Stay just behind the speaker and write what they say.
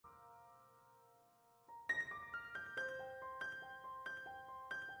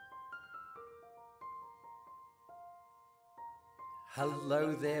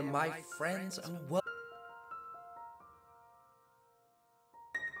Hello there, my friends, and welcome.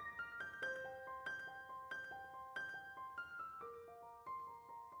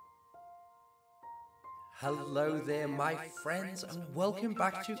 Hello there, my friends, and welcome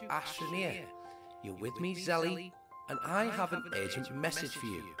back to Astroneer. You're with me, Zelly, and I have an urgent message for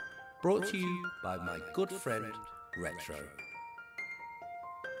you, brought to you by my good friend, Retro.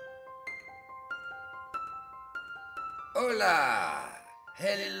 Hola!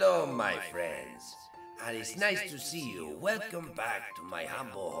 Hello, my friends. And it's nice to see you. Welcome back to my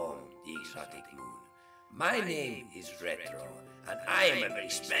humble home, the exotic moon. My name is Retro, and I am a very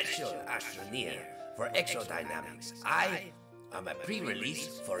special Astroneer for Exo Dynamics. I am a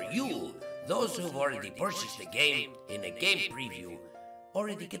pre-release for you. Those who've already purchased the game in a game preview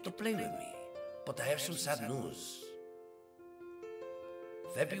already get to play with me. But I have some sad news.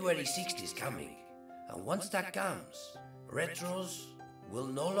 February 6th is coming, and once that comes, Retros will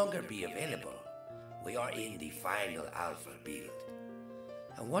no longer be available. We are in the final alpha build.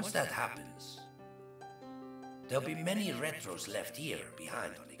 And once that happens, there'll be many Retros left here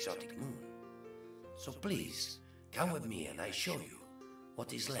behind on Exotic Moon. So please, come with me and I show you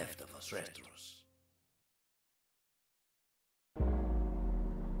what is left of us Retros.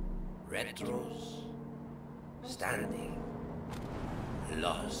 Retros, standing,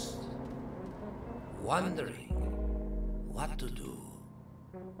 lost, wondering what to do.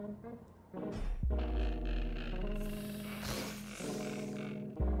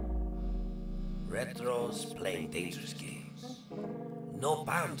 Retros playing dangerous games. No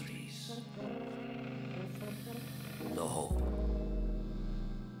boundaries. No hope.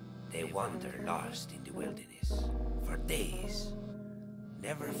 They wander lost in the wilderness for days,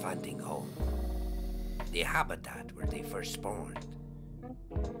 never finding home. The habitat where they first spawned.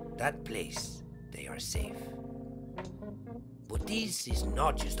 That place, they are safe. But this is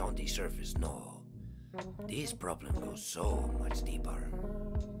not just on the surface, no. This problem goes so much deeper.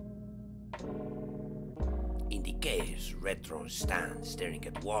 In the caves, Retros stand staring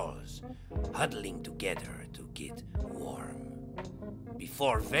at walls, huddling together to get warm,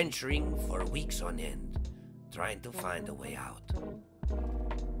 before venturing for weeks on end, trying to find a way out.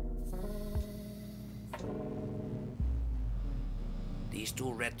 These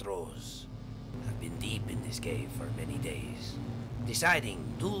two Retros have been deep in this cave for many days, deciding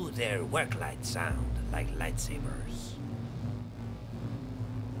do their work lights sound like lightsabers.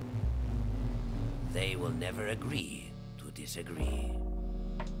 They will never agree to disagree.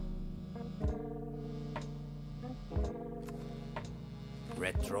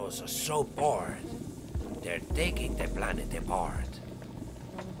 Retros are so bored, they're taking the planet apart,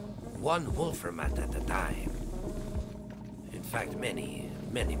 one Wolframat at a time. In fact, many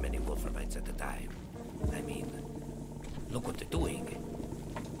Wolframites at a time. I mean, look what they're doing.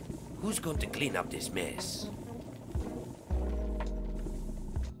 Who's going to clean up this mess?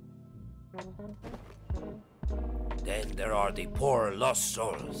 Then there are the poor lost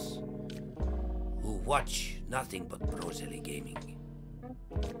souls who watch nothing but prosely gaming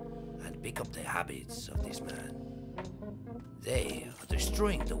and pick up the habits of this man. They are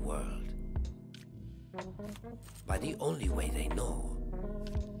destroying the world by the only way they know.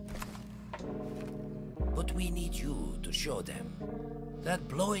 But we need you to show them that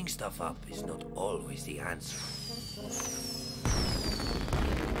blowing stuff up is not always the answer.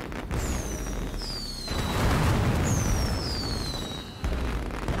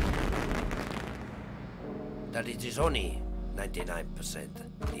 That it is only 99%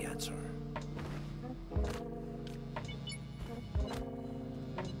 the answer.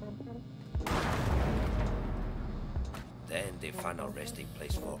 Then the final resting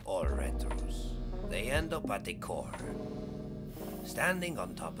place for all Retros. They end up at the core, standing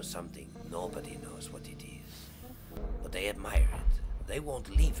on top of something nobody knows what it is. But they admire it. They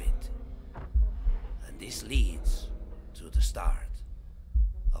won't leave it. And this leads to the start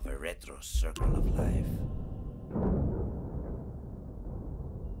of a Retro circle of life.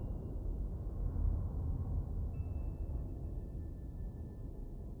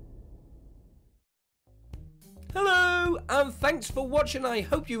 Hello, and thanks for watching. I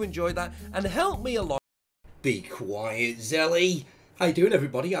hope you enjoyed that and help me along. Be quiet, Zelly. How you doing,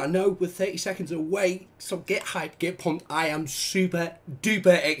 everybody? I know we're 30 seconds away, so get hyped, get pumped. I am super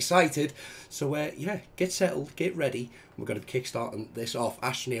duper excited. So yeah, get settled, get ready. We're going to be kickstarting this off.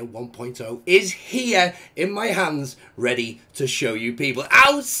 Astroneer 1.0 is here in my hands, ready to show you people.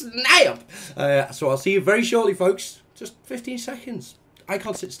 Oh, snap! So I'll see you very shortly, folks. Just 15 seconds. I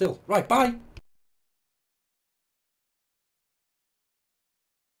can't sit still. Right, bye.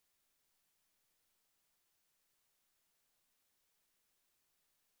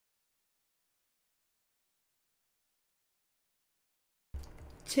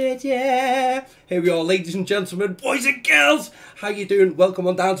 Ta-da! Here we are, ladies and gentlemen, boys and girls. How you doing? Welcome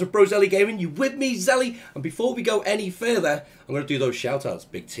on down to Bro Zelly Gaming. You with me, Zelly? And before we go any further, I'm going to do those shout-outs.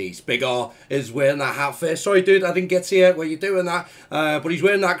 Big T, Big R is wearing that hat first. Sorry, dude, I didn't get to you while you're doing that. But he's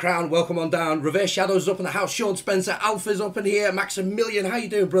wearing that crown. Welcome on down. Reverse Shadows up in the house. Sean Spencer, Alpha's up in here. Maximilian, how you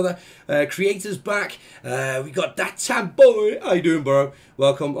doing, brother? Creator's back. We got that Tam Boy. How you doing, bro?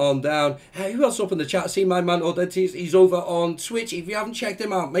 Welcome on down. Who else up in the chat? See my man Oddities. He's over on Twitch. If you haven't checked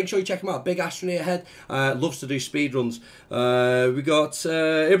him out, make sure you check him out. Big Astroneer head. Loves to do speedruns. We got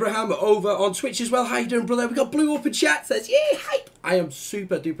Abraham over on Twitch as well. How you doing, brother? We got Blue up in chat. Says, yeah, hype. I am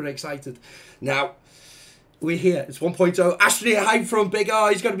super duper excited. Now, we're here. It's 1.0. Astroneer hype from Big R.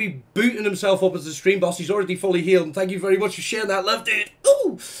 He's going to be booting himself up as a stream boss. He's already fully healed. And thank you very much for sharing that love, dude.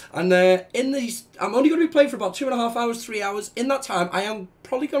 Ooh! And in these, I'm only going to be playing for about 2.5 hours, 3 hours. In that time, I am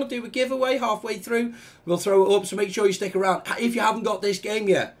probably going to do a giveaway halfway through. We'll throw it up, so make sure you stick around. If you haven't got this game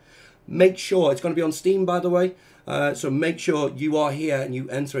yet, make sure, it's going to be on Steam, by the way. So make sure you are here and you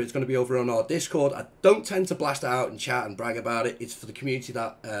enter it. It's going to be over on our Discord. I don't tend to blast it out and chat and brag about it. It's for the community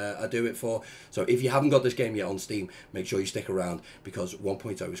that I do it for. So if you haven't got this game yet on Steam, make sure you stick around because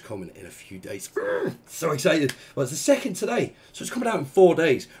 1.0 is coming in a few days. So excited. Well, it's the second today. So it's coming out in 4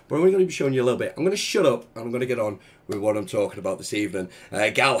 days. But I'm only going to be showing you a little bit. I'm going to shut up and I'm going to get on with what I'm talking about this evening.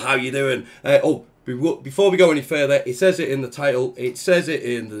 Gal, how you doing? Before we go any further, it says it in the title. It says it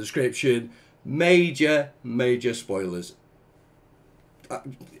in the description. Major spoilers.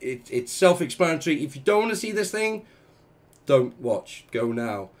 It's self-explanatory. If you don't want to see this thing, don't watch. Go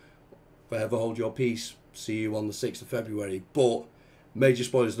now. Forever hold your peace. See you on the 6th of February. But major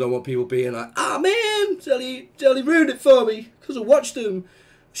spoilers. Don't want people being like, ah, man, Jelly ruined it for me because I watched them.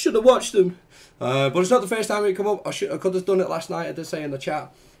 Should have watched them. But it's not the first time it come up. I could have done it last night, I did say in the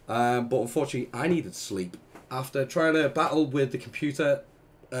chat. But unfortunately, I needed sleep after trying to battle with the computer.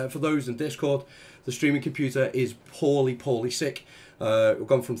 For those in Discord, the streaming computer is poorly sick. We've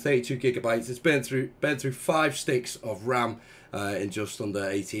gone from 32 gigabytes. It's been through 5 sticks of RAM in just under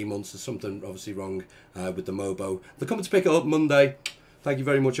 18 months. There's something obviously wrong with the Mobo. They're coming to pick it up Monday. Thank you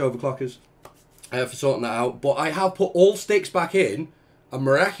very much, Overclockers, for sorting that out. But I have put all sticks back in, and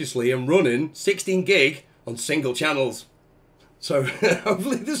miraculously I'm running 16 gig on single channels. So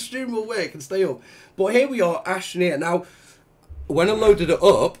hopefully the stream will work and stay up. But here we are, Astroneer. Now, when I loaded it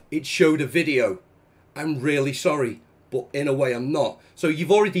up, it showed a video. I'm really sorry, but in a way I'm not. So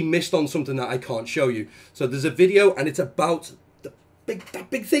you've already missed on something that I can't show you. So there's a video and it's about that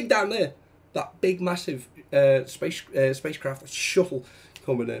big thing down there. That big massive spacecraft shuttle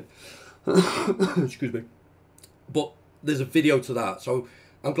coming in. Excuse me. But there's a video to that. So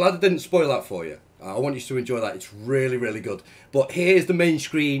I'm glad I didn't spoil that for you. I want you to enjoy that. It's really good. But here's the main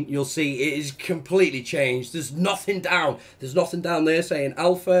screen. You'll see it is completely changed. There's nothing down. There's nothing down there saying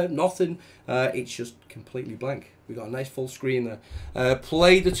alpha, nothing. It's just completely blank. We've got a nice full screen there.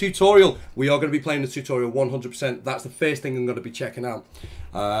 Play the tutorial. We are going to be playing the tutorial 100%. That's the first thing I'm going to be checking out.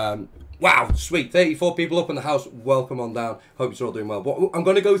 Wow, sweet. 34 people up in the house. Welcome on down. Hope you're all doing well. But I'm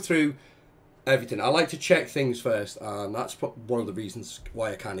going to go through everything. I like to check things first, and that's one of the reasons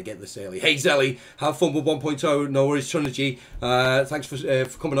why I kind of get this early. Hey Zelly, have fun with 1.0. No worries, Trilogy. Thanks for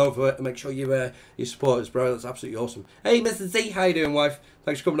coming over. Make sure you support us, bro. That's absolutely awesome. Hey Mr. Z, how you doing, wife?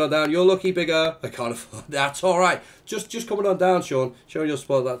 Thanks for coming on down. You're lucky, bigger. I can't afford. That's all right. Just coming on down, Sean. Showing your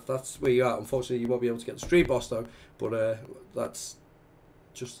support. That's where you are. Unfortunately, you won't be able to get the street boss though. But that's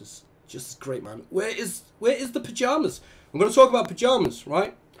just as great, man. Where is the pajamas? I'm going to talk about pajamas,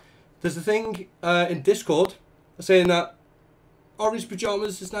 right? There's a thing in Discord saying that orange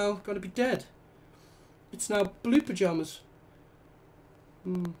pajamas is now going to be dead. It's now blue pajamas.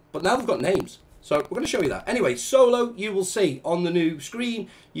 But now they've got names. So we're going to show you that. Anyway, solo, you will see on the new screen,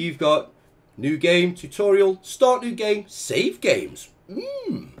 you've got new game, tutorial, start new game, save games.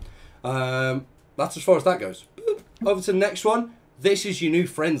 That's as far as that goes. Boop. Over to the next one. This is your new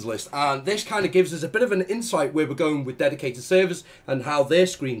friends list, and this kind of gives us a bit of an insight where we're going with dedicated servers and how their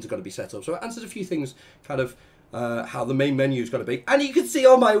screens are going to be set up. So it answers a few things, kind of how the main menu is going to be. And you can see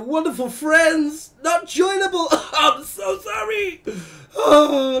all my wonderful friends not joinable. I'm so sorry.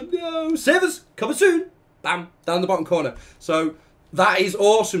 Oh no. Servers coming soon. Bam, down the bottom corner. So that is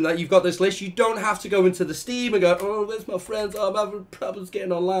awesome that you've got this list. You don't have to go into the Steam and go, oh, where's my friends? Oh, I'm having problems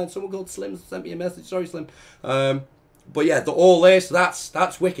getting online. Someone called Slim sent me a message. Sorry, Slim. But yeah, they're all there, so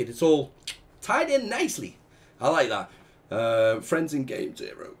that's wicked. It's all tied in nicely. I like that. Friends in Game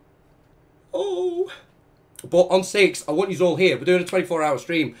 0. Oh. But on 6, I want you all here. We're doing a 24-hour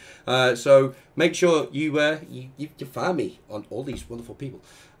stream. So make sure you find me on all these wonderful people.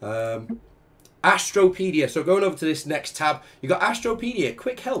 Astropedia. So going over to this next tab, you got Astropedia,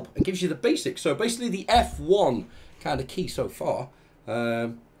 quick help, and gives you the basics. So basically the F1 kind of key so far.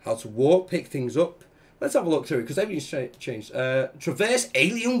 How to walk, pick things up. Let's have a look through it because everything's changed. Traverse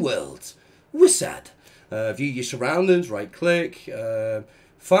alien worlds. Wizard. View your surroundings, right click.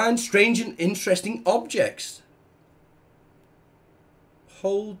 Find strange and interesting objects.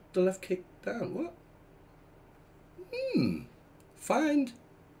 Hold the left click down. What? Find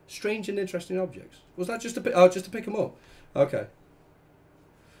strange and interesting objects. Was that just just to pick them up? Okay.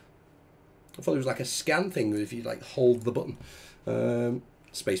 I thought it was like a scan thing if you like hold the button.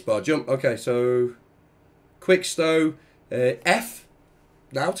 Spacebar jump. Okay, so quick stow. F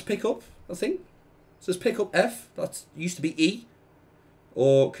now to pick up, I think. It says pick up F. That used to be E.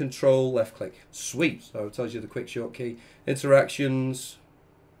 Or control left click. Sweet. So it tells you the quick short key. Interactions.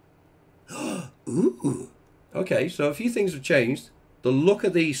 Ooh. Okay, so a few things have changed. The look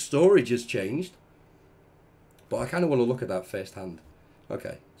of the storage has changed. But I kind of want to look at that firsthand.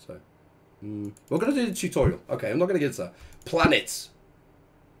 Okay, so. We're going to do the tutorial. Okay, I'm not going to get into that. Planets.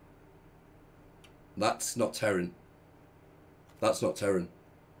 That's not Terran. That's not Terran.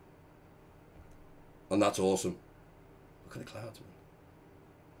 And that's awesome. Look at the clouds,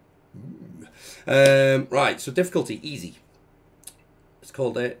 man. Right, so difficulty, easy. It's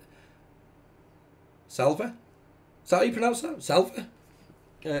called it Salva. Is that how you pronounce that? Salva?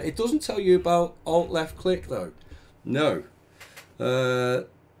 It doesn't tell you about alt left click though. No.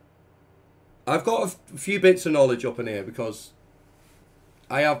 I've got a few bits of knowledge up in here because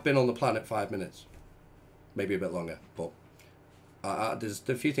I have been on the planet 5 minutes. Maybe a bit longer, but there's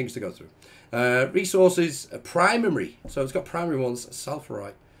a few things to go through. Resources, primary. So it's got primary ones,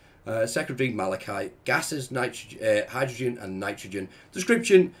 sulfurite. Secondary, malachite. Gases, nitrogen, hydrogen and nitrogen.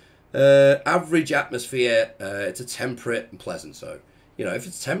 Description, average atmosphere. It's a temperate and pleasant. So, you know, if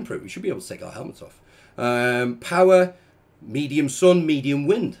it's temperate, we should be able to take our helmets off. Power, medium sun, medium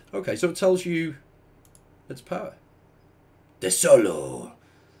wind. Okay, so it tells you its power. The solo.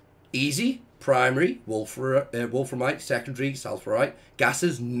 Easy, primary, wolframite, secondary, sulfurite.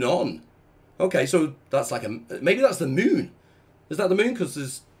 Gases, none. Okay, so that's like maybe that's the moon. Is that the moon? Because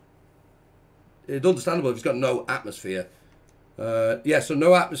it's understandable if it's got no atmosphere. Yeah, so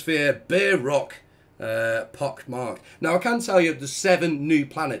no atmosphere, bare rock, pock mark. Now I can tell you there's 7 new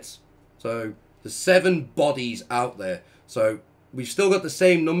planets. So there's 7 bodies out there. So we've still got the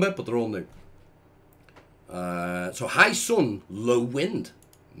same number, but they're all new. So high sun, low wind.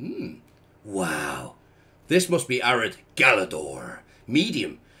 Wow. This must be arid. Galador.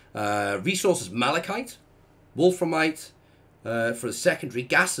 Medium. Resources, malachite, wolframite, for the secondary,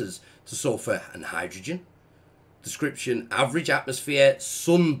 gases to sulfur and hydrogen. Description, average atmosphere,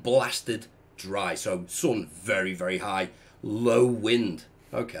 sun blasted, dry. So sun very, very high, low wind.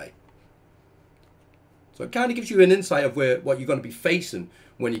 Okay. So it kind of gives you an insight of what you're going to be facing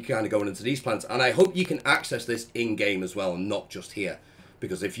when you're kind of going into these planets. And I hope you can access this in-game as well and not just here.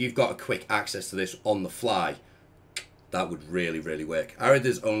 Because if you've got a quick access to this on the fly, that would really, really work. Arid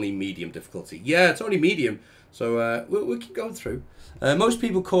is only medium difficulty. Yeah, it's only medium. So we can go through. Most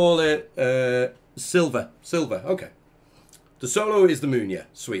people call it silver. Silver, okay. The solo is the moon, yeah.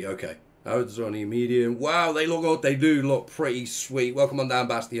 Sweet, okay. Arid is only medium. Wow, they do look pretty sweet. Welcome on down,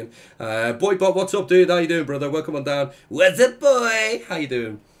 Bastian. Boy Bob, what's up, dude? How you doing, brother? Welcome on down. What's up, boy? How you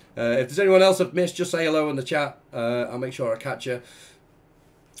doing? If there's anyone else I've missed, just say hello in the chat. I'll make sure I catch you.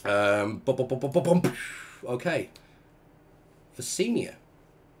 Okay. For senior.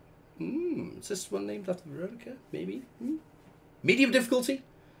 Is this one named after Veronica? Maybe? Medium difficulty.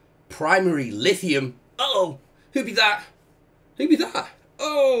 Primary lithium. Uh-oh. Who be that? Who be that?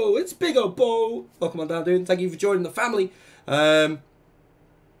 Oh, it's Big O Bo. Welcome on down, dude. Thank you for joining the family.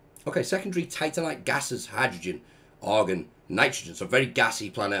 Okay, secondary titanite gases, hydrogen, argon, nitrogen. So very gassy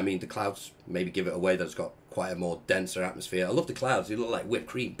planet. I mean, the clouds maybe give it away that it's got quite a more denser atmosphere. I love the clouds. They look like whipped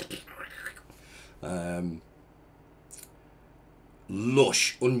cream.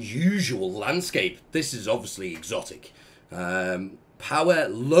 Lush, unusual landscape. This is obviously exotic. Power,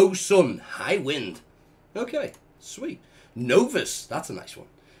 low sun, high wind. Okay, sweet. Novus, that's a nice one.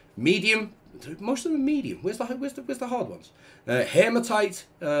 Medium, most of them are medium. Where's the hard ones? Hematite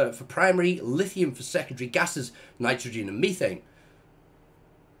for primary, lithium for secondary, gases, nitrogen and methane.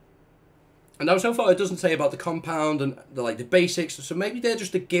 And now so far it doesn't say about the compound and the basics, so maybe they're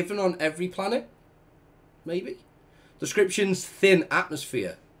just a given on every planet. Maybe. Descriptions, thin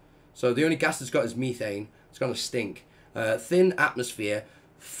atmosphere. So the only gas it's got is methane. It's going to stink. Thin atmosphere,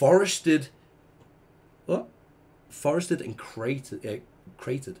 forested. What? Forested and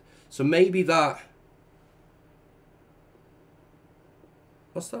cratered. So maybe that.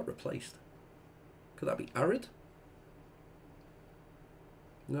 What's that replaced? Could that be arid?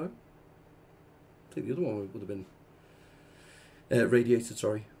 No? I think the other one would have been radiated,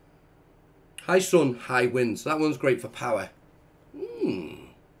 sorry. High sun, high winds. That one's great for power.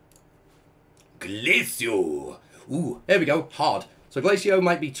 Glacio. Ooh, here we go. Hard. So glacio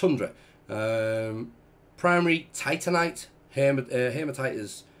might be tundra. Primary titanite. Hematite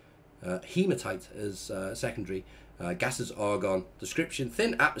is secondary. Gases argon. Description: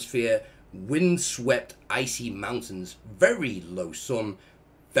 thin atmosphere, wind-swept icy mountains, very low sun,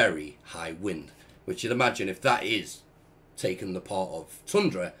 very high wind. Which you'd imagine, if that is taking the part of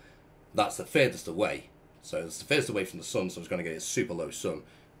tundra, that's the furthest away. So it's the furthest away from the sun, so it's going to get a super low sun.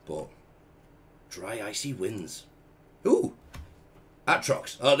 But dry icy winds. Ooh,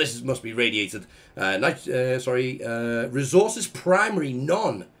 Atrox. Oh, this must be radiated. Resources: primary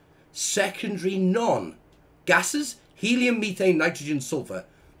none, secondary none. Gases: helium, methane, nitrogen, sulfur.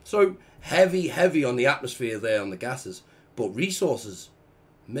 So heavy on the atmosphere there on the gases. But resources,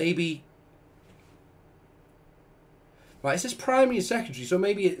 maybe. Right, it says primary and secondary, so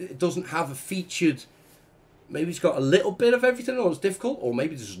maybe it doesn't have a featured. Maybe it's got a little bit of everything, or it's difficult, or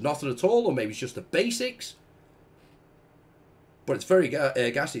maybe there's nothing at all, or maybe it's just the basics. But it's very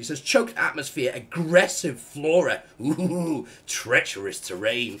gassy. It says choked atmosphere, aggressive flora, ooh, treacherous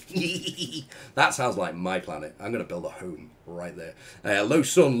terrain. That sounds like my planet. I'm going to build a home right there. Low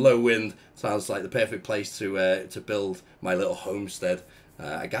sun, low wind. Sounds like the perfect place to build my little homestead.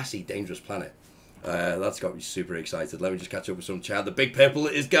 A gassy, dangerous planet. That's got me super excited. Let me just catch up with some chat. The big purple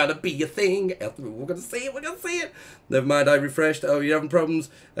is gonna be a thing. We're gonna see it. We're gonna see it. Never mind, I refreshed. Oh, you're having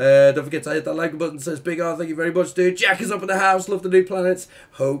problems? Don't forget to hit that like button. It says big R. Thank you very much, dude. Jack is up in the house. Love the new planets.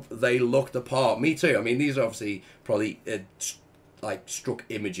 Hope they look the part. Me too. I mean, these are obviously probably like struck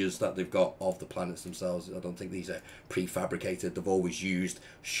images that they've got of the planets themselves. I don't think these are prefabricated. They've always used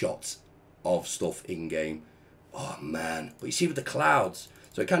shots of stuff in game. Oh man! But you see with the clouds,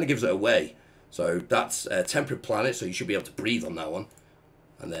 so it kind of gives it away. So that's a temperate planet, so you should be able to breathe on that one.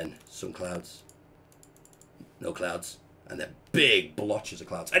 And then some clouds. No clouds. And then big blotches of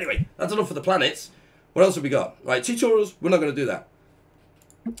clouds. Anyway, that's enough for the planets. What else have we got? Right, tutorials. We're not going to do that.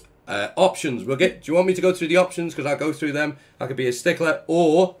 Options. Do you want me to go through the options? Because I'll go through them. I could be a stickler.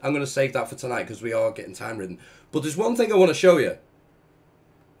 Or I'm going to save that for tonight because we are getting time ridden. But there's one thing I want to show you.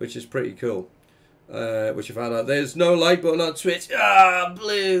 Which is pretty cool. Which I found out. There's no like button on Twitch. Ah,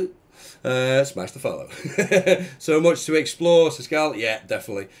 blue. Smash the follow. So much to explore, Siscal. Yeah,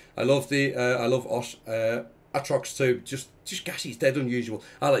 definitely. I love Atrox too. Just gassy. It's dead unusual.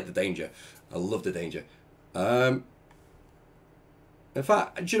 I like the danger. I love the danger. In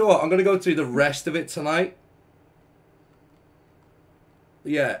fact, do you know what? I'm going to go through the rest of it tonight.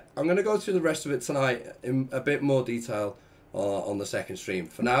 Yeah, I'm going to go through the rest of it tonight in a bit more detail on the second stream.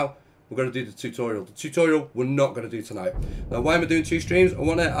 For now, we're going to do the tutorial. The tutorial we're not going to do tonight. Now, why am I doing 2 streams? I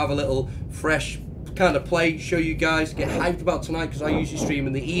want to have a little fresh kind of play, show you guys, get hyped about tonight, because I usually stream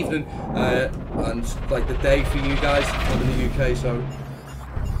in the evening and like the day for you guys. I'm in the UK, so...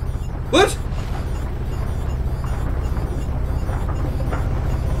 What?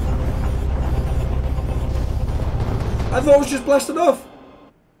 I thought I was just blasting off.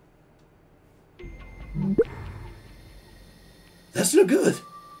 That's no good.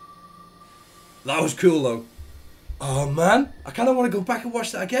 That was cool though. Oh man, I kind of want to go back and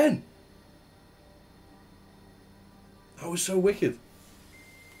watch that again. That was so wicked.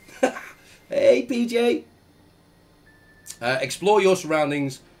 Hey PJ. Explore your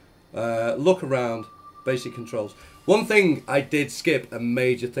surroundings. Look around. Basic controls. One thing I did skip, a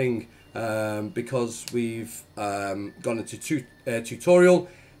major thing, because we've gone into tutorial.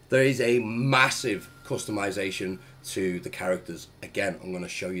 There is a massive customization to the characters. Again, I'm going to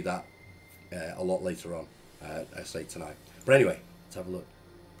show you that a lot later on, I say tonight. But anyway, let's have a look.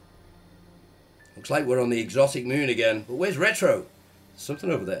 Looks like we're on the exotic moon again. But where's Retro? Something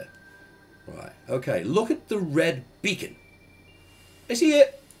over there. Right, okay. Look at the red beacon. I see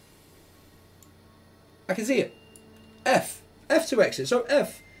it. I can see it. F. F to exit. So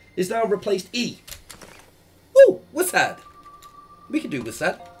F is now replaced E. Ooh, what's that? We can do what's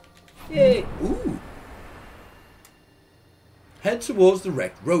that. Yay. Ooh. Head towards the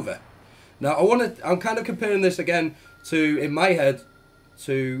wrecked rover. Now I'm kind of comparing this again to, in my head,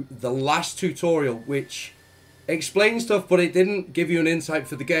 to the last tutorial, which explains stuff, but it didn't give you an insight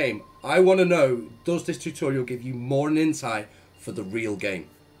for the game. I want to know, does this tutorial give you more an insight for the real game?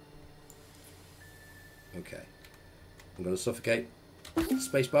 Okay. I'm going to suffocate.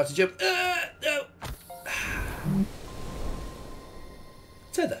 Spacebar to jump. No.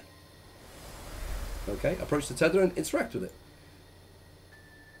 Tether. Okay, approach the tether and interact with it.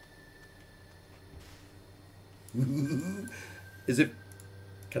 Is it...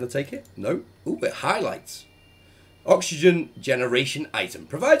 Can I take it? No. Ooh, it highlights. Oxygen generation item.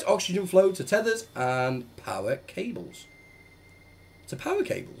 Provides oxygen flow to tethers and power cables. To power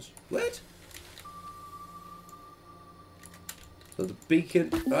cables? What? So the beacon...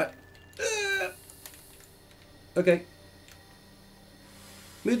 Right. Okay.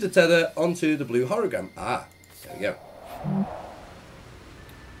 Move the tether onto the blue hologram. Ah, there we go.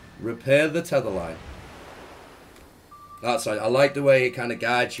 Repair the tether line. That's right. I like the way it kind of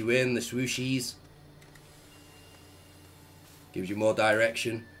guides you in, the swooshies. Gives you more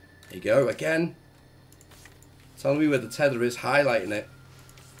direction. There you go, again. Telling me where the tether is, highlighting it.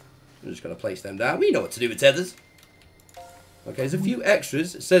 I'm just going to place them down. We know what to do with tethers. Okay, there's a few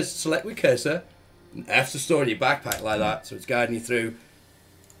extras. It says select with cursor. And F to store in your backpack like that. So it's guiding you through.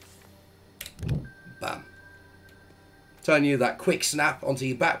 Bam. Telling you that quick snap onto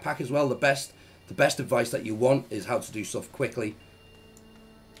your backpack as well. The best advice that you want is how to do stuff quickly.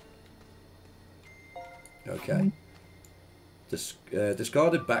 Okay.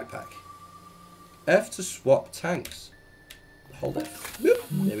 Discarded backpack. F to swap tanks. Hold F. Whoop.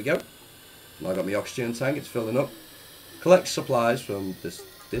 There we go. Now I got my oxygen tank. It's filling up. Collect supplies from this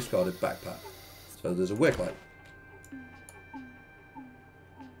discarded backpack. So there's a work light.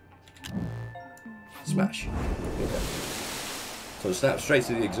 Smash. Okay. So snap straight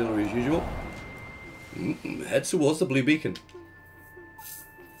to the auxiliary as usual. Head towards the blue beacon.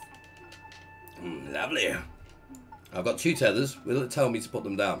 Lovely. I've got 2 tethers. Will it tell me to put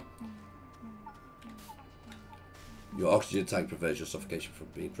them down? Your oxygen tank prevents your suffocation from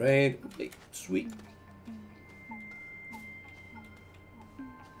being drained. Okay, sweet.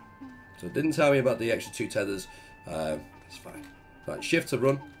 So it didn't tell me about the extra 2 tethers. It's fine. Right, shift to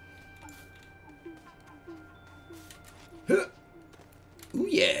run. Ooh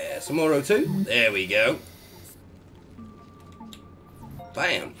yeah, some more O2. There we go.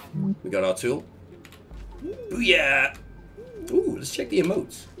 Bam. We got our tool. Ooh yeah. Ooh, let's check the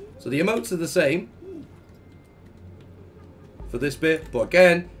emotes. So the emotes are the same for this bit, but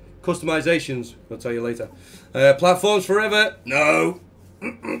again, customizations. I'll tell you later. Platforms forever. No.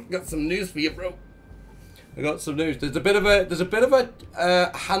 Got some news for you, bro. I got some news. There's a bit of a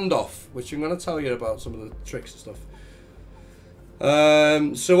handoff, which I'm going to tell you about some of the tricks and stuff.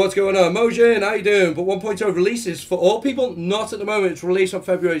 So what's going on? Mojin, how you doing? But 1.0 releases for all people? Not at the moment. It's released on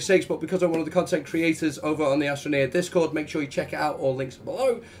February 6th, but because I'm one of the content creators over on the Astroneer Discord, make sure you check it out. All links are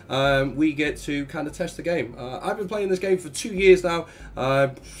below. We get to kind of test the game. I've been playing this game for 2 years now.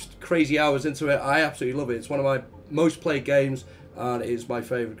 Crazy hours into it. I absolutely love it. It's one of my most played games, and it is my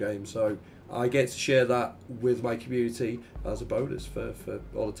favourite game. So I get to share that with my community as a bonus for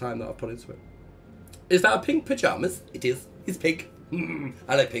all the time that I've put into it. Is that a pink pajamas? It is. It's pink.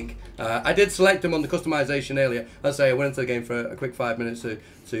 I like pink. I did select them on the customization earlier. As I say, I went into the game for a quick 5 minutes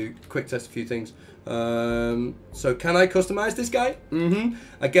to quick test a few things. So can I customize this guy?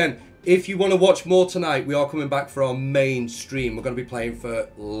 Again, if you want to watch more tonight, we are coming back for our main stream. We're going to be playing for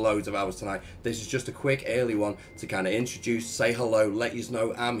loads of hours tonight. This is just a quick early one to kind of introduce, say hello, let you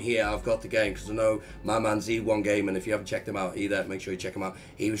know I'm here, I've got the game, because I know my man Z1 Game, and if you haven't checked him out either, make sure you check him out.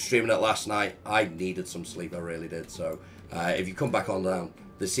 He was streaming it last night. I needed some sleep, I really did. So if you come back on down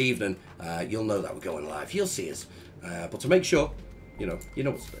this evening, you'll know that we're going live. You'll see us. But to make sure, you know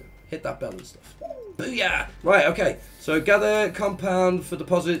what to do. Hit that bell and stuff. Booyah! Right, okay. So gather compound for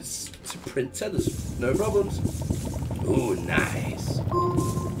deposits to print tethers. No problems. Ooh, nice.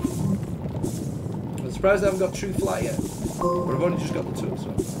 I'm surprised I haven't got true flight yet. But I've only just got the tool, so.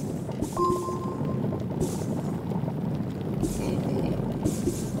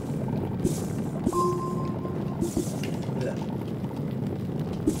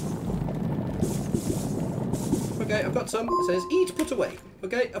 Okay, I've got some. It says eat, put away.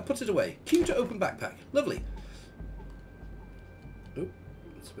 Okay, I've put it away. Q to open backpack. Lovely. Oh,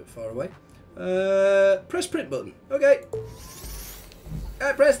 it's a bit far away. Press print button. Okay.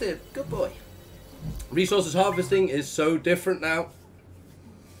 I pressed it. Good boy. Resources harvesting is so different now.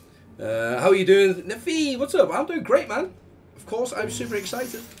 How are you doing? Nafi, what's up? I'm doing great, man. Of course, I'm super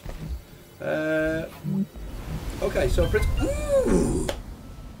excited. Okay, so print. Ooh,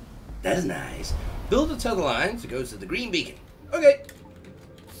 that's nice. Build a tether line to go to the green beacon. Okay.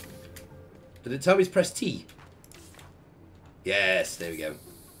 Did it tell me to press T? Yes, there we go.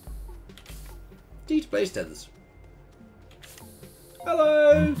 T to place tethers.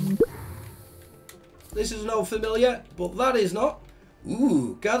 Hello. This is no familiar, but that is not.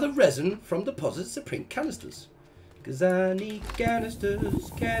 Ooh, gather resin from deposits to print canisters. Cause I need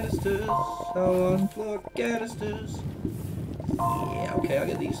canisters, canisters. I want more canisters. Yeah, okay, I'll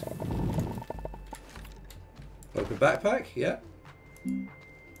get these. Open backpack, yeah.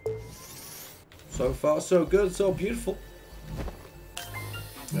 So far, so good. So beautiful.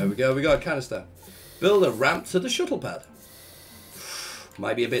 There we go. We got a canister. Build a ramp to the shuttle pad.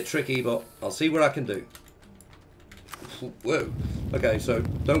 Might be a bit tricky, but I'll see what I can do. Whoa. Okay, so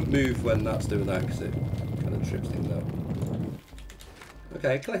don't move when that's doing that because it kind of trips things out.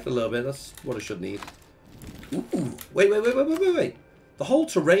 Okay, collect a little bit. That's what I should need. Ooh. Wait. The whole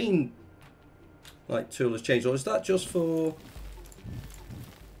terrain tool has changed, or is that just for...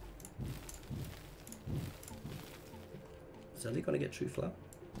 Is Ellie going to get true flat?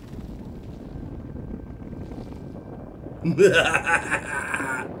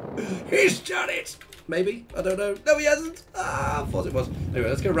 He's done it! Maybe? I don't know. No, he hasn't! Ah, I thought it was. Anyway,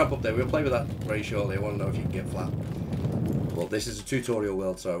 let's get a ramp up there. We'll play with that very shortly. I want to know if you can get flat. Well, this is a tutorial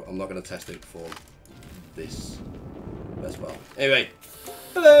world, so I'm not going to test it for this as well. Anyway.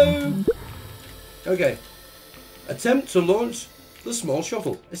 Hello! Okay. Attempt to launch the small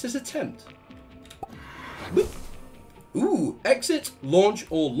shuttle. It says attempt. Whoop. Ooh, exit, launch,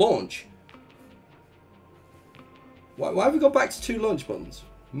 or launch. Why have we got back to 2 launch buttons?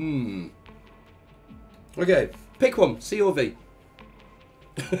 Okay, pick one, C or V.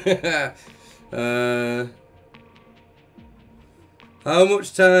 How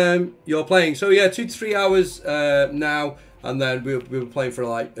much time you're playing? So yeah, 2 to 3 hours now, and then we'll be playing for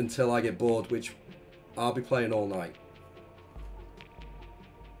until I get bored, which I'll be playing all night.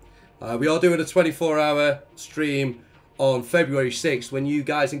 We are doing a 24-hour stream on February 6th. When you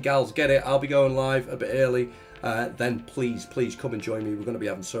guys and gals get it, I'll be going live a bit early. Then please come and join me. We're going to be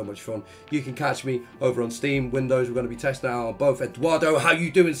having so much fun. You can catch me over on Steam, Windows. We're going to be testing out on both. Eduardo, how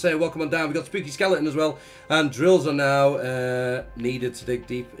you doing, sir? Welcome on down. We've got Spooky Skeleton as well. And drills are now needed to dig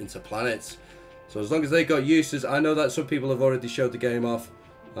deep into planets. So as long as they got uses, I know that some people have already showed the game off.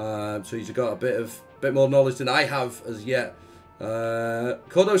 So you've got a bit more knowledge than I have as yet.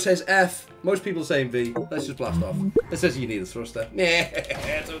 Cordo says F. Most people are saying V. Let's just blast off. It says you need a thruster. Nah,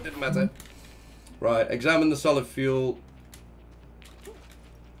 so it didn't matter. Right, examine the solid fuel.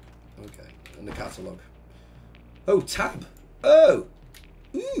 Okay, and the catalogue. Oh, tab. Oh.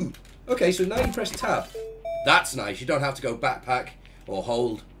 Ooh. Okay, so now you press tab. That's nice. You don't have to go backpack or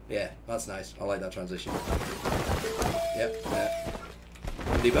hold. Yeah, that's nice. I like that transition. Yep. Yeah.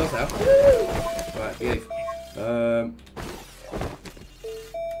 Did he both out? Right, behave. So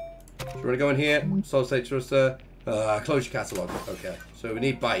we're going to go in here. Solid state thruster. Close your catalogue. Okay, so we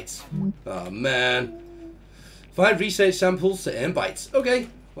need bytes. Oh man. Find research samples to earn bytes. Okay,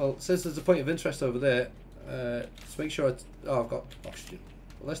 well it says there's a point of interest over there. Let's make sure I've got oxygen.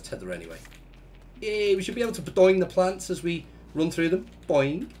 Well, let's tether anyway. Yay, we should be able to boing the plants as we run through them.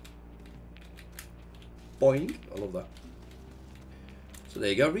 Boing. Boing. I love that. So there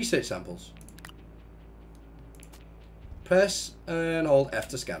you go, research samples. Press and hold F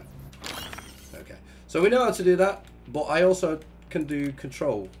to scan. Okay. So we know how to do that, but I also can do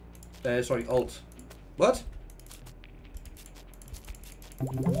control. Sorry, alt. What?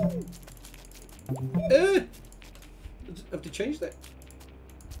 Have they changed it?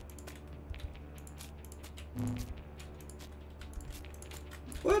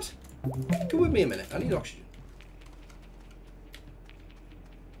 What? Come with me a minute. I need oxygen.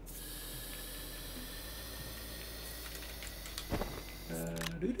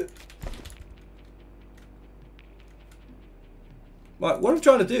 Right, what I'm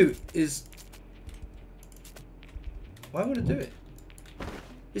trying to do is... Why would I do it?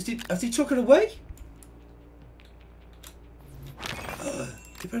 Have they took it away?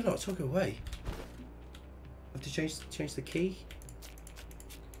 They better not took it away. Have to change the key?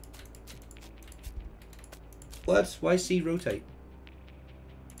 What? Why C rotate?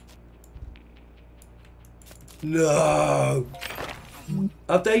 No!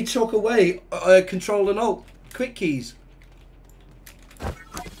 Have they took away control and alt quick keys?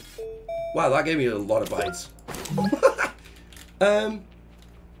 Wow, that gave me a lot of bytes.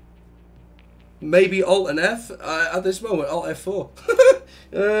 Maybe alt and F at this moment. Alt F4.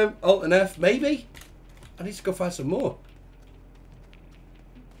 Alt and F, maybe. I need to go find some more.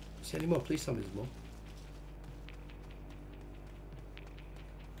 See any more? Please tell me there's more.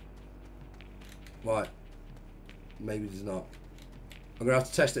 Right. Maybe there's not. I'm gonna have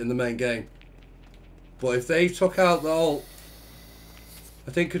to test it in the main game. But if they took out the alt,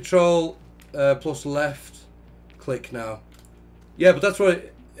 I think control plus left click now. Yeah, but that's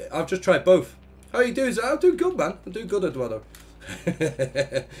what I've just tried both. How you doing? I'm doing good, man. I'm doing good, Eduardo.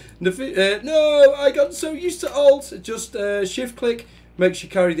 No, I got so used to alt. Just shift click makes you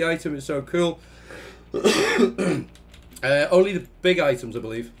carry the item. It's so cool. Only the big items, I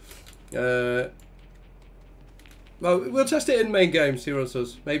believe. Well, we'll test it in main game, see what it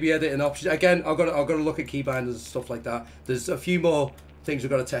does. Maybe edit an option. Again, I've got to look at keybinders and stuff like that. There's a few more things we've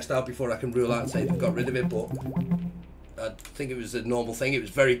got to test out before I can rule out and say they've got rid of it, but I think it was a normal thing. It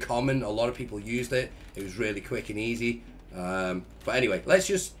was very common. A lot of people used it. It was really quick and easy. But anyway, let's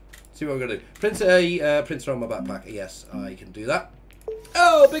just see what we're going to do. Print a printer on my backpack. Yes, I can do that.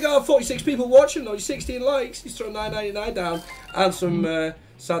 Oh, big old 46 people watching, only 16 likes. He's throwing $9.99 down. And some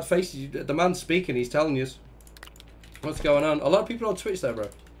sad faces. The man's speaking, he's telling you what's going on. A lot of people on Twitch there, bro.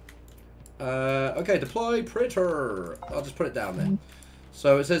 Okay, deploy printer. I'll just put it down there.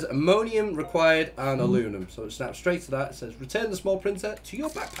 So it says ammonium required and aluminum. So it snaps straight to that. It says return the small printer to your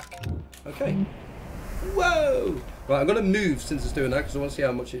backpack. Okay. Whoa! Right, I'm going to move since it's doing that because I want to see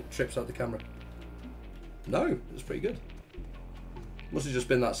how much it trips out the camera. No, it's pretty good. Must have just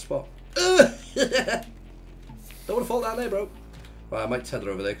been that spot. Don't want to fall down there, bro. Right, I might tether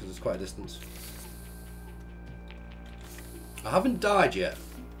over there because it's quite a distance. I haven't died yet.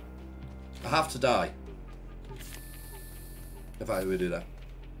 I have to die. If I would do that.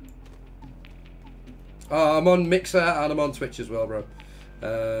 Oh, I'm on Mixer and I'm on Twitch as well, bro.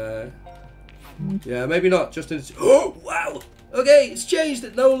 Yeah, maybe not. Just in. Oh, wow. Okay, it's changed.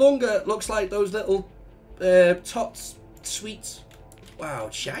 It no longer looks like those little tots sweets. Wow,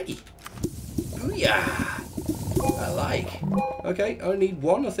 it's shiny. Ooh, yeah. I like. Okay, I only need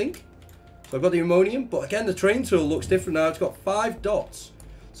one, I think. So I've got the ammonium, but again, the train tool looks different now. It's got 5 dots.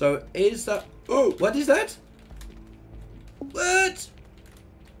 So is that... Oh, what is that? What?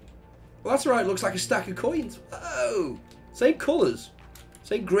 Well, that's right. It looks like a stack of coins. Whoa. Same colours.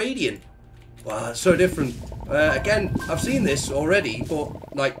 Same gradient. Wow, that's so different. Again, I've seen this already,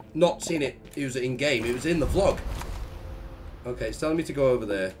 but like not seen it use it in game. It was in the vlog. Okay, it's telling me to go over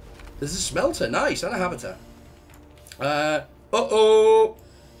there. There's a smelter. Nice. And a habitat. Uh-oh.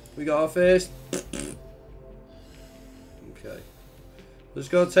 We got our first. Okay. Let's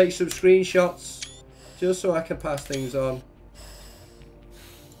go take some screenshots just so I can pass things on.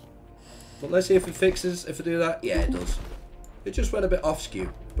 But let's see if it fixes, if I do that. Yeah, it does. It just went a bit off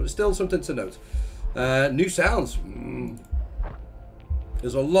skew, but it's still something to note. New sounds.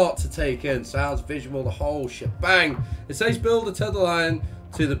 There's a lot to take in. Sounds, visual, the whole shebang. It says build a tether line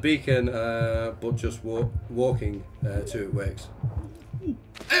to the beacon, but just walking to it works.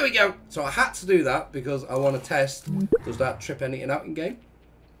 There we go. So I had to do that because I want to test, does that trip anything out in game?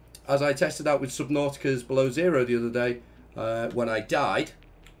 As I tested out with Subnautica's Below Zero the other day, when I died,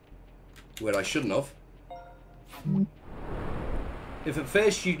 where I shouldn't have. If at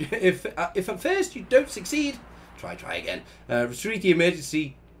first you don't succeed, try again. Retrieve the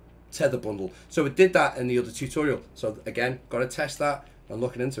emergency tether bundle. So it did that in the other tutorial. So again, got to test that and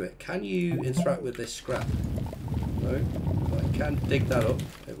looking into it. Can you interact with this scrap? No. I can dig that up.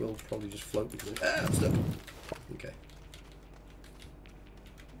 It will probably just float because I'm stuck. Okay.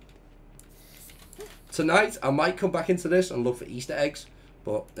 Tonight I might come back into this and look for Easter eggs,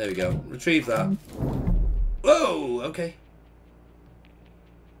 but there we go. Retrieve that. Whoa. Okay.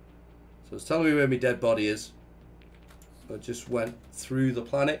 So it's telling me where my dead body is. I just went through the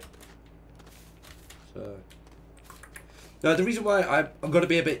planet. So now the reason why I'm going to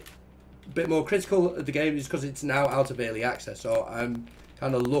be a bit more critical of the game is because it's now out of early access. So I'm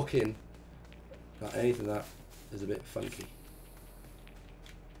kind of looking at anything that is a bit funky.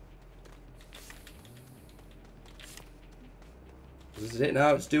 This is it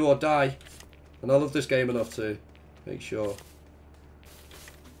now. It's do or die, and I love this game enough to make sure.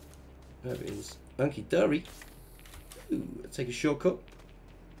 There it is. Hunky dory. Ooh, let's take a shortcut.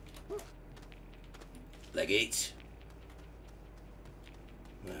 Leg it.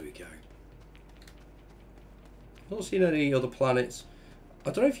 There we go. I've not seen any other planets. I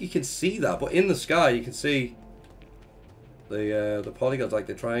don't know if you can see that, but in the sky you can see the polygons, like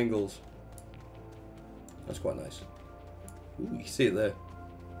the triangles. That's quite nice. Ooh, you can see it there.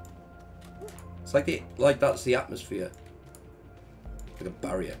 It's like that's the atmosphere. Like a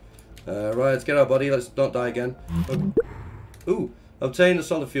barrier. Right, let's get our body. Let's not die again. Ooh, obtain a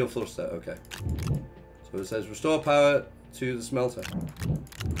solid fuel thruster. Okay. So it says restore power to the smelter.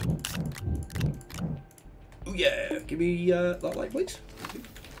 Ooh, yeah. Give me that light, please.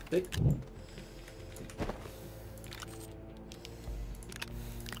 Hey.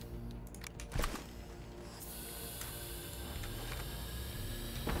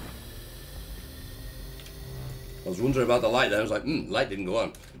 I was wondering about the light there. I was like, light didn't go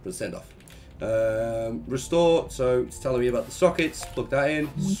on. But send off. Restore. So it's telling me about the sockets. Plug that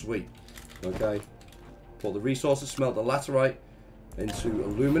in. Sweet. Okay. Pull the resources. Smelt the laterite into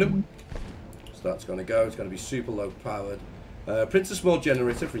aluminum. So that's going to go. It's going to be super low powered. Print a small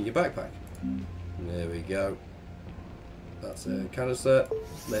generator from your backpack. There we go. That's a canister.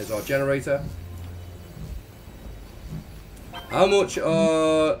 There's our generator. How much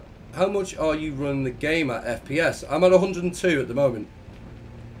are you running the game at FPS? I'm at 102 at the moment.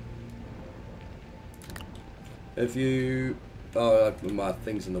 If you... Oh, my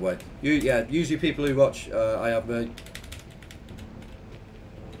thing's in the way. Yeah, usually people who watch, I have my...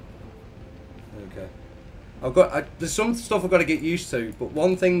 Okay. There's some stuff I've got to get used to, but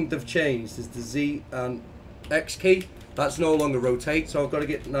one thing they've changed is the Z and X key. That's no longer rotate, so I've got to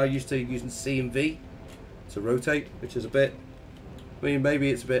get now used to using C and V to rotate, which is a bit... I mean, maybe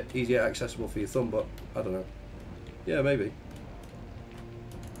it's a bit easier accessible for your thumb, but I don't know. Yeah, maybe.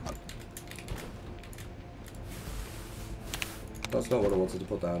 That's not what I wanted to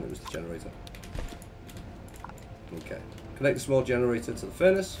put down, it was the generator. Okay. Connect the small generator to the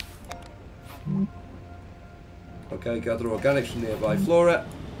furnace. Okay, gather organics from nearby flora.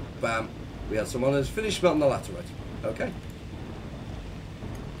 Bam. We had some honours. Finish smelting the laterite. Okay.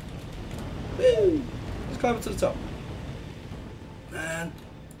 Woo! Let's climb up to the top. Man.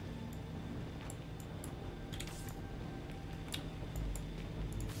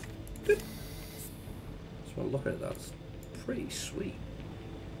 Just want to look at it. That's pretty sweet.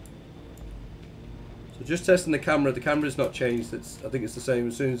 So just testing the camera. The camera's not changed. I think it's the same.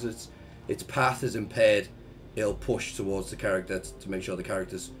 As soon as its path is impaired, it'll push towards the character to make sure the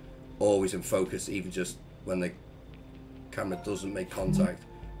character's always in focus, even just when the camera doesn't make contact.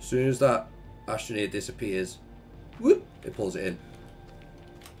 As soon as that Astroneer disappears, whoop, it pulls it in.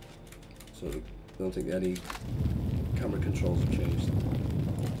 So I don't think any camera controls have changed.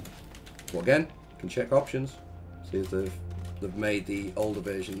 Well, again, you can check options, see if they've made the older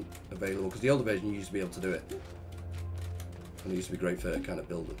version available, because the older version you used to be able to do it, and it used to be great for kind of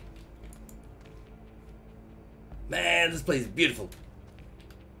building. Man, this place is beautiful.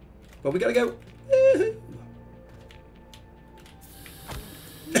 But we gotta go.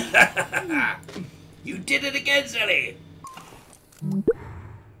 You did it again, Zelly!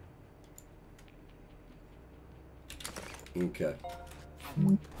 Okay.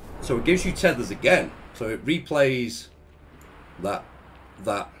 So it gives you tethers again. So it replays that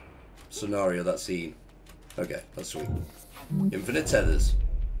scenario, that scene. Okay, that's sweet. Infinite tethers.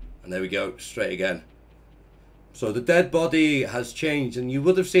 And there we go, straight again. So the dead body has changed, and you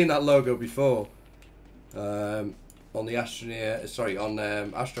would have seen that logo before on the Astroneer, sorry, on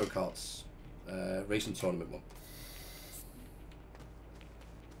Astro Kart's racing tournament one.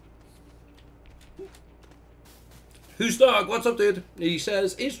 Who's Dog? What's up, dude? He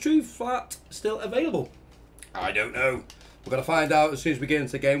says, is True Flat still available? I don't know. We're going to find out as soon as we get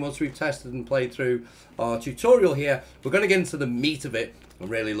into the game. Once we've tested and played through our tutorial here, we're going to get into the meat of it and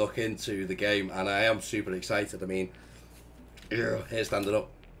really look into the game. And I am super excited. I mean, hair standing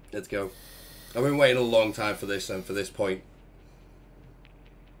up. Let's go. I've been waiting a long time for this and for this point.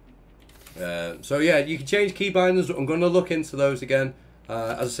 So yeah, you can change key bindings. I'm going to look into those again.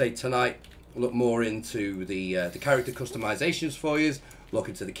 As I say, tonight, look more into the character customizations for you. Look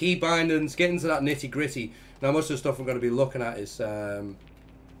into the key bindings. Get into that nitty gritty. Now, most of the stuff we're going to be looking at is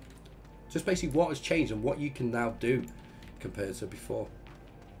just basically what has changed and what you can now do compared to before.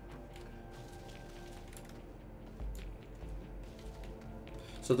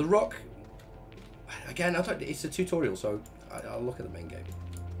 So the rock, again, it's a tutorial, so I'll look at the main game.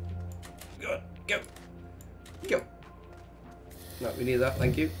 Good, go, go. No, we need that,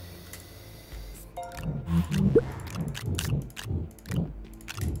 thank you.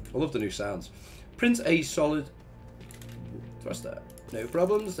 I love the new sounds. Print a solid thruster. No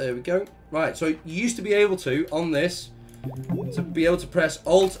problems, there we go. Right, so you used to be able to, on this, to be able to press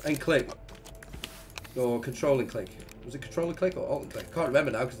Alt and click. Or Control and click. Was it Control and click or Alt and click? I can't remember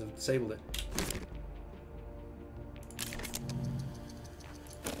now because I've disabled it.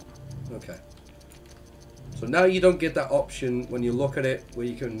 Okay. So now you don't get that option when you look at it where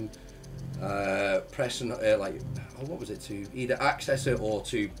you can press and like, oh, what was it, to either access it or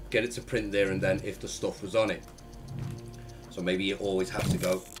to get it to print there and then if the stuff was on it. So maybe you always have to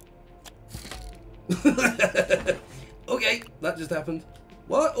go. Okay, that just happened.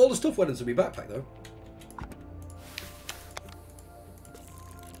 What? All the stuff went into my backpack though.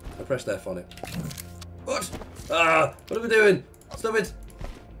 I pressed F on it. What? Ah! What are we doing? Stop it!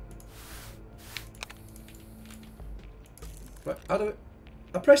 Right, how do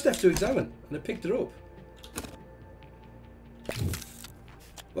I pressed F to examine and it picked it up.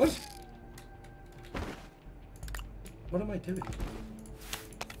 What? What am I doing?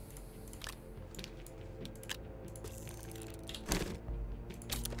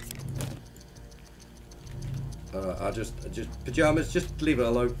 I just pajamas, just leave it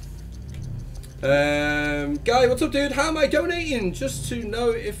alone. Guy, what's up, dude? How am I donating? Just to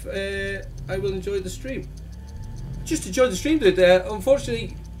know if I will enjoy the stream. Just enjoy the stream, dude.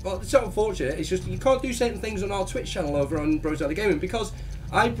 Unfortunately, well, it's not unfortunate. It's just you can't do certain things on our Twitch channel over on Bros Out of Gaming because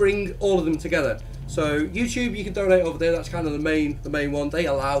I bring all of them together. So YouTube, you can donate over there. That's kind of the main one. They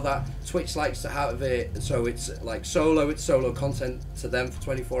allow that. Twitch likes to have it, so it's like solo. It's solo content to them for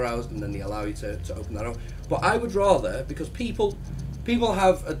 24 hours, and then they allow you to open that up. But I would rather, because people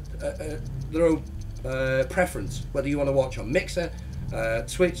have their own preference, whether you want to watch on Mixer,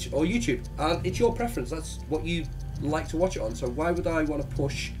 Twitch, or YouTube, and it's your preference. That's what you like to watch it on. So why would I want to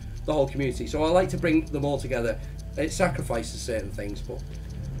push the whole community? So I like to bring them all together. It sacrifices certain things, but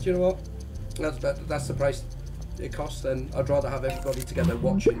do you know what? That's the price it costs, and I'd rather have everybody together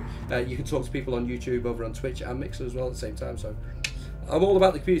watching. You can talk to people on YouTube, over on Twitch and Mixer as well at the same time. So I'm all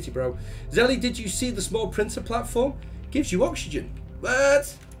about the community, bro. Zelly, did you see the small printer platform? Gives you oxygen.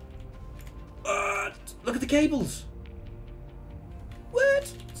 What? Look at the cables.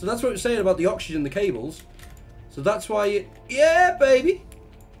 What? So that's what we're saying about the oxygen, the cables. So that's why you... Yeah, baby.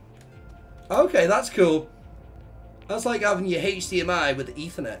 Okay, that's cool. That's like having your HDMI with the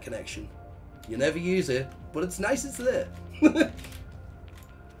Ethernet connection. You never use it, but it's nice it's there.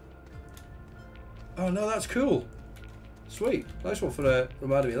 Oh no, that's cool. Sweet. Nice one for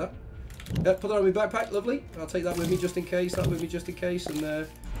reminding me of that. Yeah, put that on my backpack, lovely. I'll take that with me just in case, that with me just in case, and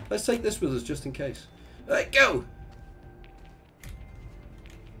let's take this with us just in case. Right, go!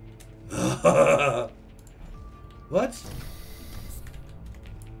 What?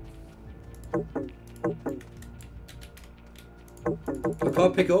 I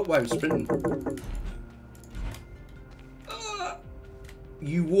can't pick it up while I'm sprinting.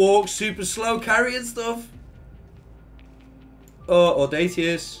 You walk super slow carrying stuff. Oh,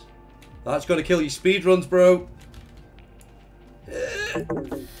 oddities. That's gonna kill your speed runs, bro.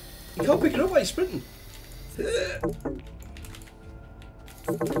 You can't pick it up while you're sprinting.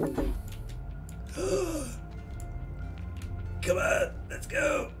 Come on, let's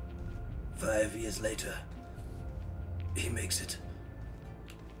go. 5 years later, he makes it.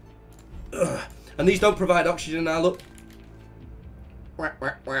 Ugh. And these don't provide oxygen now, look. So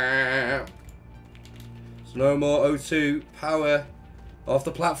no more O2 power off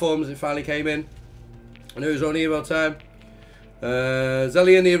the platforms. It finally came in. I knew it was only about time.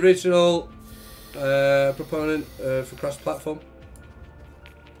 Zellian, the original proponent for cross-platform.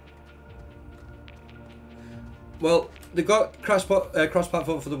 Well, they've got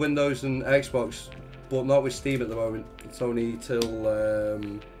cross-platform for the Windows and Xbox, but not with Steam at the moment. It's only till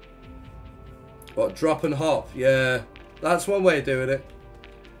what, drop and hop. Yeah, that's one way of doing it.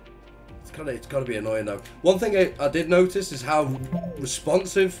 It's gotta be annoying though. One thing I did notice is how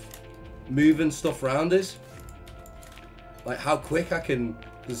responsive moving stuff around is. Like how quick I can,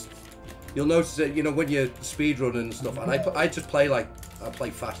 because you'll notice that, you know, when you're speed running and stuff, and I just play like, I play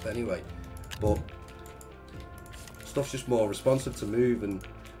fast anyway, but stuff's just more responsive to move, and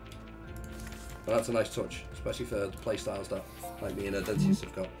that's a nice touch, especially for the play styles that like me and Oddities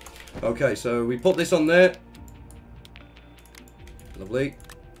have got. Okay, so we put this on there. Lovely.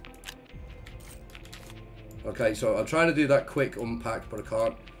 Okay, so I'm trying to do that quick unpack, but I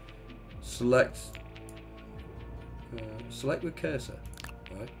can't. Select with cursor.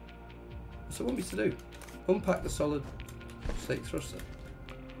 Right. What's it want me to do? Unpack the solid state thruster.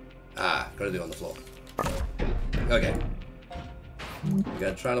 Ah, gotta do it on the floor. Okay.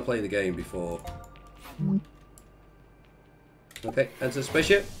 Again, trying to play the game before. Okay, enter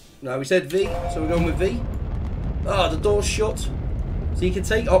spaceship. Now we said V, so we're going with V. Ah, the door's shut. So you can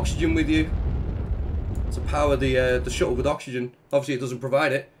take oxygen with you to power the shuttle with oxygen. Obviously it doesn't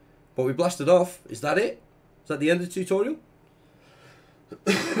provide it, but we blasted off. Is that it? Is that the end of the tutorial?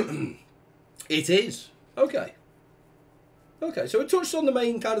 It is. Okay. Okay, so it touched on the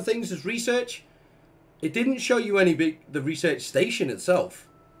main kind of things as research. It didn't show you the research station itself.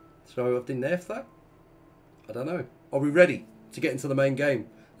 So I've been nerfed that? I don't know. Are we ready to get into the main game?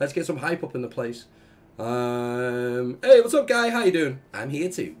 Let's get some hype up in the place. Hey, what's up, guy? How you doing? I'm here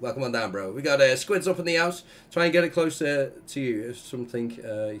too. Welcome on down, bro. We got squids up in the house. Try and get it closer to you. It's something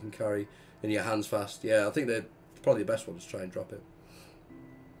you can carry in your hands fast. Yeah, I think they're probably the best one to try and drop it.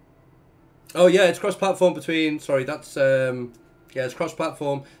 Oh yeah, it's cross-platform between. Sorry, that's yeah, it's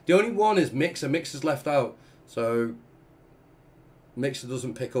cross-platform. The only one is Mixer. Mixer's left out, so Mixer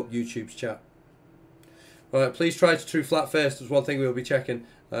doesn't pick up YouTube's chat. All right, please try to true flat first. Is one thing we'll be checking.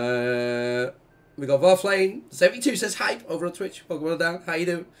 We got Varflame72 says hype over on Twitch. Welcome on down. How you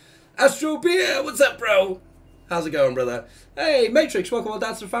doing? Astroneer, what's up, bro? How's it going, brother? Hey, Matrix, welcome on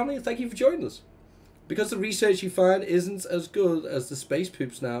down to the family. Thank you for joining us. Because the research you find isn't as good as the space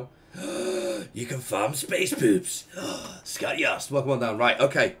poops now, You can farm space poops. Scott Yost, welcome on down. Right,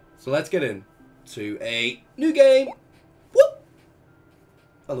 okay. So let's get in to a new game. Whoop!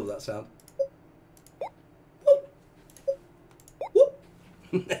 I love that sound. Whoop! Whoop!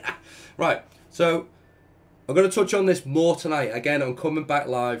 Right, so I'm going to touch on this more tonight. Again, I'm coming back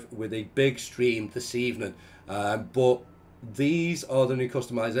live with a big stream this evening. But these are the new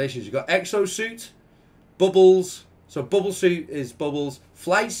customizations. You've got exosuit, bubbles. So bubble suit is bubbles.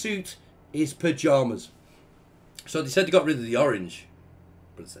 Flight suit is pajamas. So they said they got rid of the orange.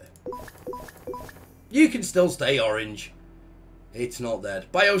 But it's there. You can still stay orange. It's not there.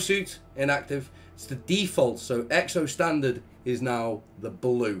 Biosuit, inactive. It's the default. So Exo standard is now the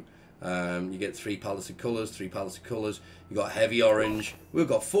blue. You get 3 palettes of colours, 3 palettes of colours. You got heavy orange. We've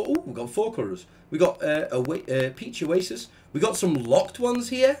got 4. Ooh, we've got 4 colours. We got peach oasis. We got some locked ones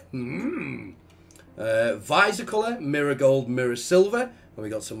here. Visor colour, mirror gold, mirror silver. And we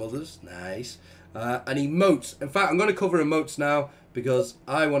got some others. Nice. And emotes. In fact, I'm going to cover emotes now because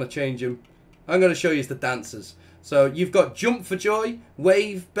I want to change them. I'm going to show you the dancers. So you've got jump for joy,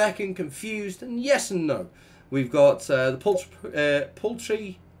 wave, beckon, confused, and yes and no. We've got the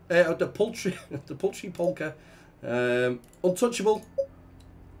poultry polka, untouchable,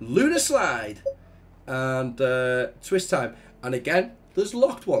 lunar slide, and twist time. And again, there's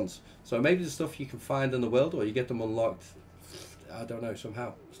locked ones. So maybe the stuff you can find in the world, or you get them unlocked. I don't know,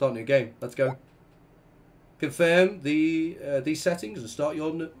 somehow. Start a new game. Let's go. Confirm these settings and start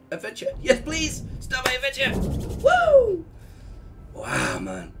your adventure. Yes, please. Start my adventure. Woo! Wow,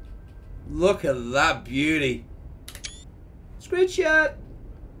 man. Look at that beauty. Screenshot.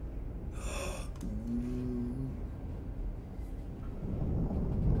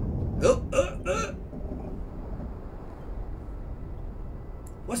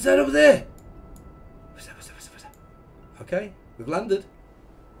 What's that over there? What's that? Okay, we've landed.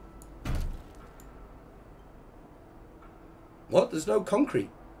 What? There's no concrete.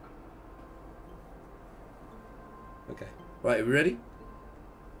 Okay. Right, are we ready?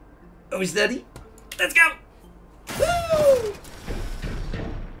 Are we steady? Let's go! Woo!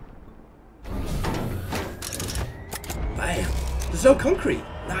 Bam! There's no concrete.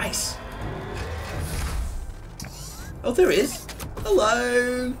 Nice. Oh, there it is.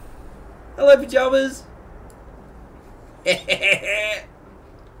 Hello. Hello, pajamas.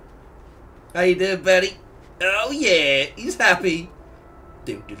 How you doing, buddy? Oh yeah, he's happy.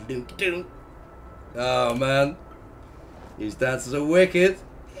 Do do do do. Oh man, these dancers are wicked.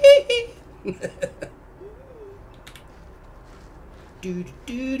 Do do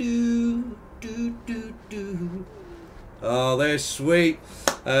do do do do. Oh, they're sweet.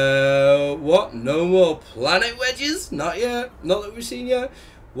 What? No more planet wedges? Not yet. Not that we've seen yet.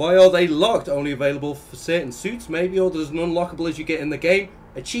 Why are they locked? Only available for certain suits, maybe, or there's an unlockable as you get in the game.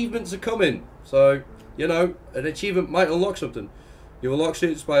 Achievements are coming, so you know an achievement might unlock something. You unlock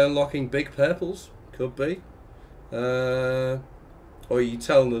suits by unlocking big purples. Could be. Or are you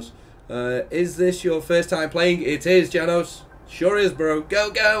telling us? Is this your first time playing? It is, Janos. Sure is, bro. Go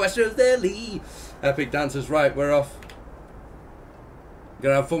go, Astroneer. Epic dancers. Right, we're off.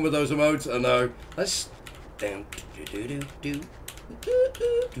 Gonna have fun with those emotes. I know. Let's. They're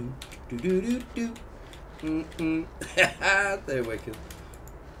wicked.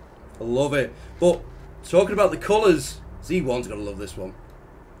 I love it. But talking about the colours, Z1's gonna love this one.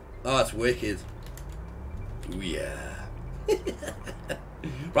 Oh, it's wicked. Ooh, yeah.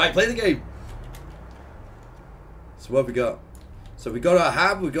 Right, play the game. So what have we got? So we got our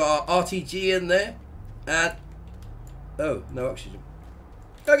hab, we got our RTG in there, and oh, no oxygen.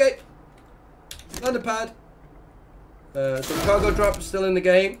 Okay. Lander pad. So the cargo drop is still in the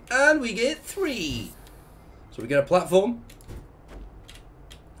game, and we get 3. So we get a platform.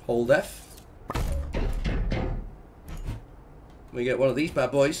 Hold F. We get one of these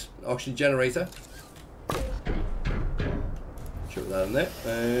bad boys, oxygen generator. Chuck that in there.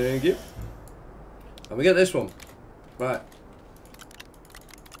 Thank you. And we get this one. Right.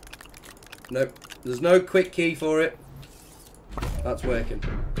 Nope. There's no quick key for it. That's working.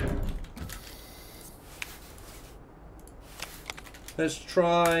 Let's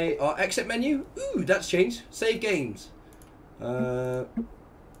try our exit menu. Ooh, that's changed. Save games.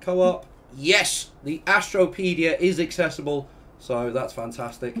 Co-op. Yes, the Astropedia is accessible, so that's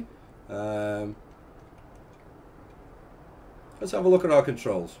fantastic. Let's have a look at our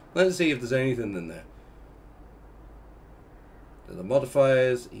controls. Let's see if there's anything in there. The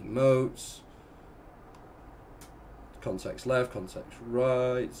modifiers, emotes, context left, context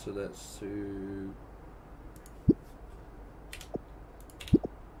right. So let's do.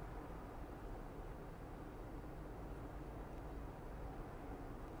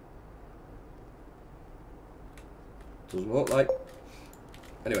 Doesn't look like.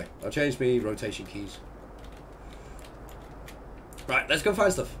 Anyway, I'll change my rotation keys. Right, let's go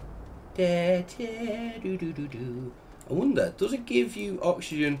find stuff. I wonder, does it give you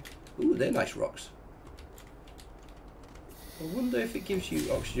oxygen? Ooh, they're nice rocks. I wonder if it gives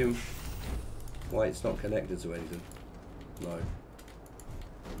you oxygen. Why it's not connected to anything. No.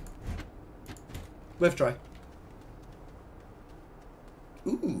 Worth a try.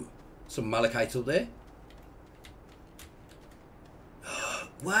 Ooh, some malachite up there.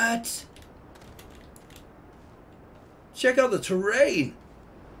 What? Check out the terrain.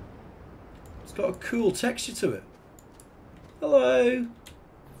 It's got a cool texture to it. Hello.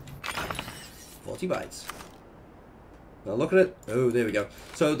 40 bytes. Now look at it. Oh, there we go.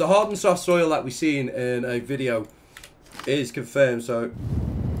 So the hard and soft soil that we've seen in a video is confirmed. So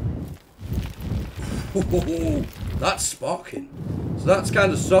that's sparking. So that's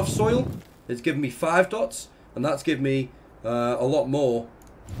kind of soft soil. It's given me 5 dots, and that's given me a lot more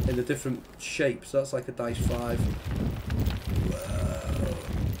in a different shape. So that's like a dice 5. Wow.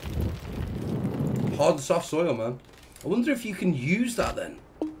 Hard and soft soil, man. I wonder if you can use that then.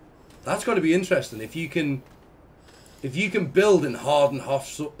 That's going to be interesting. If you can build in hard and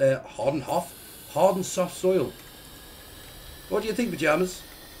soft soil. What do you think, pajamas?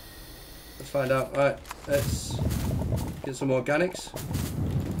 Let's find out. All right, let's get some organics.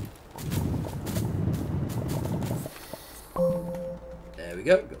 There we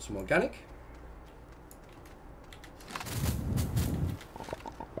go. Got some organic.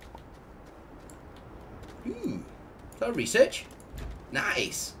 Ooh, is that research?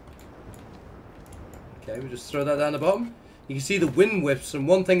 Nice. Okay, we just throw that down the bottom. You can see the wind whips, and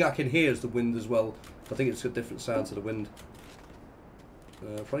one thing I can hear is the wind as well. I think it's got different sounds to the wind.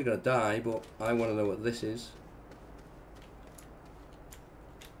 Probably gonna die, but I want to know what this is.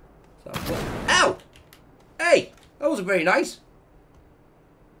 Ow! Hey! That wasn't very nice.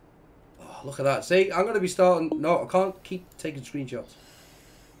 Oh, look at that. See, I'm gonna be starting. No, I can't keep taking screenshots.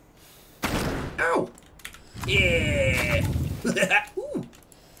 Ow! Yeah! Ooh!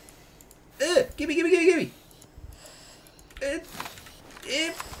 Gimme!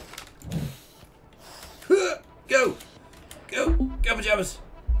 Go, pajamas!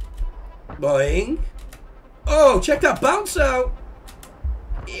 Boing! Oh, check that bounce out!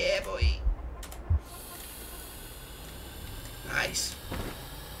 Yeah, boy! Nice!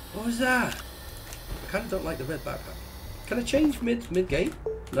 What was that? I kind of don't like the red backpack. Can I change mid-game?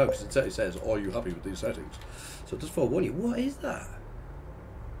 No, because it says, are you happy with these settings? So just forewarn you, what is that?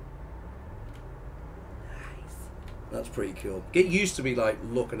 Nice. That's pretty cool. Get used to me like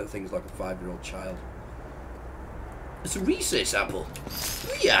looking at things like a 5-year-old child. It's a research sample.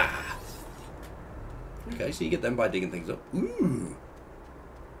 Yeah. Okay, so you get them by digging things up. Ooh.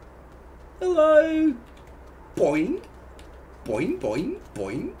 Hello. Boing. Boing, boing,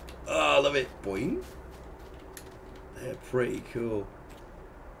 boing. Oh, I love it. Boing. They're pretty cool.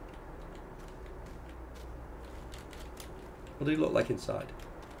 What do they look like inside?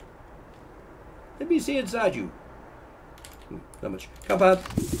 Let me see inside you. Not much. Compound.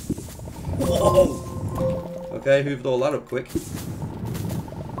 Whoa. Okay, hooved all that up quick.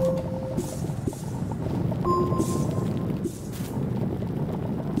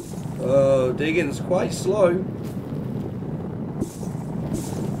 Oh, digging's quite slow.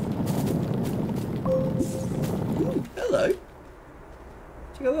 Ooh, hello.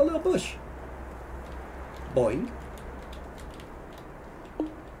 Check out that little bush. Boing.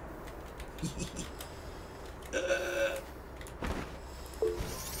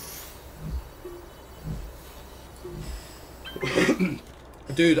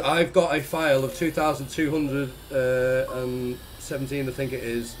 Dude, I've got a file of 2,217, I think it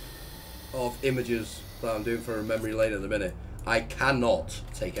is, of images that I'm doing for a memory lane at the minute. I cannot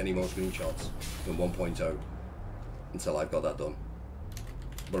take any more screenshots than 1.0 until I've got that done.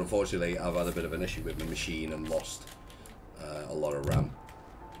 But unfortunately, I've had a bit of an issue with my machine and lost a lot of RAM.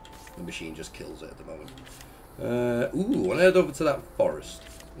 The machine just kills it at the moment. Ooh, when I head over to that forest,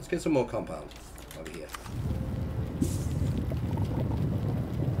 let's get some more compound over here.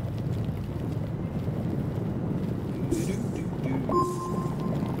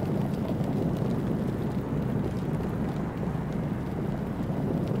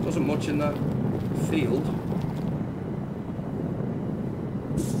 Wasn't much in that field.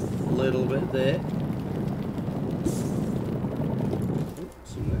 A little bit there. Oh,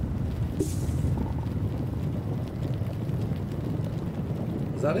 some there.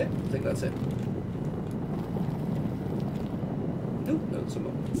 Is that it? I think that's it. Nope, no, some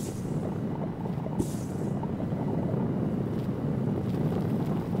more.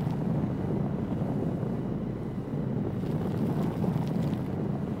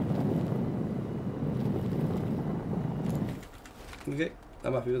 Okay,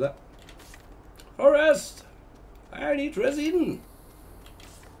 I'm happy with that. Forest! I need resin!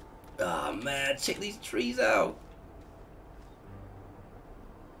 Ah, man, check these trees out!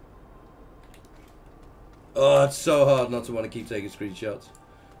 Oh, it's so hard not to want to keep taking screenshots.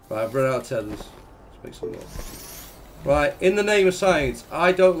 Right, I've run out of tethers. Let's make some more. Right, in the name of science,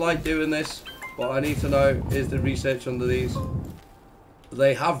 I don't like doing this. What I need to know is the research under these.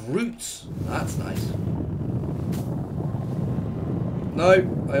 They have roots. That's nice.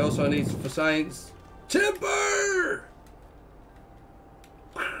 No, I also need for science. Timber!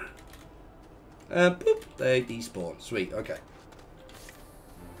 And boop, they despawn. Sweet, okay.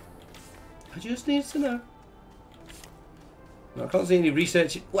 I just need to know. No, I can't see any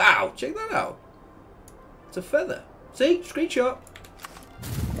research. Wow, check that out. It's a feather. See? Screenshot.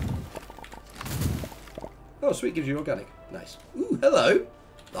 Oh, sweet, gives you organic. Nice. Ooh, hello.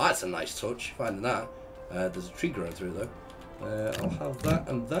 That's a nice touch, finding that. There's a tree growing through, though. I'll have that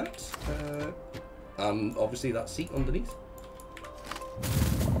and that. And obviously that seat underneath.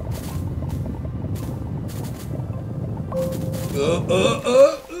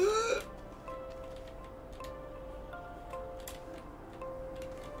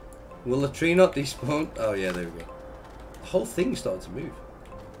 Will the tree not despawn? Oh yeah, there we go. The whole thing started to move.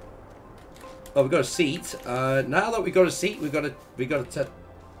 Oh, we've got a seat. Now that we've got a seat, we've got a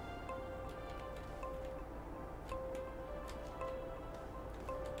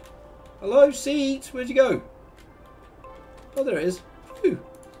Hello, seat. Where'd you go? Oh, there it is. Phew.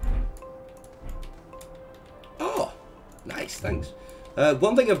 Oh, nice. Thanks.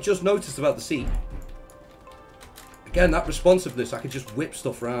 One thing I've just noticed about the seat. Again, that responsiveness. I can just whip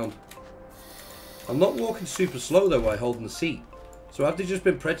stuff around. I'm not walking super slow though while holding the seat. So have they just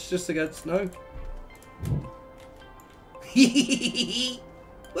been prejudiced against? No.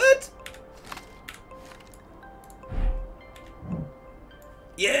 What?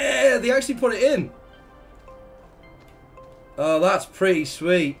 Yeah, they actually put it in. Oh, that's pretty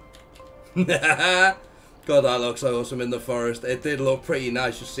sweet. God, that looks awesome in the forest. It did look pretty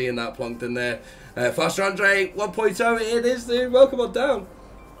nice just seeing that plonked in there. Faster Andre 1.0, it is, dude. Welcome on down.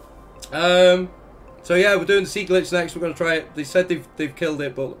 So yeah, we're doing the seat glitch next. We're going to try it. They said they've killed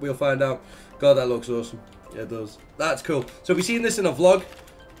it, but we'll find out. God, that looks awesome. Yeah, it does. That's cool. So we've seen this in a vlog.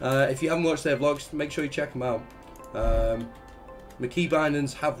 If you haven't watched their vlogs, make sure you check them out. The key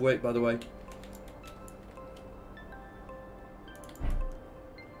bindings have worked, by the way.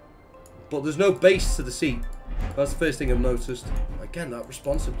 But there's no base to the seat. That's the first thing I've noticed. Again, that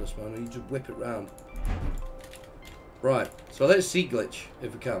responsiveness, man. You just whip it round. Right. So let's seat glitch,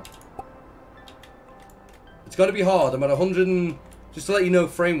 if we can. It's got to be hard. I'm at 100 and... Just to let you know,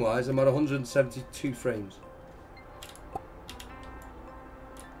 frame-wise, I'm at 172 frames.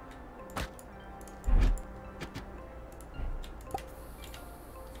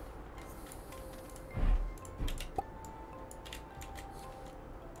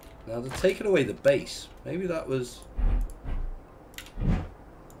 Now, they're taking away the base. Maybe that was...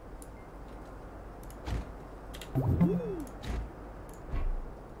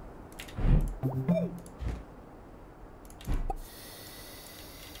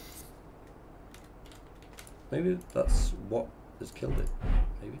 Maybe that's what has killed it.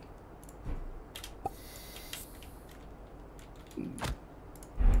 Maybe.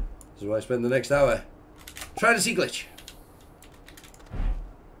 This is why I spend the next hour trying to see glitch.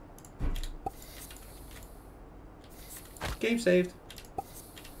 Game saved.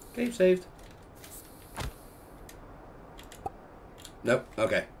 Game saved. Nope.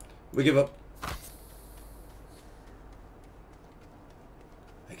 Okay. We give up.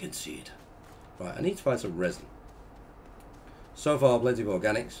 I can see it. Right, I need to find some resin. So far, plenty of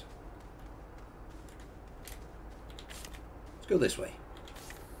organics. Let's go this way.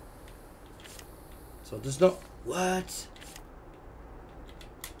 So there's not... What?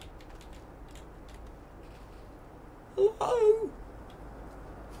 Hello?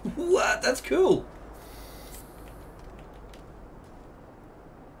 What? That's cool.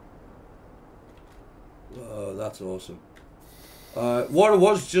 Whoa, that's awesome. What I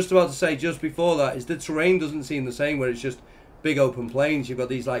was just about to say just before that is the terrain doesn't seem the same where it's just big open plains. You've got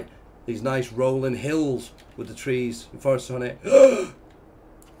these like these nice rolling hills with the trees and forests on it. Big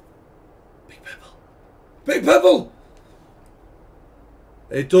pebble. Big pebble!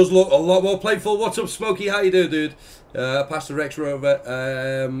 It does look a lot more playful. What's up, Smokey? How you doing, dude? Pastor Rex Rover.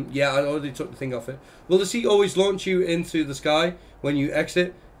 Yeah, I already took the thing off it. Will the seat always launch you into the sky when you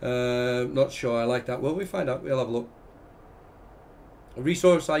exit? Not sure. I like that. Well, we find out. We'll have a look. A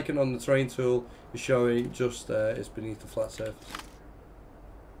resource icon on the terrain tool is showing just it's beneath the flat surface.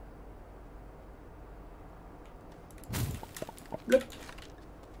 Blip.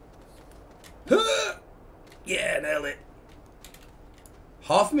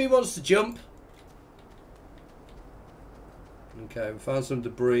 Half of me wants to jump. Okay, we found some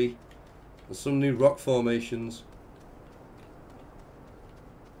debris. There's some new rock formations.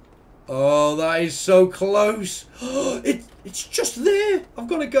 Oh, that is so close. It's just there. I've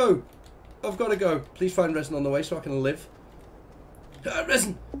got to go. I've got to go. Please find resin on the way so I can live.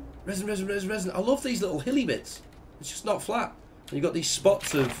 Resin. Resin, resin, resin, resin. I love these little hilly bits. It's just not flat. And you've got these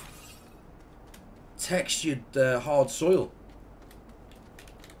spots of textured hard soil.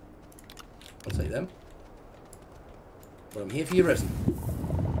 I'll take them. But I'm here for your resin.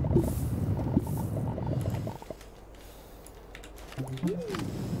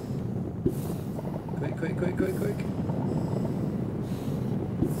 Quick, quick, quick, quick, quick.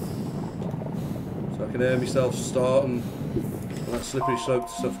 So I can hear myself starting on that slippery slope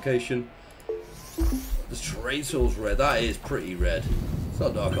to suffocation. The trade tool's red. That is pretty red. It's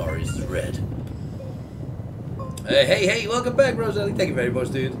not dark orange, it's red. Hey, welcome back, Rosalie. Thank you very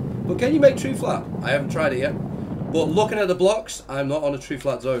much, dude. But can you make true flat? I haven't tried it yet. But looking at the blocks, I'm not on a true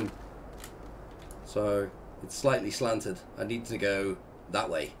flat zone. So it's slightly slanted. I need to go that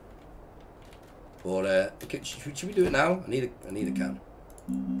way. But should we do it now? I need a can.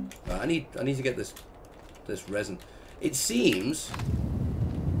 I need to get this resin. It seems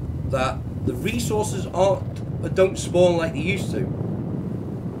that the resources don't spawn like they used to.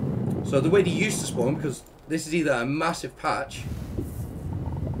 So the way they used to spawn, because this is either a massive patch,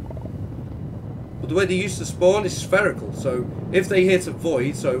 but the way they used to spawn is spherical. So if they hit a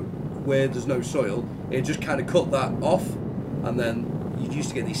void, so where there's no soil, it just kind of cut that off, and then you used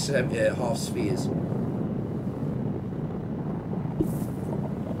to get these half spheres.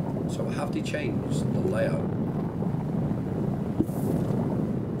 So have they changed the layout?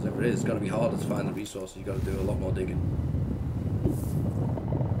 Whatever it is, it's going to be harder to find the resources. You've got to do a lot more digging.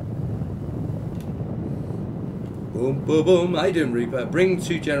 Boom, boom, boom. How you doing, Reaper? Bring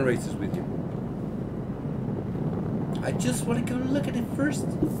 2 generators with you. I just want to go look at it first.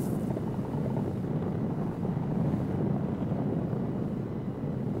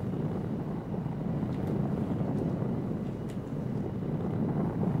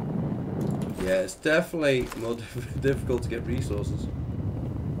 Yeah, it's definitely more difficult to get resources.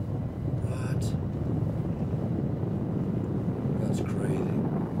 What? That's crazy.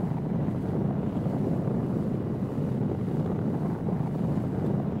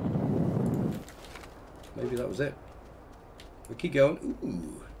 Maybe that was it. We keep going.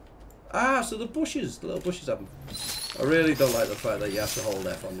 Ooh. Ah, so the bushes, the little bushes happen. I really don't like the fact that you have to hold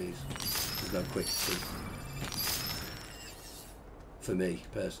F on these. There's no quick see. For me,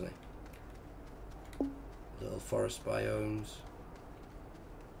 personally. Little forest biomes.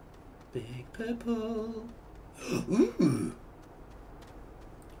 Big purple. Ooh.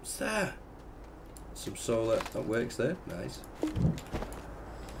 What's that? Some solar that works there. Nice.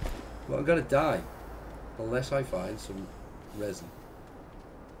 Well, I'm gonna die unless I find some resin.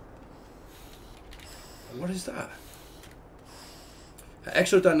 What is that?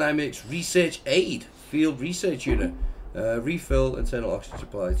 Exo Dynamics Research Aid Field Research Unit. Refill internal oxygen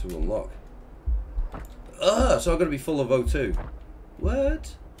supply to unlock. So I'm going to be full of O2.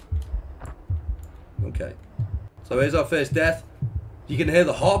 What? Okay. So here's our first death. You can hear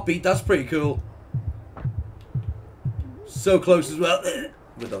the heartbeat. That's pretty cool. So close as well.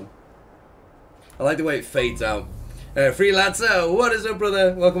 We're done. I like the way it fades out. Freelancer, what is up,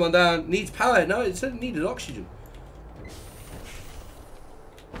 brother? Welcome on down. Needs power. No, it said it needed oxygen.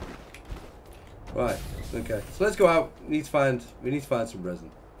 Right. Okay. So let's go out. We need to find some resin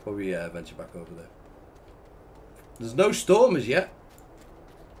before we venture back over there. There's no storm as yet.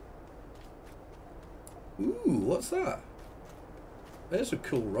 Ooh, what's that? There's some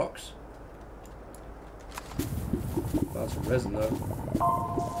cool rocks. Found some resin though.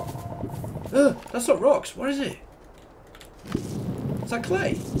 That's not rocks. What is it? Is that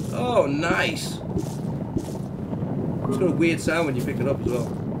clay? Oh, nice. It's got a weird sound when you pick it up as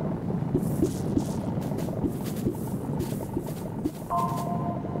well.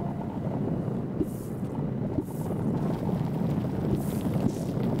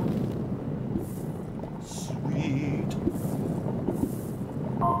 Sweet.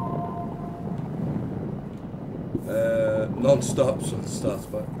 Non-stop, so it starts,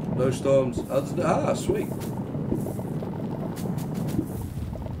 but no storms. Ah, sweet.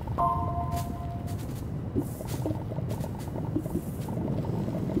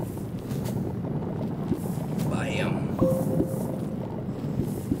 Bam.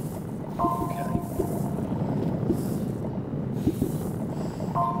 Okay.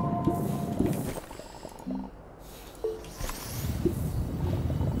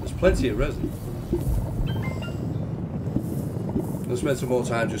 There's plenty of resin. There's spend some more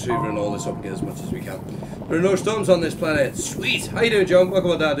time just hoovering all this up and get as much as we can. There are no storms on this planet. Sweet! How you doing, John?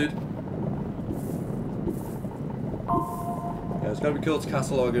 Welcome on down, dude. Yeah, it's going to be cool to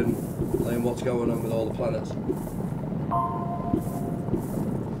catalogue and learn what's going on with all the planets.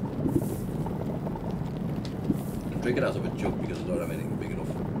 I'm drinking out of a jug because I don't have anything big enough.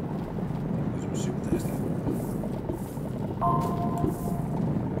 Because I'm super thirsty.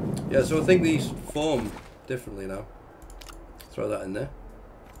 Yeah, so I think these form differently now. Throw that in there.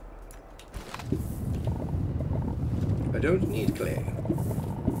 I don't need clay.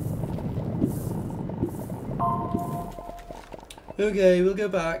 Okay, we'll go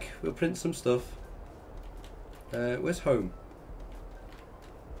back. We'll print some stuff. Where's home?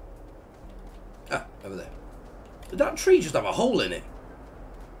 Ah, over there. Did that tree just have a hole in it?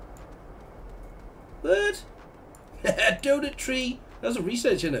 What? Donut tree. There's a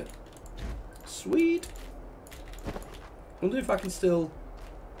research in it. Sweet. Wonder if I can still.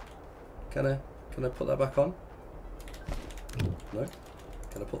 Can I put that back on? No.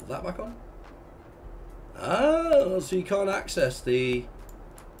 Can I put that back on? Ah, so you can't access the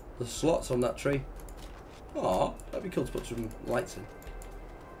slots on that tree. Oh, that'd be cool to put some lights in.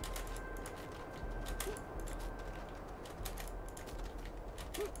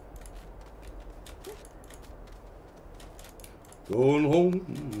 Going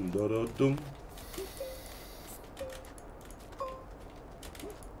home, da da dum.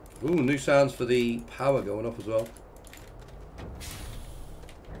 Ooh, new sounds for the power going up as well.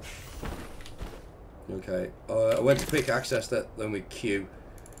 Okay, I went to quick access that then with Q.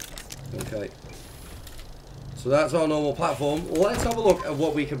 Okay, so that's our normal platform. Let's have a look at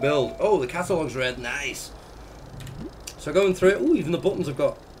what we can build. Oh, the catalogue's red, nice. So going through it, oh, even the buttons have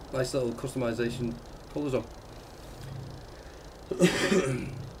got nice little customization colours on.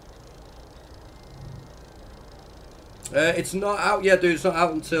 It's not out yet, dude. It's not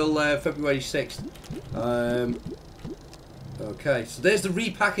out until February 6th. Okay, so there's the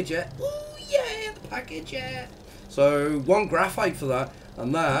repackager. Oh yeah, the packager. So 1 graphite for that,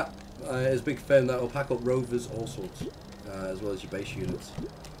 and that is a big firm that will pack up rovers, all sorts, as well as your base units.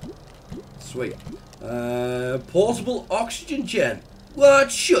 Sweet. Portable oxygen gen.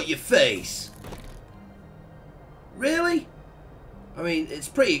 What? Shut your face. Really? I mean, it's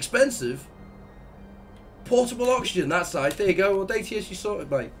pretty expensive. Portable oxygen, that side. There you go. Well, DTS, you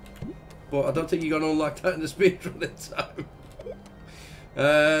sorted, mate. But I don't think you're going to unlock that in the speedrunning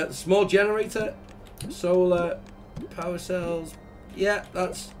time. Small generator. Solar. Power cells. Yeah,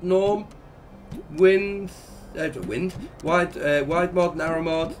 that's norm. Wind. Wide mod, narrow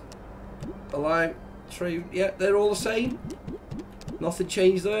mod. Align. Tree. Yeah, they're all the same. Nothing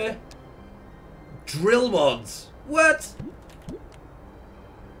changed there. Drill mods. What?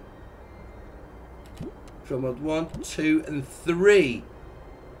 Drill mod 1, 2, and 3.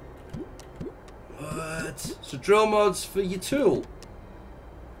 What? So drill mods for your tool.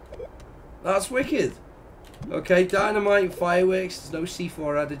 That's wicked. Okay, dynamite, fireworks. There's no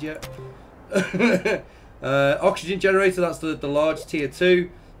C4 added yet. Oxygen generator. That's the large tier 2.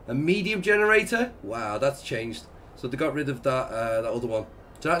 A medium generator. Wow, that's changed. So they got rid of that that other one.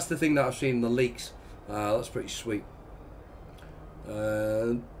 So that's the thing that I've seen in the leaks. That's pretty sweet.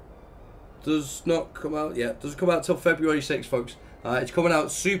 Does not come out yet. Doesn't come out till February 6th, folks. It's coming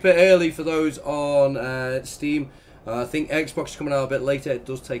out super early for those on Steam. I think Xbox is coming out a bit later. It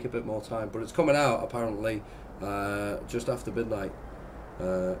does take a bit more time, but it's coming out apparently just after midnight,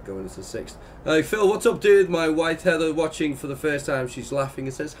 going into the 6th. Hey Phil, what's up, dude? My white Heather watching for the first time. She's laughing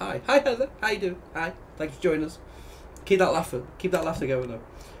and says hi. Hi Heather, how you doing? Hi, thanks for joining us. Keep that laughter going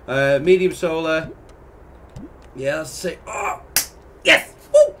though. Medium solar. Yeah, that's sick. Oh, yes.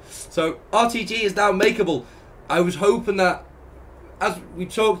 Woo! So RTG is now makeable. I was hoping that, as we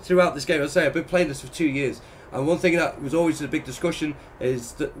talked throughout this game, I've been playing this for 2 years, and one thing that was always a big discussion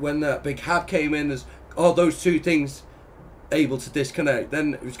is that when that big hab came in, is are those two things able to disconnect?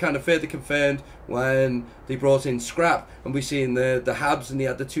 Then it was kind of further confirmed when they brought in scrap, and we seen the habs and they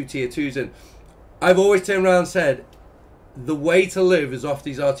had the 2 tier 2s in. I've always turned around and said the way to live is off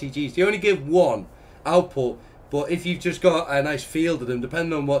these RTGs. They only give 1 output, but if you've just got a nice field of them,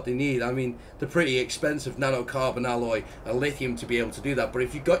 depending on what they need, I mean, they're pretty expensive nanocarbon alloy and lithium to be able to do that. But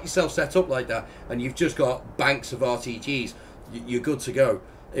if you've got yourself set up like that and you've just got banks of RTGs, you're good to go.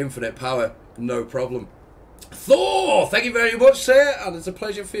 Infinite power, no problem. Thor, thank you very much, sir, and it's a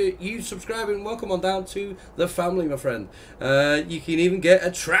pleasure for you subscribing. Welcome on down to the family, my friend. You can even get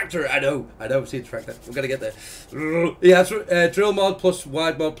a tractor. I know, see a tractor. We're gonna get there. Yeah, drill mod plus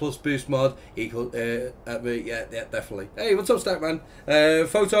wide mod plus boost mod equal. Yeah, definitely. Hey, what's up, Stackman?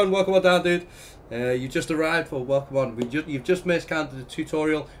 Photon, welcome on down, dude. You just arrived. Well, welcome on. You've just miscounted the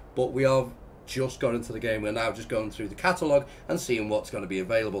tutorial, but we have just got into the game. We're now just going through the catalogue and seeing what's going to be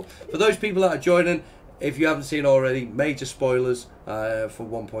available. For those people that are joining, if you haven't seen already, major spoilers for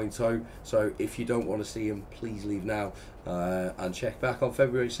 1.0. So if you don't want to see them, please leave now and check back on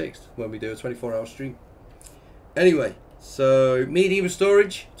February 6th when we do a 24-hour stream. Anyway, so medium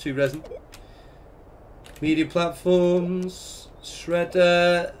storage, 2 resin. Medium platforms,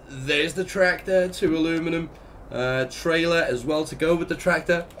 shredder. There's the tractor, 2 aluminum. Trailer as well to go with the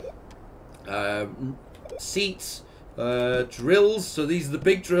tractor. Seats, drills. So these are the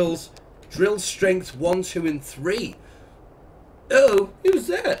big drills. Drill strength 1, 2, and 3. Oh, who was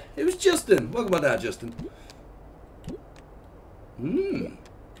that? It was Justin. Welcome on down, Justin.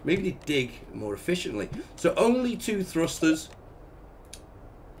 Maybe they dig more efficiently. So only 2 thrusters,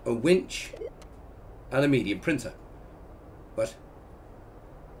 a winch, and a medium printer. What?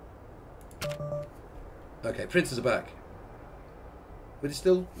 Okay, printers are back. Were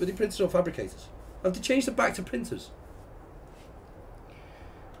they printers or fabricators? Have they changed them back to printers?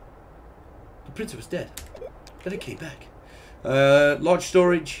 The printer was dead. Then it came back. Large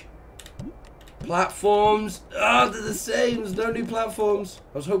storage. Platforms. Ah, they're the same. There's no new platforms.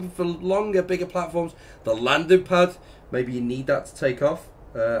 I was hoping for longer, bigger platforms. The landing pad. Maybe you need that to take off.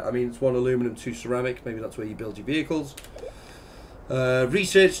 I mean, it's 1 aluminum, 2 ceramic. Maybe that's where you build your vehicles.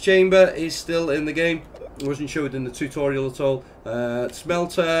 Research chamber is still in the game. It wasn't showed in the tutorial at all.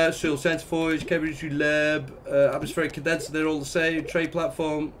 Smelter, soil centrifuge, chemistry lab, atmospheric condenser, they're all the same. Tray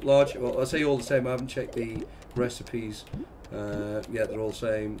platform, large, well, I say all the same, I haven't checked the recipes. Yeah, they're all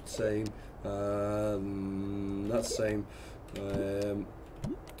same. That's the same.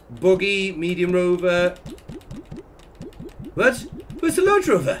 Buggy, medium rover. What? Where's the large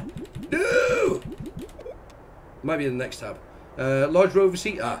rover? No! Might be in the next tab. Large rover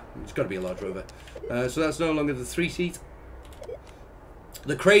seat. Ah, it's got to be a large rover. So that's no longer the 3-seat.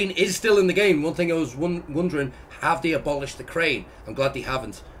 The crane is still in the game. One thing I was wondering, have they abolished the crane? I'm glad they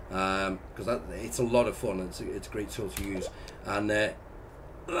haven't, because it's a lot of fun. It's a great tool to use. And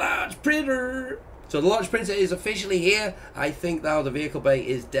large printer. So the large printer is officially here. I think now the vehicle bay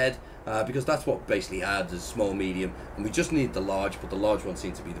is dead, because that's what we basically had as small, medium, and we just need the large. But the large one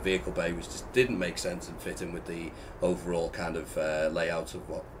seemed to be the vehicle bay, which just didn't make sense and fit in with the overall kind of layout of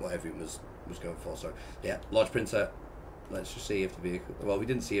what everyone was going for. So yeah, large printer. Let's just see if the vehicle, well, we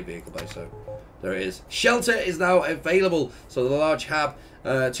didn't see a vehicle bay, so there it is. Shelter is now available. So the large hab,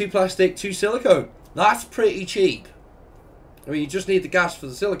 2 plastic, 2 silicone. That's pretty cheap. I mean, you just need the gas for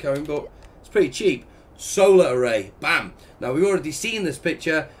the silicone, but it's pretty cheap. Solar array, bam. Now we've already seen this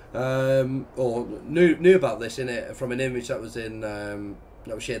picture, or knew about this in it from an image that was in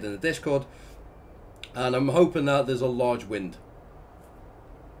that was shared in the Discord, and I'm hoping that there's a large wind.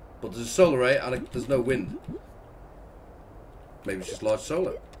 But there's a solar array and there's no wind. Maybe it's just large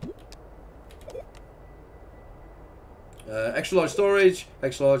solar. Extra large storage,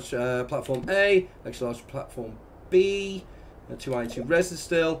 extra large platform A, extra large platform B, 2 iron, 2 resin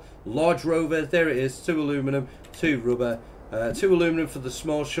still, large rover, there it is, 2 aluminum, 2 rubber, 2 aluminum for the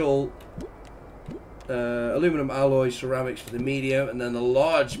small shoal, aluminum alloy, ceramics for the medium, and then the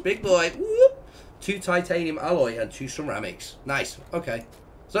large big boy, whoop, 2 titanium alloy and 2 ceramics. Nice, okay.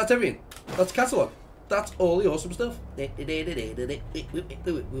 So that's everything. That's the catalogue. That's all the awesome stuff. All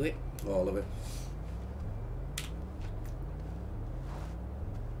of it.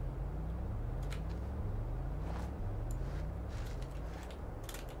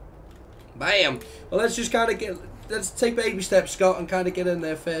 Bam. Well, let's just kind of let's take baby steps, Scott, and kind of get in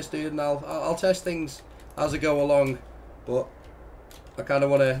there first, dude. And I'll test things as I go along, but I kind of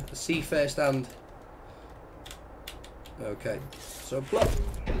want to see firsthand. Okay. So plop.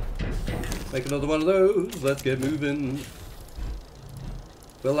 Make another one of those. Let's get moving.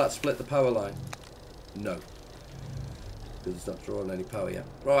 Will that split the power line? No. Because it's not drawing any power yet.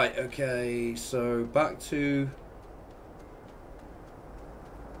 Right, okay, so back to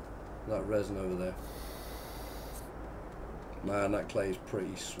that resin over there. Man, that clay is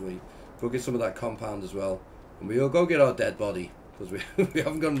pretty sweet. Go get some of that compound as well. And we'll go get our dead body, because we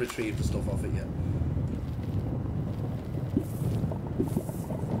haven't gone and retrieved the stuff off it yet.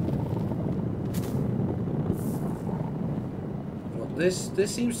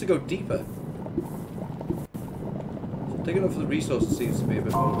 This seems to go deeper. Digging up for the resources seems to be a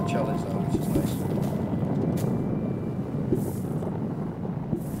bit more of a challenge now, which is nice.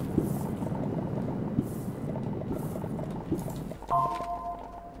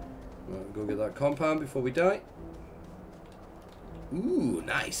 Right, go get that compound before we die. Ooh,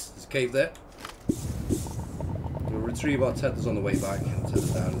 nice. There's a cave there. We'll retrieve our tethers on the way back and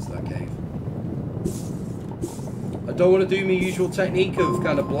tether down into that cave. I don't want to do my usual technique of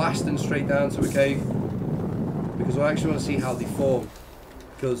kind of blasting straight down to a cave, because I actually want to see how they form.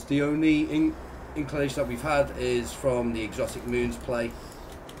 Because the only inclination that we've had is from the Exotic Moons play.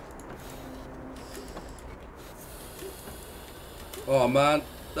 Oh man,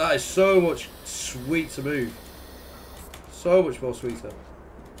 that is so much sweet to move. So much more sweeter.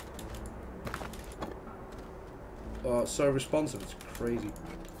 Oh, it's so responsive, it's crazy.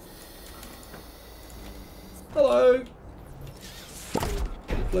 Hello!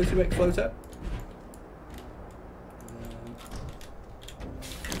 Floaty McFloater.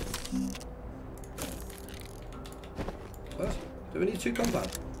 What? Do we need 2 compound?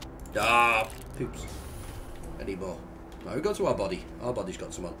 Ah, poops. Anymore. No, we got to our body. Our body's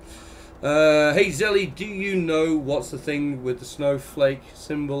got some on. Hey Zelly, do you know what's the thing with the snowflake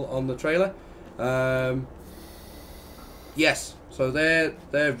symbol on the trailer? Yes. So they're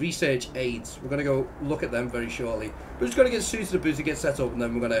research aids. We're gonna go look at them very shortly. We're just gonna get suited up to get set up, and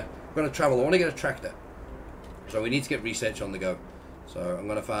then we're gonna travel. I want to get a tractor, so we need to get research on the go. So I'm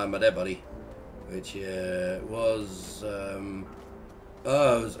gonna find my dead body, which was it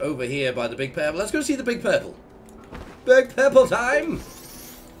was over here by the big purple. Let's go see the big purple. Big purple time.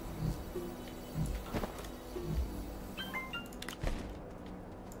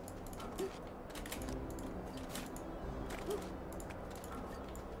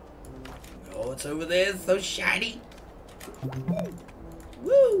 Oh, it's over there. It's so shiny.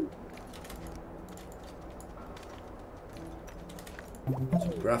 Woo!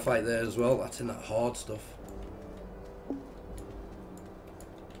 Some graphite there as well. That's in that hard stuff.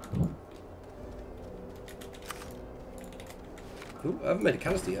 Ooh, I haven't made a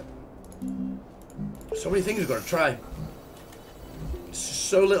canister yet. So many things we've got to try.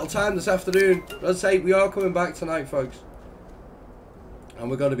 So little time this afternoon. Let's say we are coming back tonight, folks. And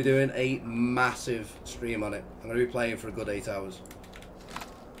we're going to be doing a massive stream on it. I'm going to be playing for a good 8 hours.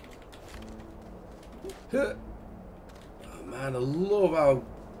 Oh man, I love how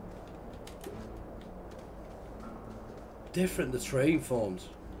different the terrain forms.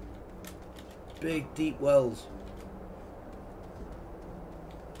 Big, deep wells.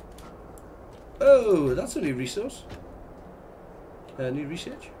 Oh, that's a new resource. New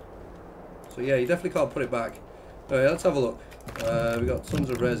research. So yeah, you definitely can't put it back. Alright, let's have a look. We got tons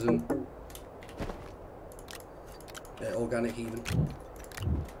of resin. Yeah, organic even.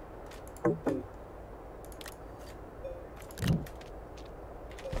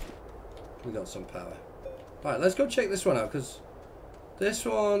 We got some power. Right, let's go check this one out, because this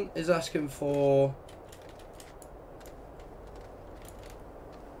one is asking for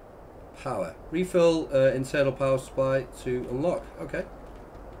power. Refill internal power supply to unlock. Okay.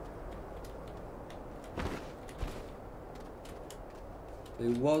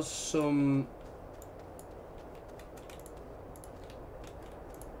 There was some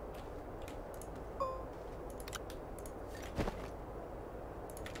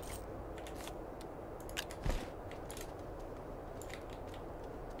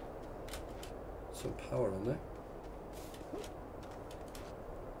power on there.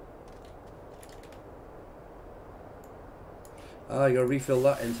 Ah, you gotta refill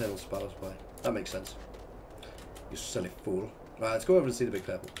that internal power supply. That makes sense. You silly fool. Right, let's go over and see the big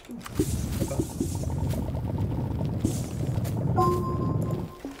purple.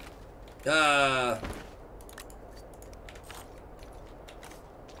 Ah.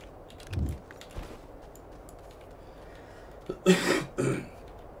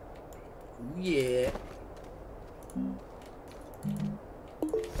 Yeah.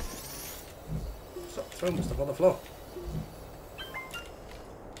 Stop throwing stuff on the floor.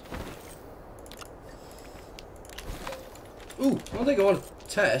 Ooh, one thing I want to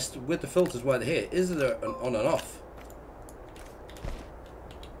test with the filters while they're here, is there an on and off?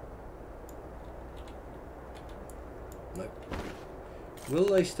 No. Will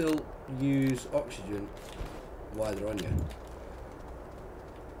they still use oxygen while they're on you?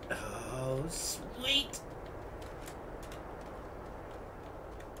 Oh, sweet!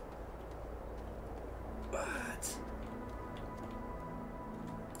 What?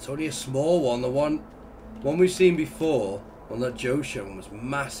 It's only a small one. The one we've seen before on that Joe show was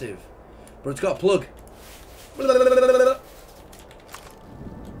massive, but it's got a plug. So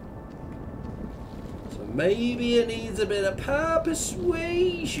maybe it needs a bit of power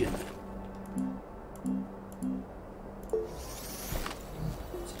persuasion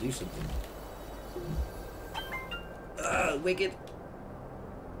to do something. Ah, wicked.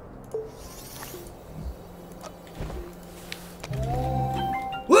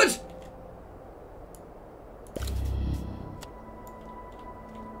 What?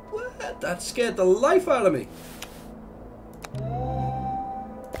 What? That scared the life out of me.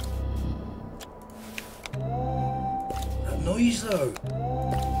 though.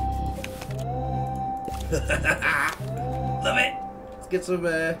 Love it. Let's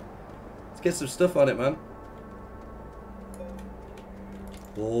get some stuff on it, man.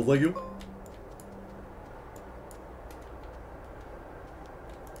 Oh, thank you.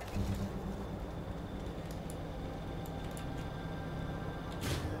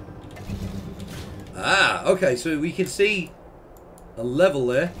 Ah, okay, so we can see a level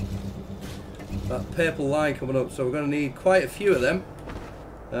there. That purple line coming up, so we're going to need quite a few of them.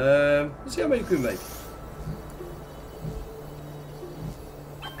 Let's see how many we can make.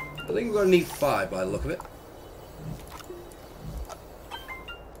 I think we're going to need 5 by the look of it.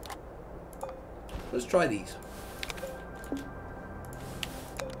 Let's try these.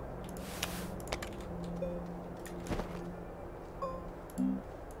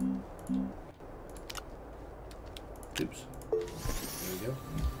 Oops. There we go.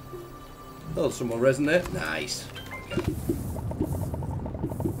 Oh, some more resin there. Nice. Okay.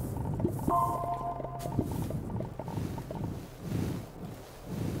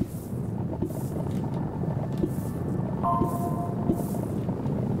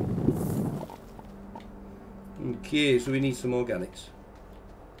 Okay, so we need some organics.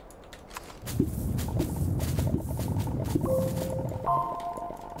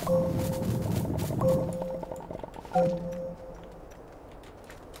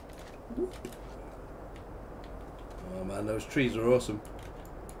 Oh man, those trees are awesome.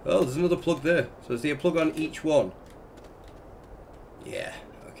 Oh, there's another plug there. So is there a plug on each one? Yeah,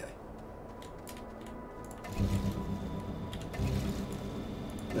 okay.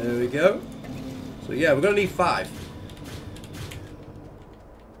 There we go. So yeah, we're going to need 5.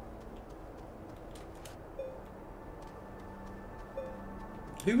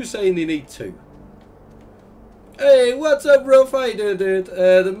 Who was saying they need 2? Hey, what's up, Ruff? How you doing, dude?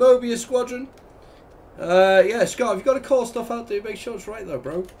 The Mobius Squadron? Yeah, Scott, if you've got to call stuff out, dude, make sure it's right though,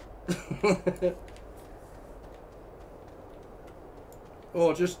 bro.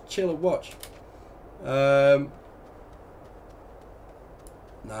 Or just chill and watch.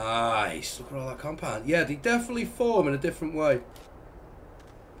 Nice. Look at all that compound. Yeah, they definitely form in a different way.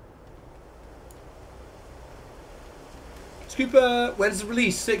 Scooper, when's the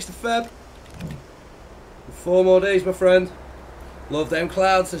release? 6th of Feb. 4 more days, my friend. Love them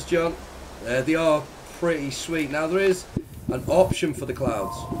clouds, says John. They are pretty sweet. Now there is an option for the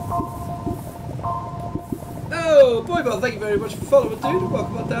clouds. Oh, Boybell, thank you very much for following, dude.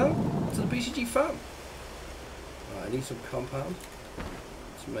 Welcome on down to the BCG fam. Right, I need some compound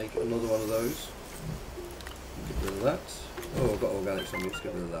to make another one of those. Get rid of that. Oh, I've got organics on me. Let's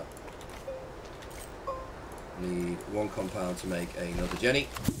get rid of that. Need 1 compound to make another Jenny.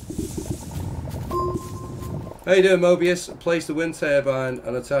 How you doing, Mobius? Place the wind turbine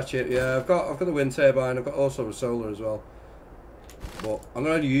and attach it. Yeah, I've got the wind turbine. I've got also a solar as well. But I'm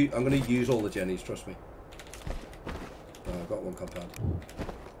gonna use all the Jennies. Trust me. I've got 1 compound.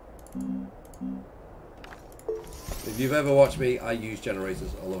 If you've ever watched me, I use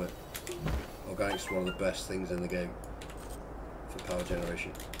generators. I love it. Organics is one of the best things in the game for power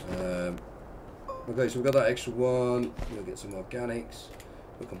generation. Okay, so we've got that extra 1. We'll get some organics.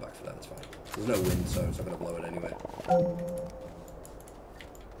 We'll come back for that. It's fine. There's no wind, so it's not going to blow it anyway.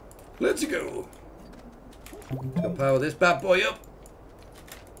 Let's go. Let's power this bad boy up.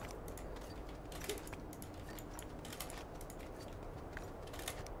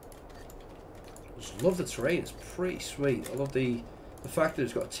 Just love the terrain. It's pretty sweet. I love the fact that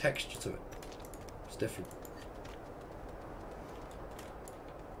it's got a texture to it. It's different.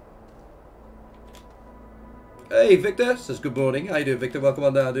 Hey, Victor says good morning. How you doing, Victor? Welcome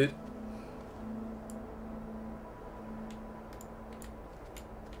on down, dude.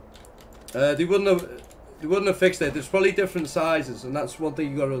 They wouldn't have fixed it. There's probably different sizes, and that's one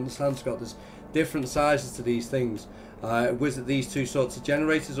thing you got to understand, Scott. There's different sizes to these things. Was it these 2 sorts of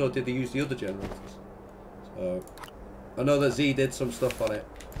generators, or did they use the other generators? So I know that Z did some stuff on it,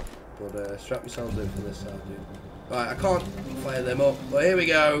 but strap yourselves in for this side, dude. Right, I can't fire them up, but here we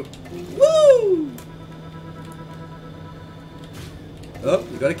go. Woo! Oh,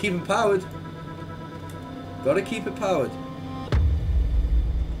 you got to keep them powered. Got to keep it powered.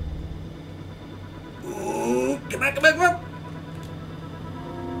 Ooh, come on, come on, come on.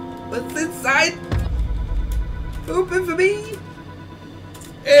 What's inside? Open for me.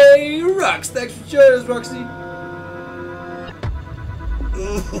 Hey, Rox, thanks for joining us, Roxy.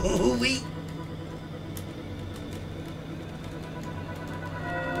 Ooh, wee.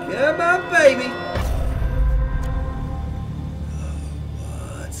 Come on, baby.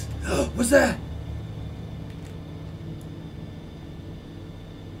 What's that?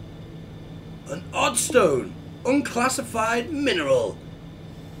 An odd stone. Unclassified mineral.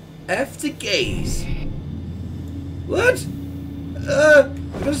 F to gaze. What?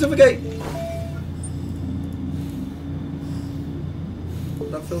 I'm gonna suffocate.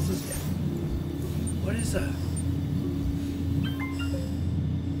 That filters? Yeah. What is that?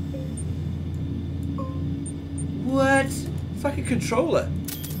 What? It's like a controller.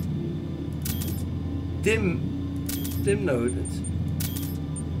 Dim node.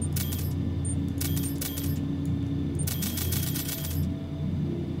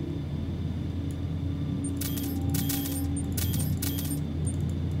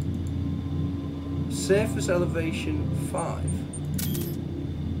 Surface elevation 5.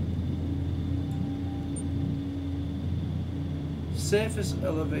 Surface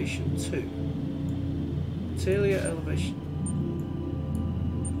elevation 2. Interior elevation.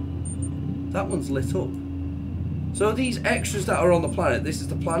 That one's lit up. So these extras that are on the planet, this is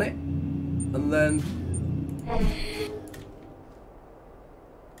the planet, and then...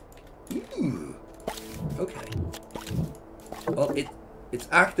 Ooh. Okay. Well, it's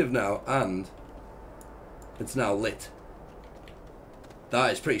active now, and it's now lit.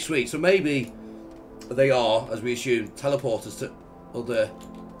 That is pretty sweet. So maybe they are, as we assume, teleporters to other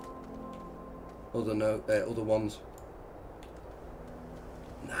ones.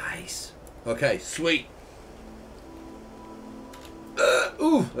 Nice. Okay, sweet.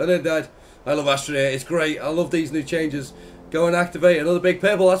 Ooh, and it died. I love Astroneer. It's great. I love these new changes. Go and activate another big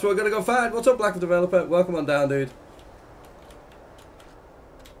purple. That's what we're gonna go find. What's up, Black Developer? Welcome on down, dude.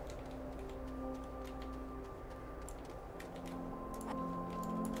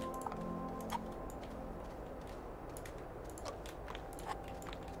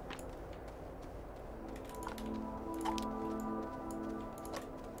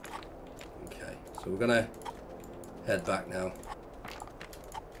 So we're gonna head back now.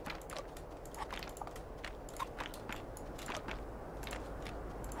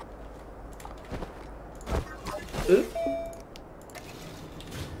 Ooh.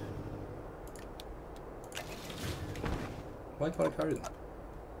 Why can't I carry that?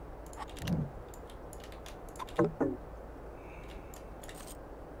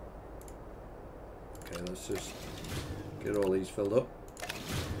 Okay, let's just get all these filled up.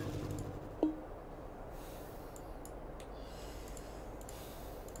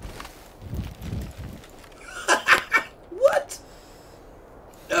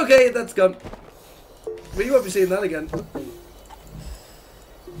 Okay, that's gone. We won't be seeing that again.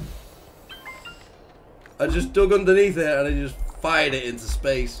 I just dug underneath it and I just fired it into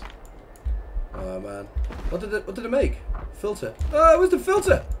space. Oh man. What did it make? Filter. Oh, it was the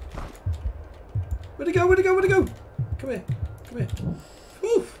filter! Where'd it go? Where'd it go? Where'd it go? Come here. Come here.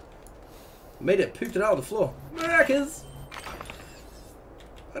 Oof. Made it, pooped it out on the floor. Miracles!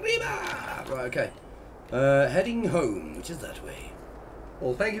 Arriba! Right, okay. Heading home, which is that way.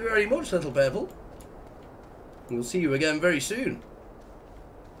 Well, thank you very much, little pebble. We'll see you again very soon.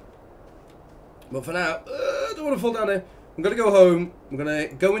 But for now, I don't want to fall down here. I'm going to go home. I'm going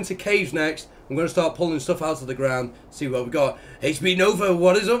to go into caves next. I'm going to start pulling stuff out of the ground. See what we've got. HB Nova,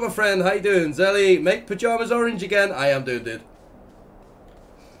 what is up, my friend? How you doing? Zelly, make pajamas orange again. I am doing, dude.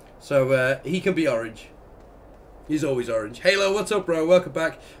 So, he can be orange. He's always orange. Halo, what's up, bro? Welcome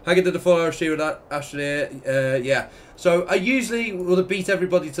back. How did the 4 hour stream with that Astroneer? Yeah. So I usually would have beat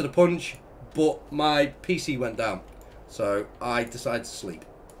everybody to the punch, but my PC went down. So I decided to sleep.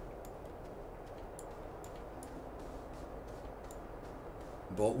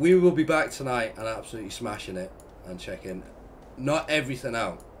 But we will be back tonight and absolutely smashing it and checking not everything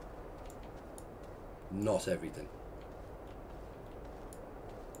out. Not everything.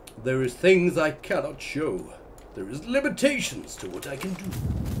 There is things I cannot show. There is limitations to what I can do,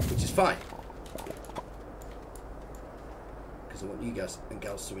 which is fine. Because I want you guys and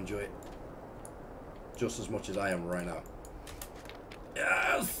gals to enjoy it just as much as I am right now.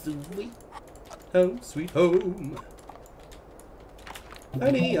 Ah, sweet home, sweet home.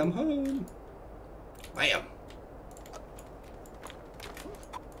 Honey, I'm home. Bam.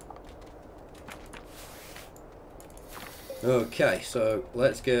 Okay, so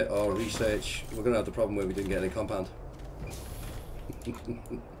let's get our research. We're going to have the problem where we didn't get any compound.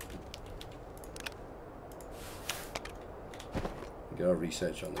 Get our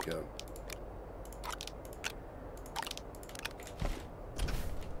research on the go.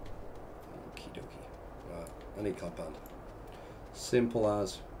 Okie dokie. Right, I need compound. Simple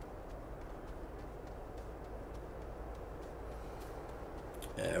as.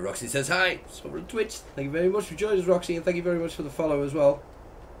 Roxy says hi. It's over on Twitch. Thank you very much for joining us, Roxy, and thank you very much for the follow as well.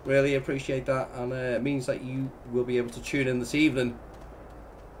 Really appreciate that, and it means that you will be able to tune in this evening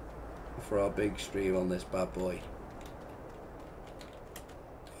for our big stream on this bad boy.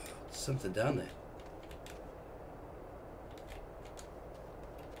 There's something down there.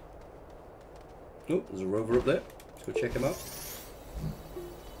 Oh, there's a rover up there. Let's go check him out.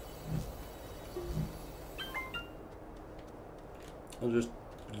 I just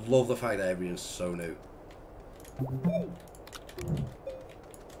love the fact that everything's so new.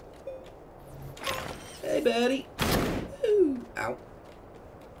 Hey, buddy. Ooh. Ow.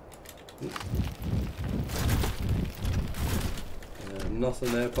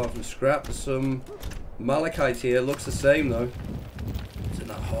 Nothing there apart from scrap. There's some malachite here. Looks the same though. It's in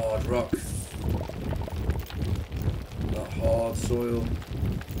that hard rock. That hard soil.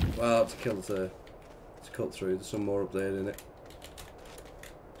 Well, to kill to cut through. There's some more up there in it.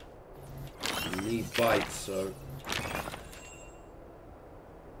 You need bites, so.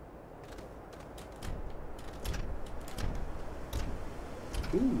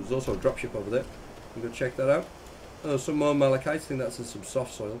 Ooh, there's also a dropship over there. I'm gonna check that out. Oh, some more malachite. I think that's in some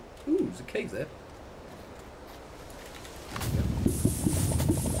soft soil. Ooh, there's a cave there.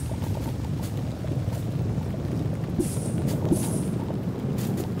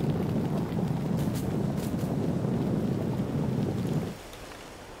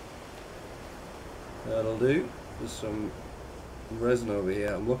 That'll do. There's some resin over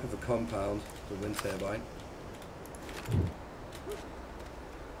here. I'm looking for compound, the wind turbine.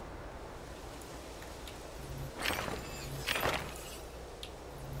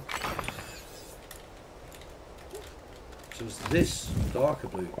 So is this darker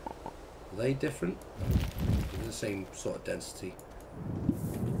blue? Are they different? They're the same sort of density.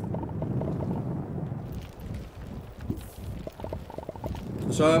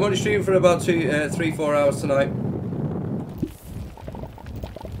 So I'm only streaming for about 3-4 hours tonight.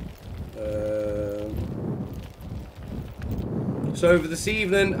 So for this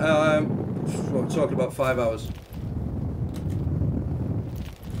evening, we're talking about 5 hours.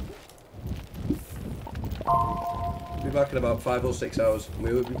 Be back in about 5 or 6 hours.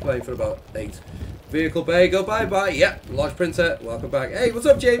 We will be playing for about 8. Vehicle bay, go bye bye. Yep, large printer. Welcome back. Hey, what's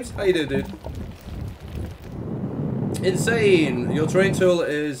up, James? How you doing, dude? Insane! Your terrain tool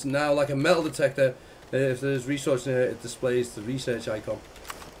is now like a metal detector. If there's resource in it, it displays the research icon.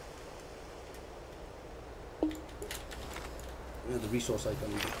 Yeah, the resource icon.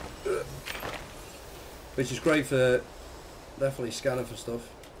 Which is great for definitely scanning for stuff.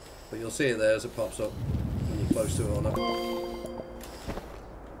 But you'll see it there as it pops up when you're close to it or not.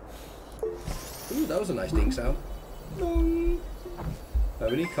 Ooh, that was a nice ding sound. Now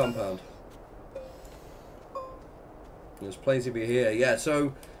we need compound. There's plenty to be here. Yeah,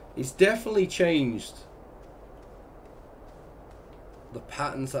 so it's definitely changed the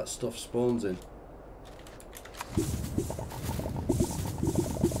patterns that stuff spawns in.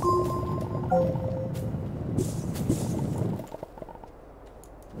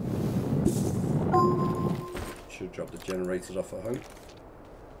 Should drop the generators off at home.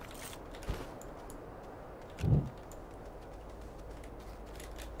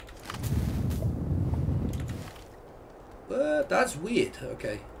 That's weird.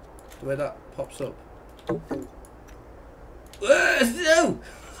 Okay, the way that pops up. No!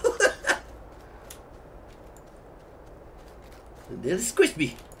 They squished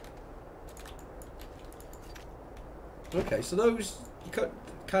me. Okay, so those you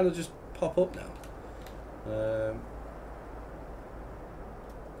kind of just pop up now.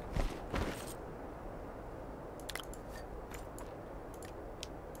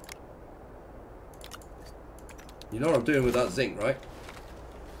 You know what I'm doing with that zinc, right?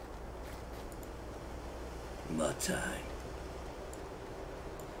 My time.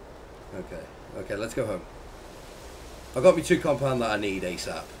 Okay, let's go home. I've got me 2 compound that I need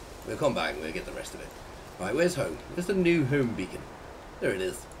ASAP. We'll come back and we'll get the rest of it. Right, where's home? Where's the new home beacon? There it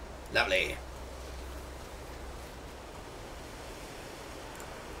is. Lovely.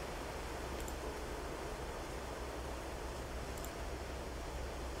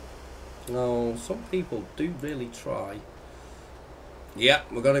 No, some people do really try. Yeah,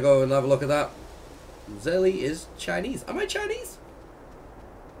 we're gonna go and have a look at that. Zelly is Chinese. Am I Chinese?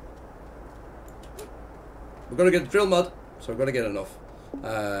 We're gonna get drill mud, so we're gonna get enough.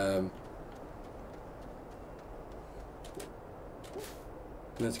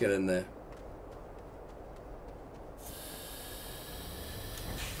 Let's get in there.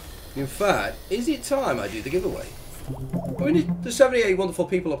 In fact, is it time I do the giveaway? I mean, there's 78 wonderful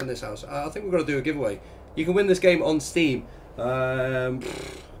people up in this house. I think we're going to do a giveaway. You can win this game on Steam.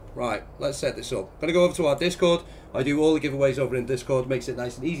 Right, let's set this up. I'm going to go over to our Discord. I do all the giveaways over in Discord. Makes it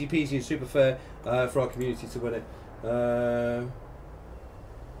nice and easy peasy and super fair for our community to win it.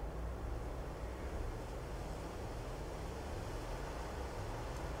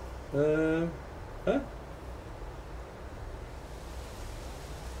 Huh?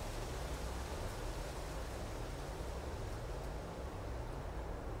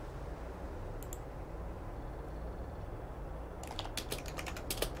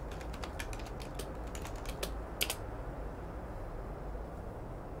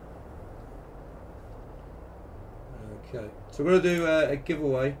 Okay, so we're going to do a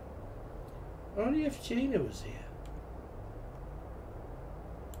giveaway. Only if Gina was here.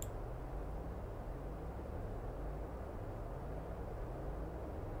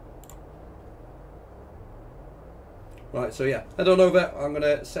 Right, so yeah, head on over. I'm going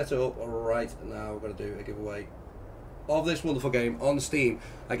to set it up right now. We're going to do a giveaway of this wonderful game on Steam.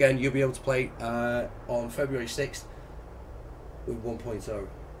 Again, you'll be able to play on February 6th with 1.0.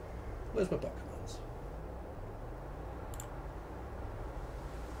 Where's my documents?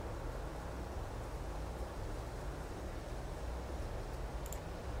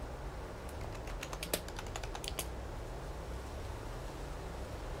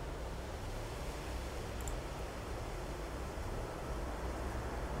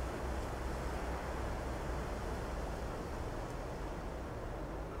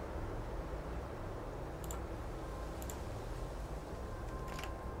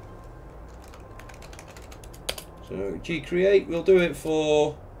 So G Create, we'll do it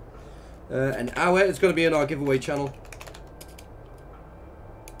for an hour. It's going to be in our giveaway channel.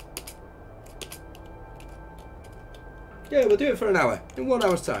 Yeah, we'll do it for an hour, in 1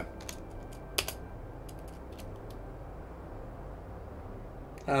 hour's time.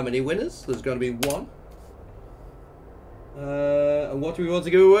 How many winners? There's going to be one. And what do we want to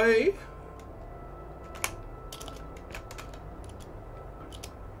give away?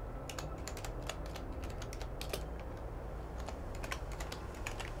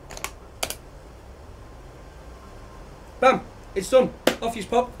 Bam! It's done. Off you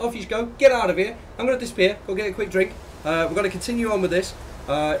pop, off you go. Get out of here. I'm going to disappear. Go get a quick drink. We're going to continue on with this.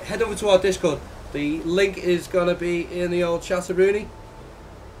 Head over to our Discord. The link is going to be in the old chatteroonie.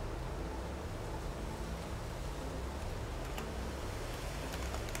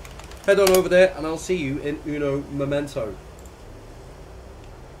 Head on over there and I'll see you in Uno Momento.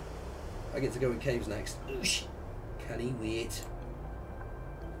 I get to go in caves next. Oosh. Can he wait?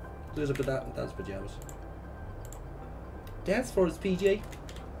 There's a dance pajamas. Dance for his PJ.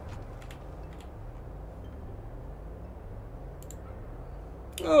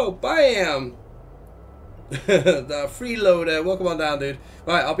 Oh, bam! The freeloader. Welcome on down, dude.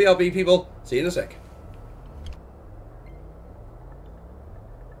 Right, I'll be people. See you in a sec.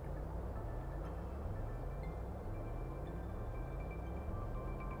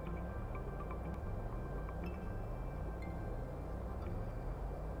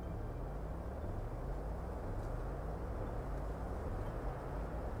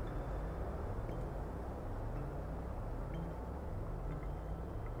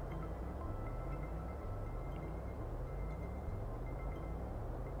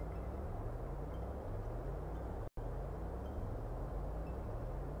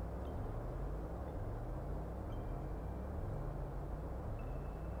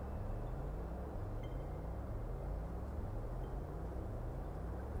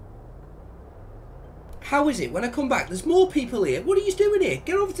 How is it when I come back? There's more people here. What are you doing here?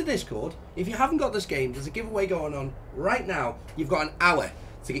 Get over to Discord. If you haven't got this game, there's a giveaway going on right now. You've got an hour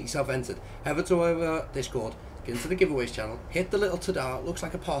to get yourself entered. Head over to Discord, get into the giveaways channel, hit the little ta-da, looks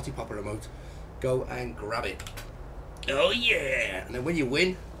like a party popper remote. Go and grab it. Oh yeah! And then when you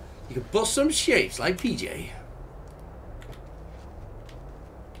win, you can bust some shapes like PJ.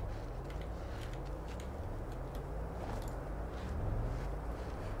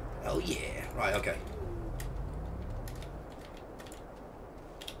 Oh yeah. Right, okay.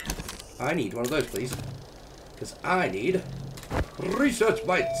 I need one of those, please. Because I need research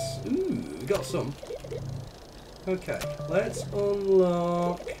bites. Ooh, we got some. Okay, let's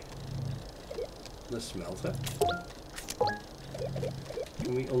unlock the smelter.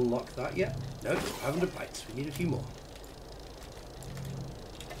 Can we unlock that yet? No, 500 bites. We need a few more.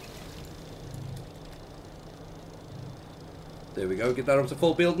 There we go. Get that up to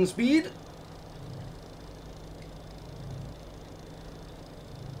full building speed.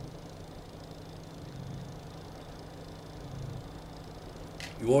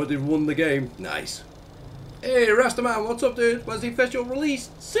 You already won the game. Nice. Hey, Rastaman, what's up, dude? When's the official release?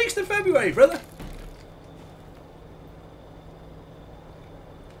 6th of February, brother.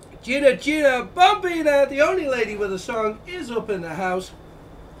 Gina Bombina, the only lady with a song, is up in the house.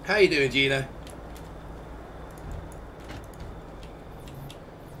 How you doing, Gina?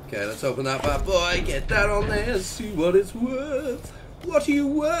 Okay, let's open that bad boy. Get that on there. See what it's worth. What are you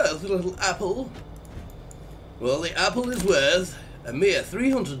worth, little apple? Well, the apple is worth a mere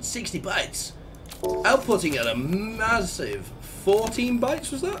 360 bytes, outputting at a massive 14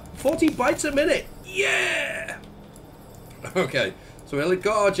 bytes, was that? 14 bytes a minute! Yeah! Okay, so we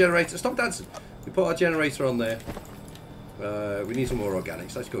got our generator. Stop dancing! We put our generator on there. We need some more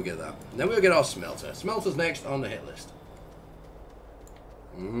organics. Let's go get that. And then we'll get our smelter. Smelter's next on the hit list.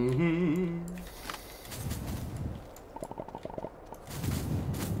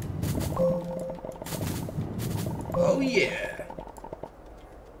 Oh yeah!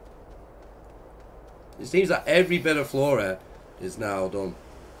 It seems that every bit of flora is now done.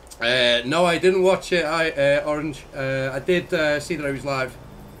 No, I didn't watch it. Orange. I did see that I was live,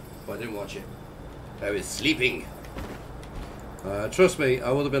 but I didn't watch it. I was sleeping. Trust me,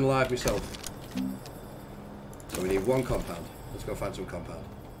 I would have been live myself. So we need one compound. Let's go find some compound.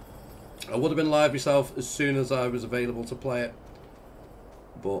 I would have been live myself as soon as I was available to play it,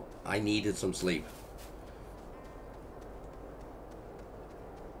 but I needed some sleep.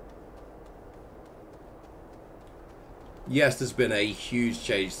 Yes, there's been a huge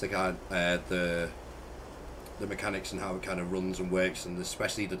change to kind the mechanics and how it kind of runs and works, and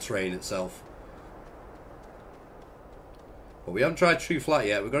especially the train itself. But we haven't tried True Flat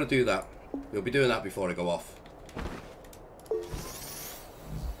yet. We've got to do that. We'll be doing that before I go off.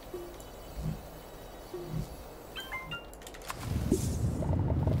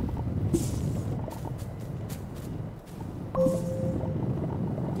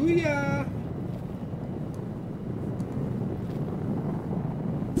 Booyah!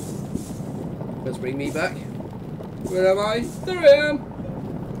 Let's bring me back. Where am I? There I am!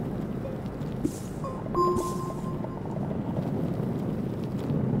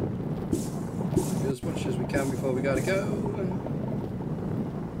 Do as much as we can before we gotta go.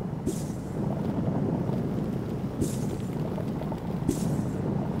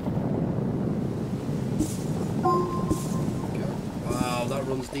 Wow, that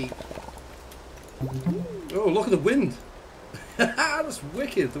runs deep. Oh, look at the wind! That's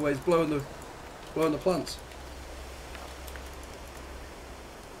wicked, the way it's blowing the plants.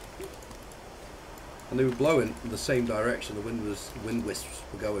 And they were blowing in the same direction the wind wisps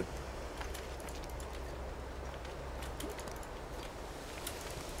were going.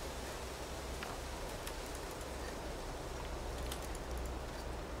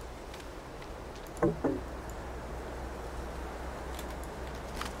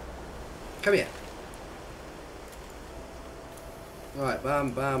 Come here. Alright,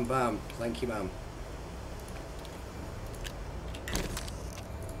 bam, bam, bam. Thank you, ma'am.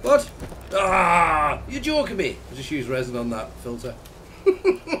 What? Ah! You're joking me. I just used resin on that filter.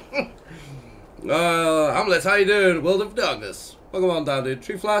 Hamlet, how you doing? World of Darkness. Welcome on down, dude.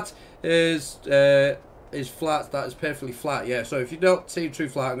 True Flat is flat. That is perfectly flat. Yeah. So if you don't see True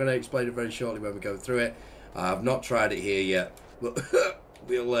Flat, I'm going to explain it very shortly when we go through it. I've not tried it here yet, but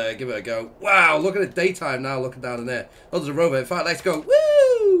we'll give it a go. Wow! Look at the daytime now. Looking down in there. Oh, there's a robot. In fact, let's go.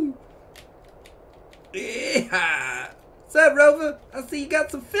 Woo! Yeah. What's up, Rover? I see you got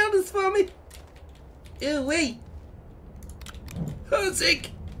some filters for me. Ew, wait. Oh,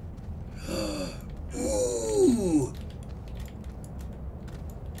 sick. Ooh.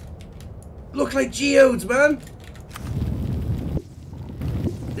 Look like geodes, man.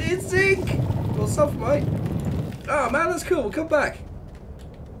 It's sick. Well, soft, mate. Oh, man, that's cool. We'll come back.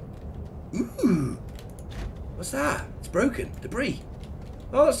 Ooh. What's that? It's broken. Debris.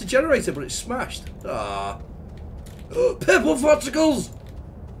 Oh, it's the generator, but it's smashed. Ah. Purple particles!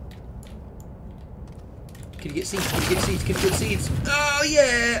 Can you get seeds? Can you get seeds? Can you get seeds? Oh,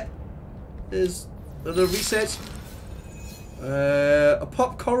 yeah! There's another research. A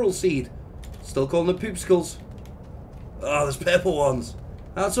pop coral seed. Still calling them poopsicles. Oh, there's purple ones.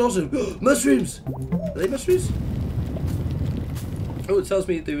 That's awesome. Mushrooms! Are they mushrooms? Oh, it tells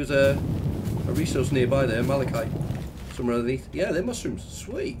me there was a resource nearby there, malachite. Somewhere underneath. Yeah, they're mushrooms.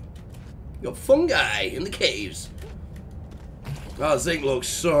 Sweet. You got fungi in the caves. That thing looks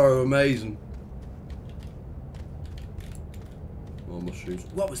so amazing. More mushrooms.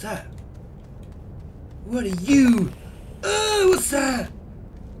 What was that? What are you? Oh, what's that?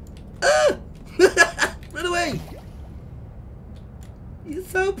 Ah! Run away! You're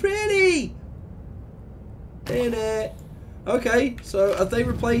so pretty! In it. Okay, so have they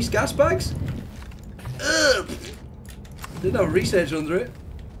replaced gas bags? Ugh! Didn't have research under it.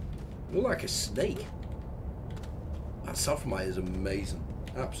 Look like a snake. That sophomite is amazing.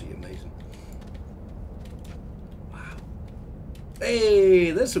 Absolutely amazing. Wow.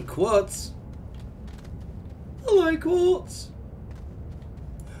 Hey, there's some quartz. I like quartz.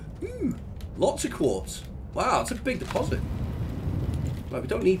 Ooh, lots of quartz. Wow, it's a big deposit. Right, we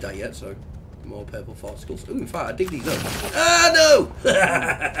don't need that yet, so more purple particles. Ooh, in fact, I dig these up. Ah, no!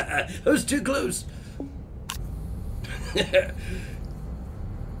 That was too close.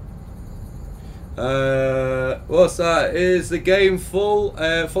 What's that? Is the game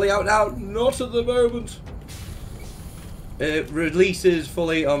fully out now? Not at the moment. It releases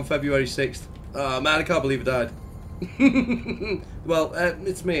fully on February 6th. Oh man, I can't believe it died. Well,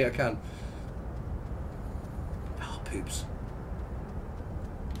 it's me, I can. Oh, poops.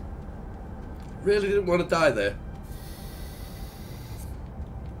 Really didn't want to die there.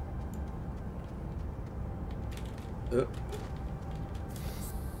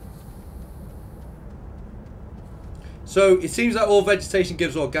 So it seems that all vegetation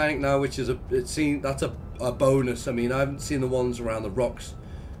gives organic now, which is that's a bonus. I mean, I haven't seen the ones around the rocks,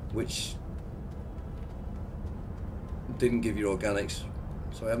 which didn't give you organics,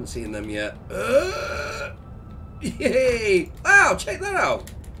 so I haven't seen them yet. Yay! Wow, check that out.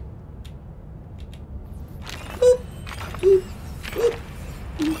 Boop, boop, boop,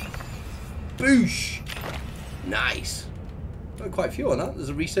 boop. Boosh! Nice. Got quite a few on that. There's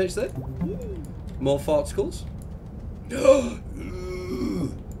a research there. More particles. There's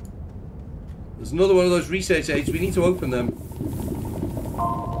another one of those research aids. We need to open them.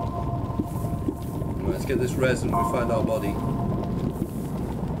 Right, let's get this res and we find our body.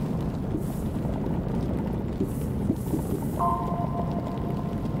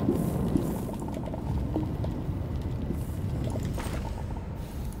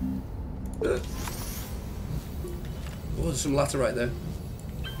 Oh, there's some laterite there.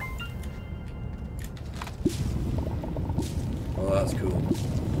 Oh, that's cool.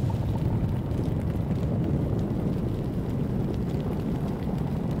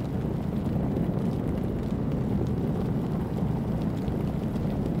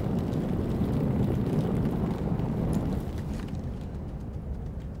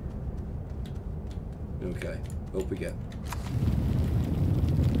 Okay, up we get.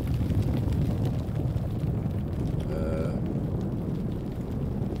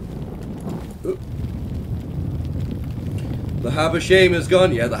 The Habashame is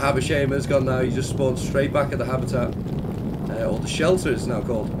gone. Yeah, the Habashame is gone now. You just spawned straight back at the habitat. Or the shelter it's now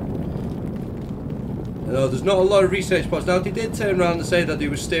called. You know, there's not a lot of research pods. Now, they did turn around and say that they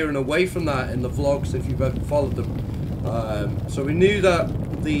were steering away from that in the vlogs, if you've ever followed them. So we knew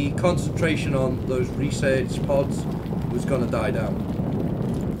that the concentration on those research pods was going to die down.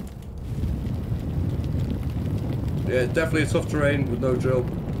 Yeah, definitely a tough terrain with no drill.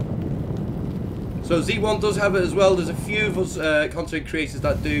 So Z1 does have it as well. There's a few of us content creators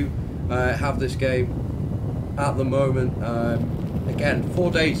that do have this game at the moment. Again, 4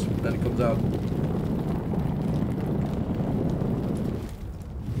 days then it comes out.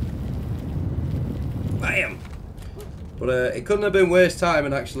 Bam! But it couldn't have been worse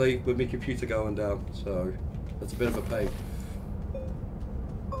timing actually with my computer going down. So that's a bit of a pain.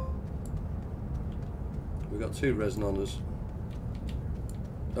 We've got 2 resin on us.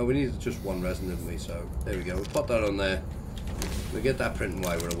 No, we needed just 1 resin, didn't we? So there we go. We'll pop that on there. We get that printing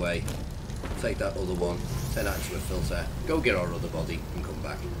while we're away. Take that other one. Turn that into a filter. Go get our other body and come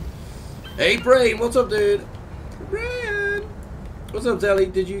back. Hey, Brain, what's up, dude? Brian, what's up, Deli?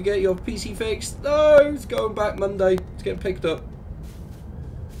 Did you get your PC fixed? No, it's going back Monday. It's getting picked up.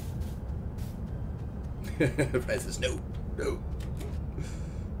 Red says no, no.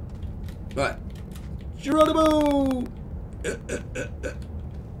 Right, Geronimo.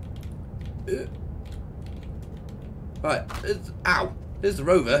 Right, ow! There's the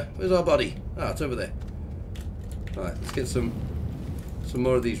rover. Where's our body? Ah, it's over there. Right, let's get some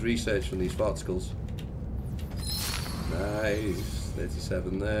more of these research from these particles. Nice,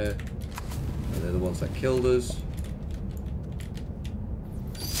 37 there. And they're the ones that killed us.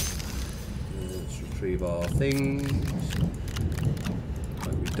 Let's retrieve our things.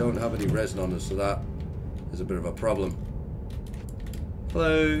 Right, we don't have any resin on us, so that is a bit of a problem.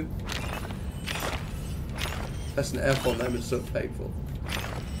 Hello. Pressing F on them is so painful.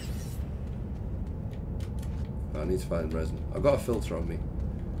 I need to find resin. I've got a filter on me.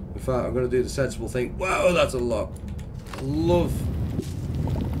 In fact, I'm going to do the sensible thing. Wow, that's a lot. I love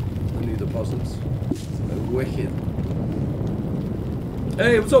the new deposits. They're wicked.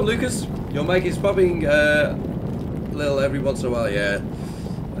 Hey, what's up, Lucas? Your mic is popping a little every once in a while, yeah.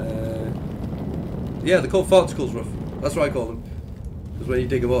 Yeah, they're called farticles, rough. That's what I call them. Because when you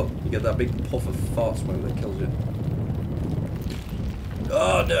dig them up, you get that big puff of fart smoke that kills you.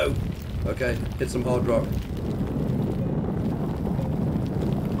 Oh no! Okay, hit some hard rock.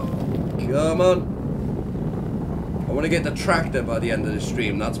 Come on! I want to get the tractor by the end of the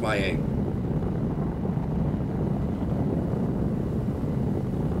stream, that's my aim.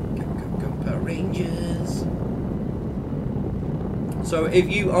 Rangers. So if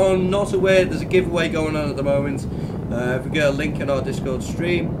you are not aware, there's a giveaway going on at the moment. If we get a link in our Discord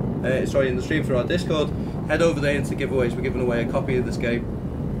stream, in the stream for our Discord, head over there into giveaways. We're giving away a copy of this game.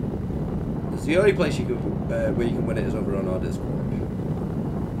 It's the only place you can where you can win it is over on our Discord.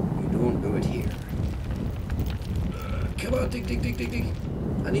 You don't do it here. Come on, dig.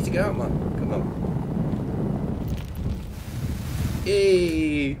 I need to get out, man. Come on.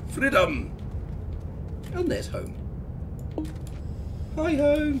 Hey, freedom! And there's home. Hi,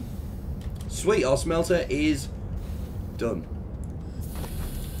 home. Sweet, our smelter is done.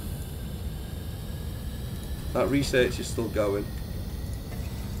 That research is still going.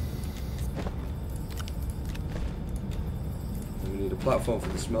 And we need a platform for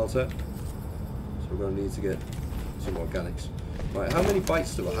the smelter. So we're going to need to get some organics. Right, how many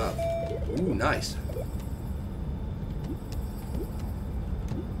bites do I have? Ooh, nice.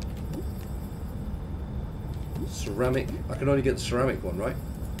 Ceramic. I can only get the ceramic one, right?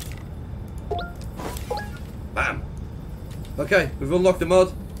 Bam! Okay, we've unlocked the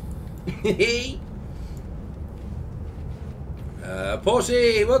mod.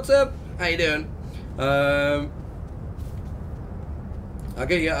 Porsche, what's up? How you doing? I'll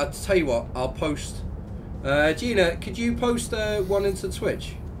tell you what, I'll post. Gina, could you post one into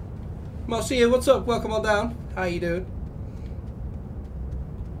Twitch? Marcia, what's up? Welcome on down. How you doing?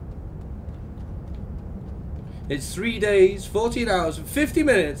 It's 3 days, 14 hours, and 50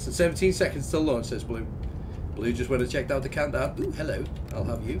 minutes, and 17 seconds till launch, says Blue. Blue just went and checked out the countdown. Ooh, hello. I'll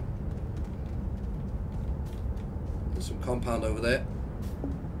have you. There's some compound over there.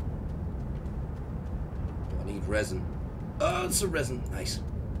 I need resin. Oh, it's some resin. Nice.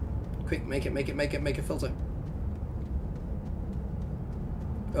 Quick, make a filter.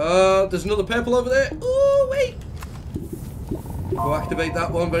 Oh, there's another purple over there. Oh, wait. We'll activate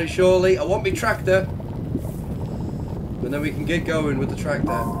that one very shortly. I want my tractor. And then we can get going with the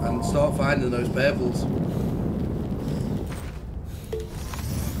tractor and start finding those purples.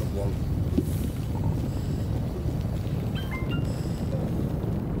 Got one.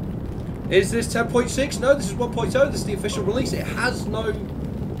 Is this 10.6? No, this is 1.0. This is the official release. It has no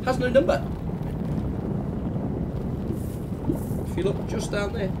number. If you look just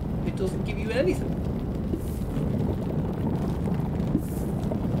down there, it doesn't give you anything.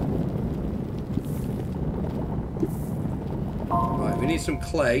 Right, we need some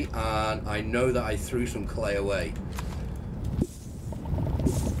clay, and I know that I threw some clay away.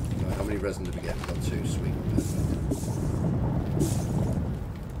 Right, how many resin did we get? We got 2, sweet.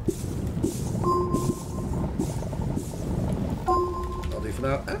 I'll do for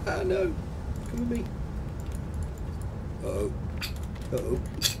now. Ah, no. Come with me. Uh-oh. Uh-oh.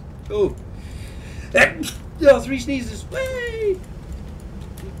 Oh. Oh, 3 sneezes. Whee!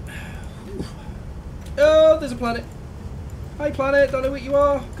 Oh, there's a planet. Hi planet, don't know what you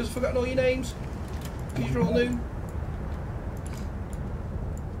are, because I've forgotten all your names. Because you're all new.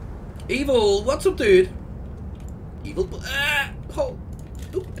 Evil, what's up, dude? Evil, oh,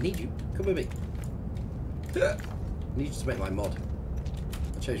 I need you. Come with me. I need you to make my mod.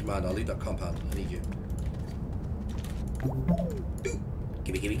 I changed mine, I'll leave that compound. I need you.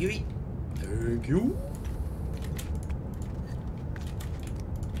 Gimme. Thank you.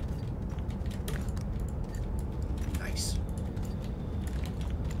 Nice.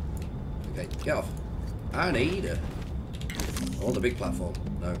 Okay, get off. I need a... I want the big platform.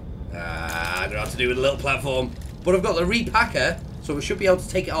 No. I don't know how to do with a little platform. But I've got the repacker, so we should be able to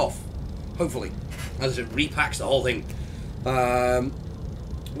take it off. Hopefully. As it repacks the whole thing.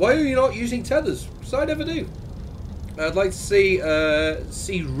 Why are you not using tethers? Because I never do. I'd like to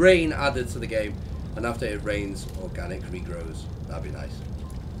see rain added to the game. And after it rains, organic regrows. That'd be nice.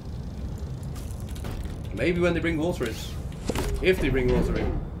 Maybe when they bring water in. If they bring water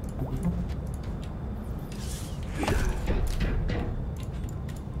in.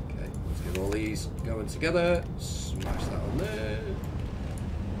 Okay, let's get all these going together. Smash that on there.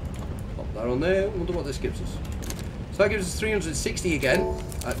 Pop that on there. Wonder what this gives us. So that gives us 360 again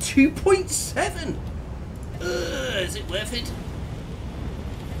at 2.7. Is it worth it?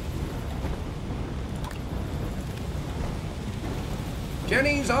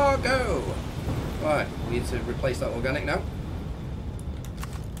 Jenny's our go. Right, we need to replace that organic now.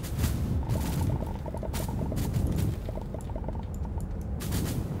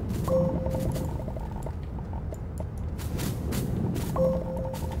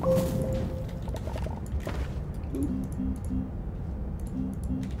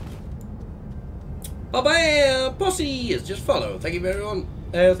 Bye-bye, Posse has just followed. Thank you everyone.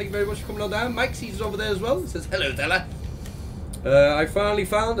 Thank you very much for coming on down. Mike sees us over there as well. It says hello, fella. I finally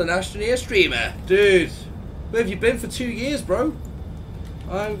found an Astroneer streamer. Dude, where have you been for 2 years, bro?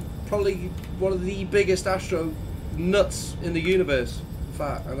 I'm probably one of the biggest astro nuts in the universe. In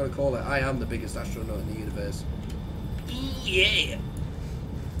fact, I'm going to call it, I am the biggest astronaut in the universe. Yeah!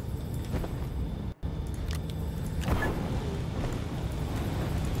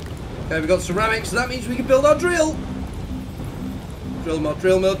 Okay, we've got ceramics, so that means we can build our drill. Drill mod,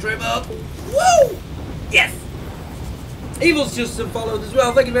 drill mod, drill mod. Woo! Yes! Evil's just followed as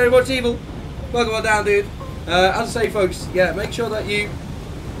well. Thank you very much, Evil. Welcome on down, dude. As I say, folks, yeah, make sure that you...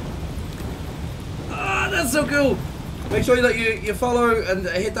 Ah, that's so cool. Make sure that you follow and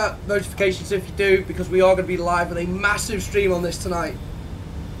hit that notifications if you do, because we are going to be live with a massive stream on this tonight.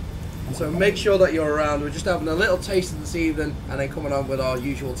 So make sure that you're around. We're just having a little taste of this evening and then coming on with our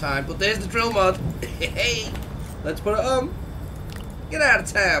usual time. But there's the drill mod. Hey, let's put it on. Get out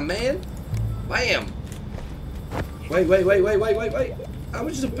of town, man. Bam. Wait. How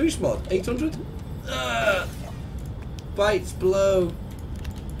much is a boost mod? 800? Bites below.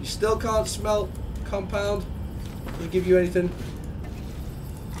 You still can't smelt compound. Doesn't give you anything.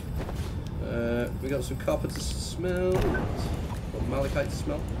 We got some copper to smelt. Or malachite to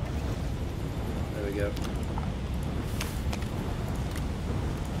smelt. There we go.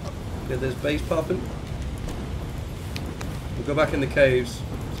 Get this base popping. We'll go back in the caves,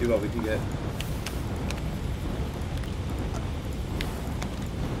 see what we can get.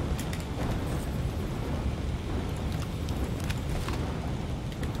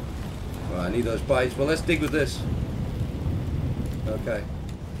 Right, I need those bites. Well, let's dig with this. Okay.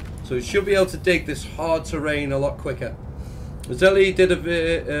 So we should be able to dig this hard terrain a lot quicker. Zelly did a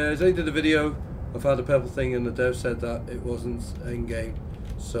video of how the purple thing, and the dev said that it wasn't in game.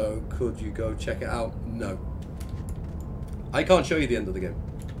 So could you go check it out? No. I can't show you the end of the game.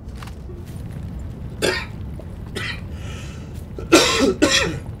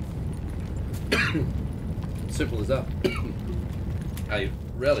 Simple as that. I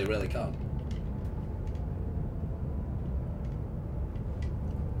really can't.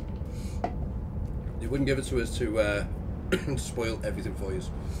 They wouldn't give it to us to spoil everything for you.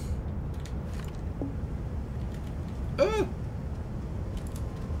 Oh.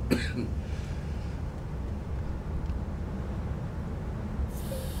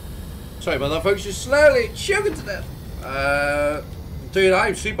 Sorry about that, folks. Just slowly choking to death. Dude,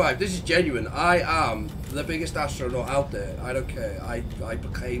 I'm super hyped. This is genuine. I am the biggest astronaut out there. I don't care. I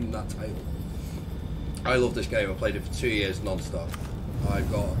became that title. I love this game. I played it for 2 years non-stop. I've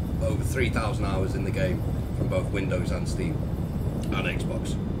got over 3,000 hours in the game from both Windows and Steam and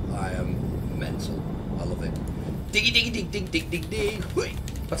Xbox. I am mental. I love it. Diggy diggy dig dig dig dig dig. Whee.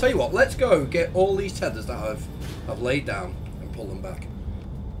 I'll tell you what. Let's go get all these tethers that I've laid down and pull them back.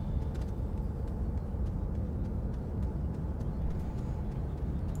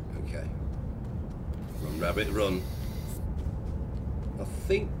 Rabbit, run. I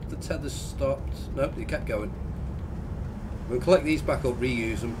think the tether's stopped. Nope, it kept going. We'll collect these back up,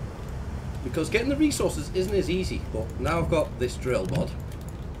 reuse them. Because getting the resources isn't as easy. But now I've got this drill mod,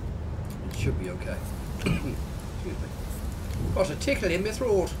 it should be okay. Excuse me. Got a tickle in my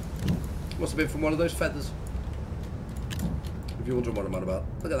throat. Must have been from one of those feathers. If you're wondering what I'm on about.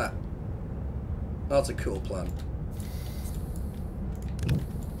 Look at that. That's a cool plan.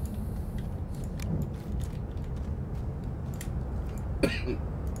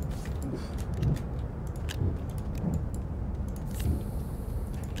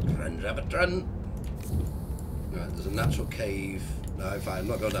 Run, rabbit, run. Right, there's a natural cave. No, fine, I'm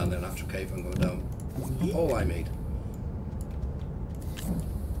not going down there, natural cave, I'm going down the hole I made.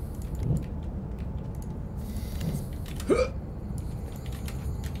 Right,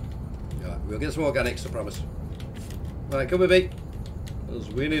 we'll get some organics, I promise. Right, come with me. Because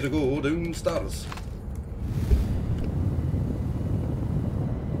we need to go downstairs.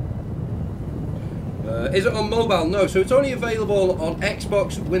 Is it on mobile? No, so it's only available on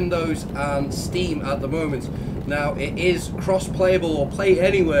Xbox, Windows and Steam at the moment. Now it is cross-playable or play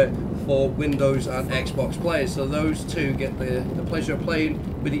anywhere for Windows and Xbox players, so those two get the pleasure of playing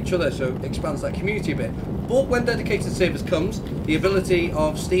with each other, so it expands that community a bit. But when dedicated servers comes, the ability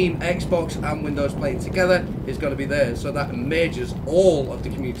of Steam, Xbox and Windows playing together is going to be there, so that merges all of the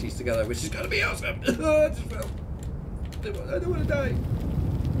communities together, which is going to be awesome. I just fell. I don't want to die.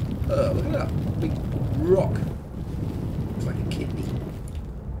 Look at that big rock. Looks like a kidney.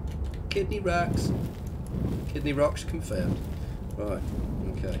 Kidney rocks. Kidney rocks confirmed. Right,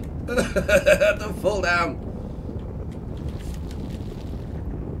 okay. Don't fall down.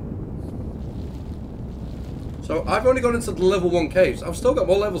 So I've only gone into the level 1 caves. I've still got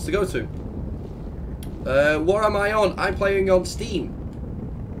more levels to go to. What am I on? I'm playing on Steam.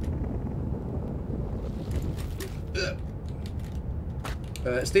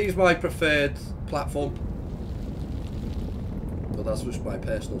 Steam's my preferred platform, but that's just my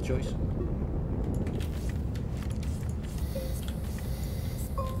personal choice.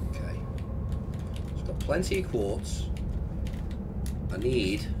 Okay, it's got plenty of quartz. I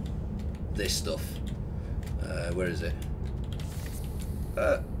need this stuff. Where is it?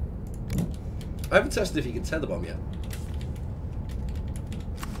 I haven't tested if you can tether bomb yet.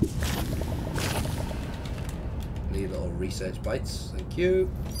 Need little research bites, thank you.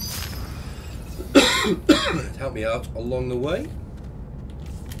 Help me out along the way.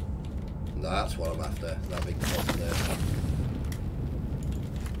 That's what I'm after, that big pot there.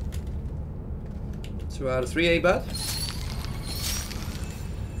 2 out of 3 ain't bad.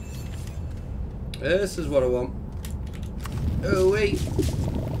 This is what I want. Oh wait,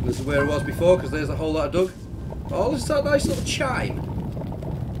 this is where it was before because there's a whole lot of dug. Oh, this is that nice little chime.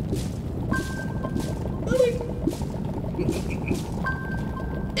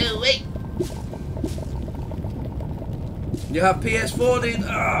 Oh, wait. You have PS4, dude.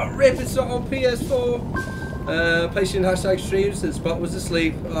 Ah, rip, it's not on PS4. Placing hashtag streams since Bot was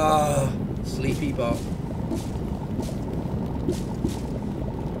asleep. Ah, sleepy Bot.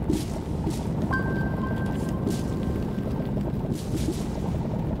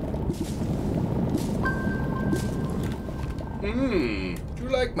 Do you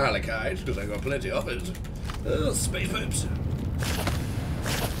like malachite? Because I got plenty of it. Space poops.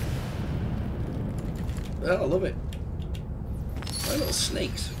 Well, I love it. My little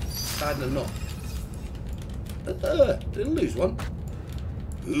snakes tied in a knot. Didn't lose one.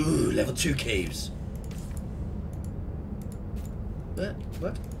 Ooh, level 2 caves.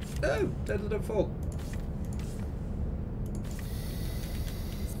 What? No, dead don't fall.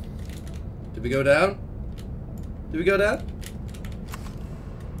 Did we go down? Did we go down?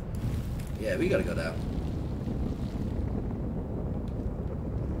 Yeah, we gotta go down.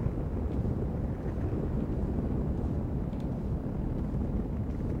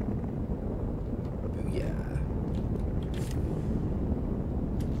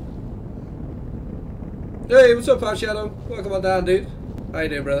 Hey, what's up, Power Shadow? Welcome on down, dude. How you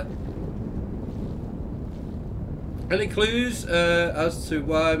doing, brother? Any clues as to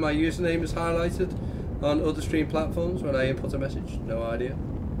why my username is highlighted on other stream platforms when I input a message? No idea.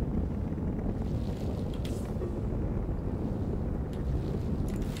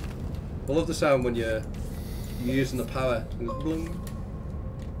 I love the sound when you're using the power.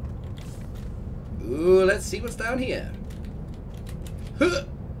 Ooh, let's see what's down here. Huh.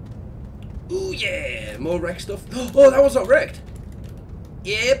 Ooh, yeah, more wreck stuff. Oh, that one's not wrecked.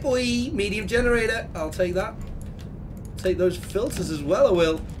 Yeah, boy, medium generator. I'll take that. Take those filters as well, I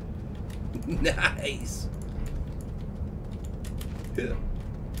will. Nice. Yeah.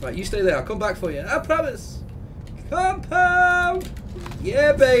 Right, you stay there. I'll come back for you. I promise. Compound.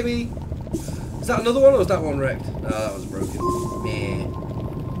 Yeah, baby. Is that another one or is that one wrecked? No, that was broken. Meh.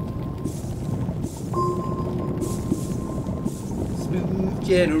 Smooth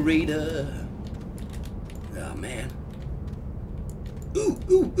generator. Oh, man. Ooh,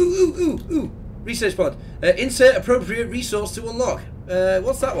 ooh, ooh, ooh, ooh, ooh. Research pod. Insert appropriate resource to unlock.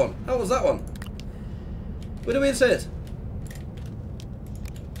 What's that one? How was that one? Where do we insert?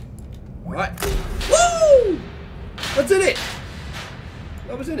 Right. Woo! What's in it?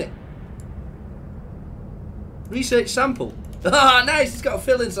 What was in it? Research sample. Ah, nice. It's got a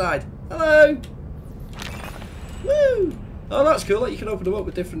fill inside. Hello. Woo! Oh, that's cool. Like you can open them up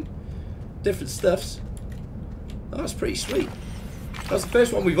with different stuffs. Oh, that's pretty sweet. That's the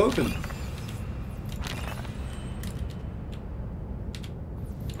first one we've opened.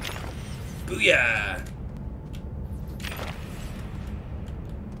 Booyah!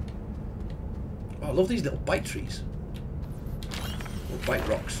 Oh, I love these little bite trees. Or bite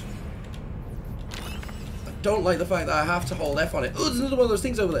rocks. I don't like the fact that I have to hold F on it. Oh, there's another one of those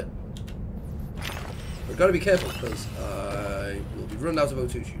things over there. I've got to be careful because I will be running out of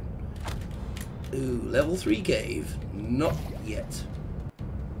O2 soon. Ooh, level 3 cave. Not yet.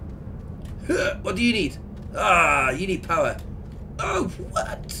 What do you need? Ah, you need power. Oh,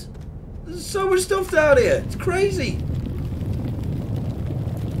 what? There's so much stuff down here. It's crazy.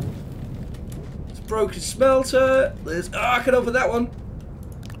 It's a broken smelter. There's. Oh, I can open that one.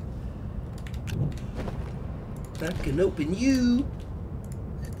 I can open you.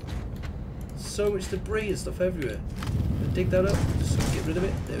 So much debris and stuff everywhere. Dig that up. Just get rid of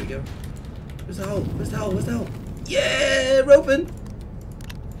it. There we go. Where's the hole? Where's the hole? Where's the hole? Yeah, we're open.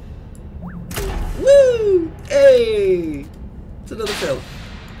 Woo! Hey! It's another fill.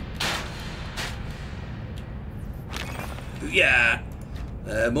 Yeah.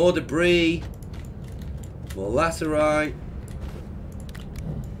 More debris. More laterite.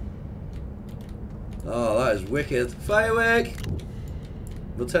 Oh, that is wicked. Firework.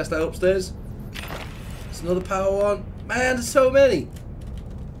 We'll test that upstairs. It's another power one. Man, there's so many.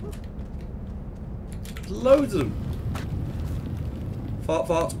 Loads of them. Fart,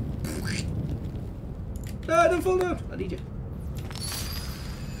 fart. No, don't fall down. I need you.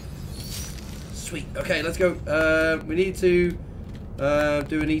 Sweet. Okay, let's go. We need to do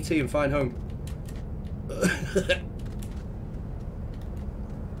an ET and find home.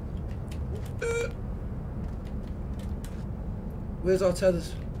 Where's our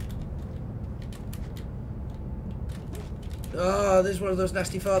tethers? Ah, there's one of those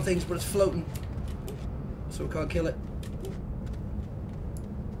nasty fart things, but it's floating, so we can't kill it.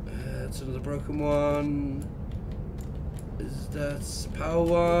 It's another broken one. Is that power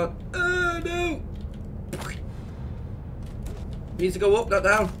one? Oh no! Needs to go up, not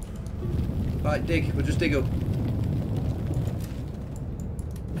down. Right, dig. We'll just dig up.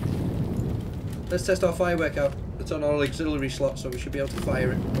 Let's test our firework out. It's on our auxiliary slot, so we should be able to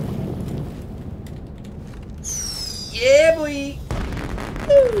fire it. Yeah, boy!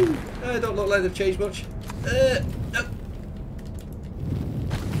 Woo! Don't look like they've changed much. No.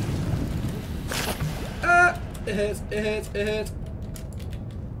 It hurts, it hurts, it hurts.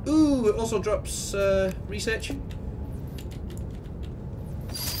 Ooh, it also drops research.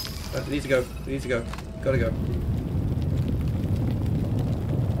 Right, we need to go. We need to go. Gotta go.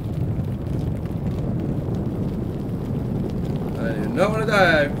 I do not want to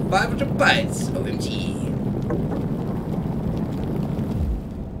die. 500 bytes. OMG.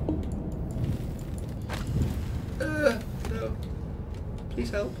 No. Please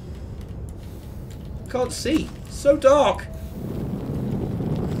help. Can't see. So dark.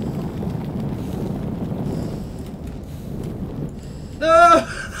 No!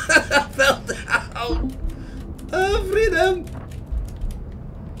 I fell down. Oh, freedom.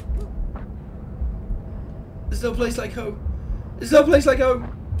 There's no place like home. There's no place like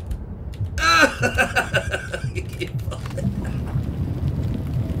home.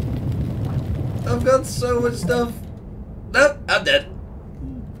 I've got so much stuff. Nope, I'm dead.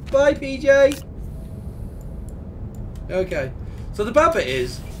 Bye, PJ. Okay, so the bad bit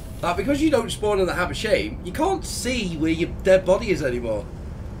is that because you don't spawn in the Hammer Shame, you can't see where your dead body is anymore.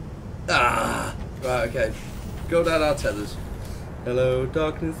 Ah, right, okay. Go down our tethers. Hello,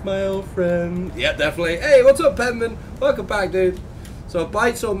 darkness, my old friend. Yeah, definitely. Hey, what's up, Penman? Welcome back, dude. So,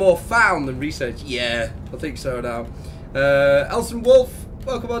 bytes are more found than research. Yeah, I think so now. Elson Wolf,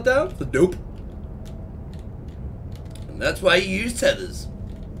 welcome on down. The dope. And that's why you use tethers.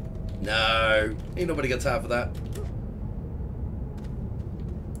 No, ain't nobody got time for that.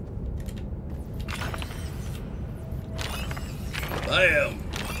 Bam.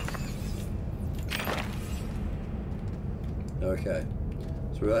 Okay,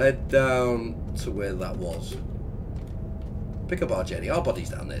 so we'll head down to where that was. Pick up our Jenny. Our body's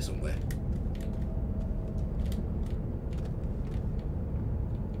down there somewhere.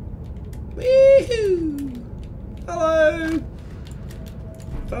 Woohoo! Hello!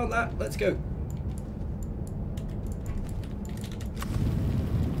 Found that. Let's go.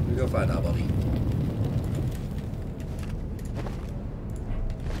 We'll go find our body.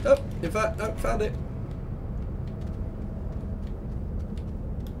 Oh, in fact, no, found it.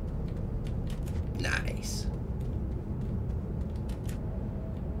 Nice.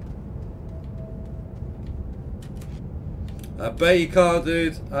 I bet you can't,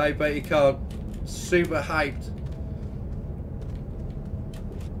 dude. I bet you can't. Super hyped.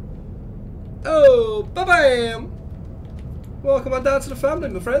 Oh, ba-bam! Welcome on down to the family,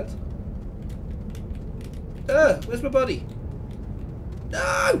 my friend. Where's my buddy?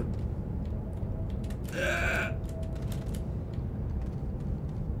 No!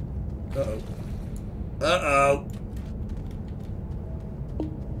 Uh-oh. Uh-oh.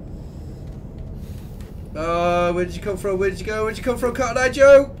 Where did you come from? Where did you go? Where did you come from, Cotton Eye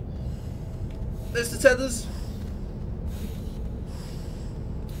Joe? There's the tethers.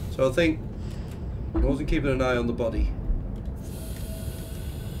 So I think I wasn't keeping an eye on the body.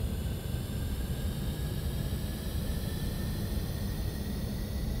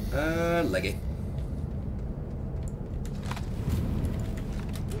 And leg it.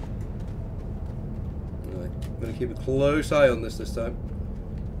 Right, I'm going to keep a close eye on this time.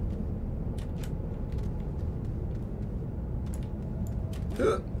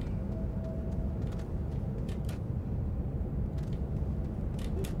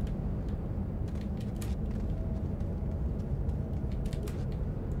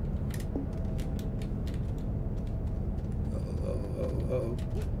 Oh,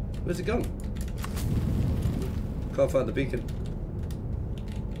 where's it gone? Can't find the beacon.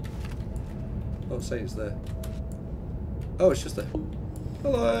 Don't say it's there. Oh, it's just there.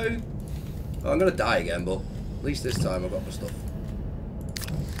 Hello. Oh, I'm gonna die again, but at least this time I've got my stuff.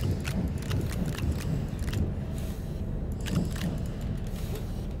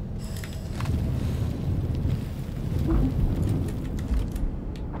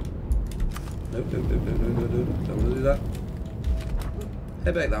 Nope, nope, nope, nope, nope, nope, nope. Don't want to do that.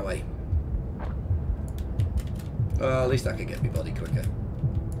 Head back that way. At least I can get my body quicker.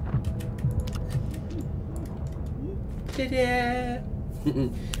 Ta-da!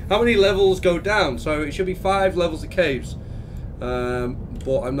 How many levels go down? So it should be 5 levels of caves. But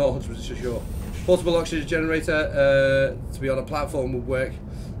I'm not 100% sure. Portable oxygen generator to be on a platform would work.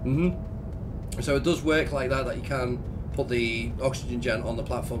 So it does work like that, that you can put the oxygen gen on the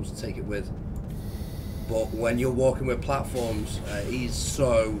platforms and take it with. But when you're walking with platforms, he's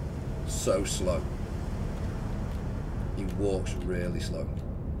so slow. He walks really slow.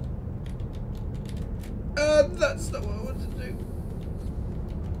 That's not what I wanted to do.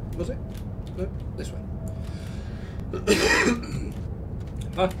 Was it? No, this way.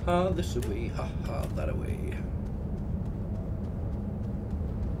 Ha ha, this away. Ha ha, that away.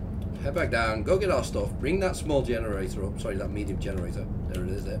 Head back down. Go get our stuff. Bring that small generator up. Sorry, that medium generator. There it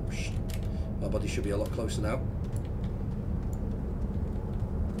is. There. Our body should be a lot closer now.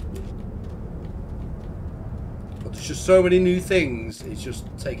 But there's just so many new things. It's just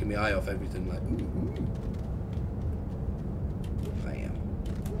taking my eye off everything. Like, ooh. I am.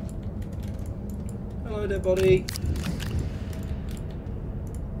 Hello there, body.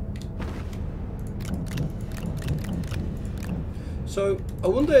 So I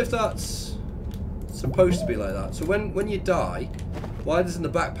wonder if that's supposed to be like that. So when you die, why isn't the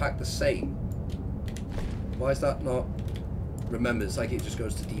backpack the same? Why is that not remembered? It's like it just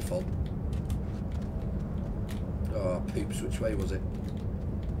goes to default. Oh, poops, which way was it?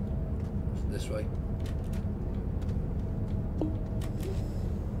 Was it this way?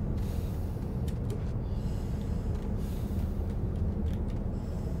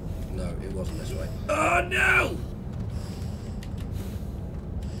 No, it wasn't this way. Oh no!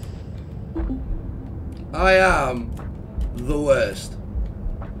 I am the worst.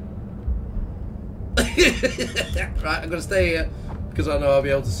 Right, I'm going to stay here because I know I'll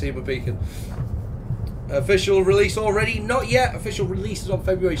be able to see my beacon. Official release already? Not yet. Official release is on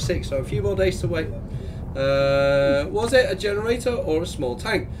February 6th, so a few more days to wait. Was it a generator or a small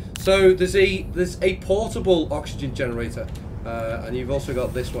tank? So there's a portable oxygen generator, and you've also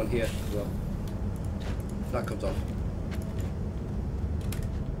got this one here as well. That comes off.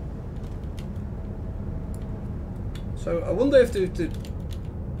 So I wonder if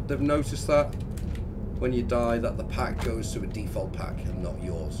they've noticed that when you die that the pack goes to a default pack and not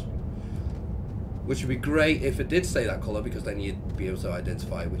yours. Which would be great if it did stay that colour, because then you'd be able to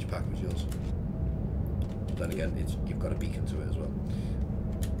identify which pack was yours. But then again, you've got a beacon to it as well.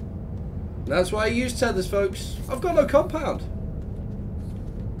 And that's why I use tethers, folks. I've got no compound.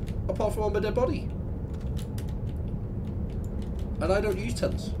 Apart from on my dead body. And I don't use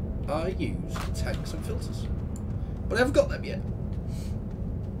tethers. I use tanks and filters. But I haven't got them yet.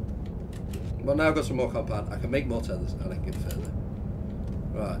 Well, now I've got some more compound. I can make more tethers and I can get further.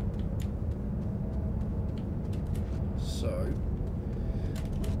 Right. So,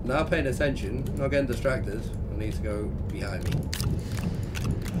 now paying attention, not getting distracted, I need to go behind me.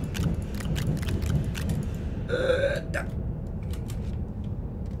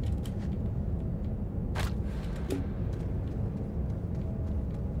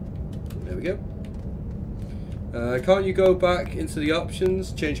 There we go. Can't you go back into the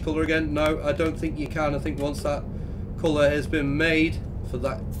options, change colour again? No, I don't think you can. I think once that colour has been made for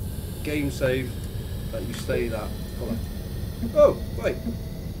that game save, that you stay that colour. Oh, wait.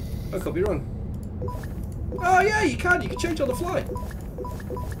 I could be wrong. Oh yeah, you can. You can change on the fly.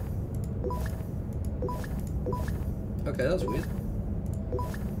 Okay, that's weird.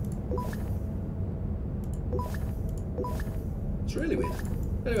 It's really weird.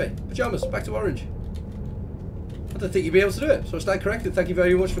 Anyway, pyjamas, back to orange. I don't think you'd be able to do it, so I stand corrected. Thank you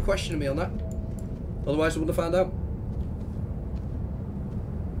very much for questioning me on that. Otherwise I wouldn't have found out.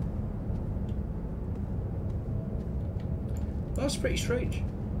 That's pretty strange.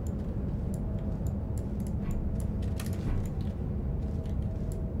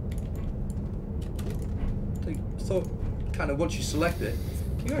 I thought kind of once you select it,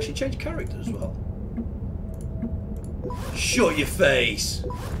 you can actually change character as well. Shut your face!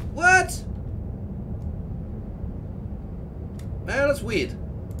 What? Man, that's weird.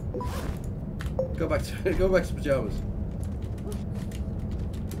 Go back to pajamas.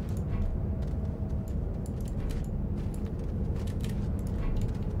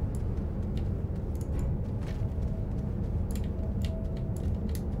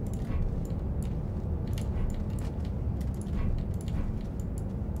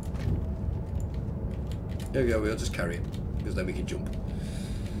 There we go, we'll just carry it, because then we can jump.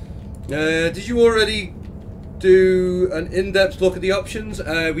 Did you already do an in-depth look at the options?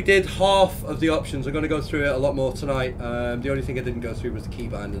 We did half of the options. I'm going to go through it a lot more tonight. The only thing I didn't go through was the key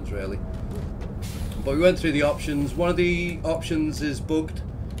bindings, really. But we went through the options. One of the options is bugged.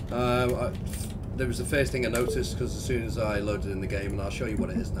 There was the first thing I noticed, because as soon as I loaded in the game, and I'll show you what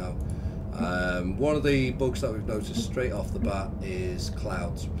it is now. One of the bugs that we've noticed straight off the bat is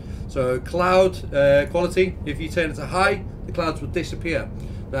clouds. So cloud quality, if you turn it to high, the clouds will disappear.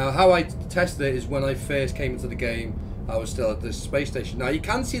 Now, how I tested it is when I first came into the game, I was still at this space station. Now, you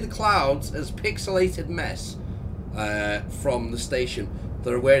can see the clouds as pixelated mess from the station.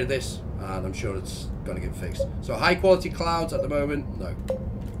 They're aware of this, and I'm sure it's going to get fixed. So, high quality clouds at the moment, no.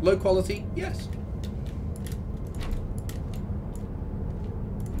 Low quality, yes.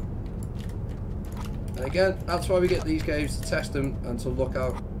 And again, that's why we get these games, to test them and to look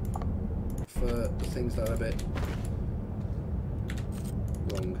out for the things that are a bit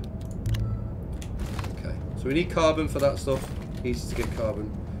wrong. Okay, so we need carbon for that stuff. Easy to get carbon.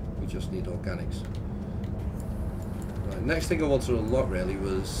 We just need organics. Right, next thing I wanted to unlock really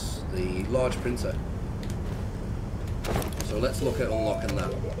was the large printer. So let's look at unlocking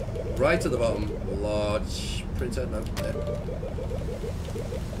that. Right at the bottom, large printer. No, there.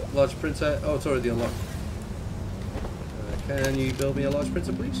 Large printer. Oh, it's already unlocked. Can you build me a large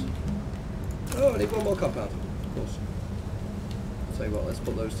printer, please? Oh, I need one more compound. Of course. Tell you what, let's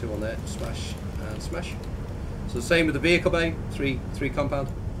put those two on there. Smash and smash. So the same with the vehicle bay. Three compound.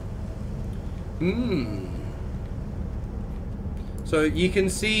 So you can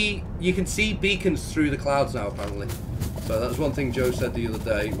see beacons through the clouds now, apparently. So that was one thing Joe said the other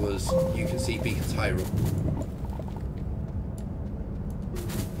day, was you can see beacons higher up.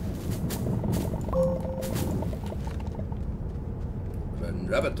 Run,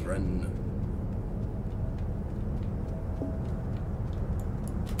 rabbit, run.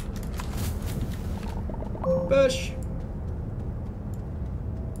 Bush.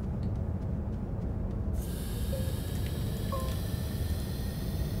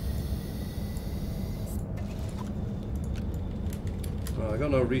 Oh, I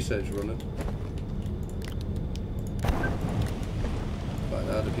got no research running. Right,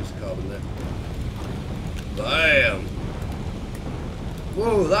 now add a piece of carbon there. Damn!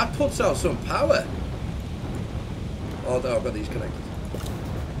 Whoa, that puts out some power. Oh no, I've got these connected.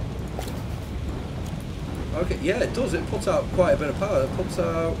 Okay, yeah, it does. It puts out quite a bit of power. It puts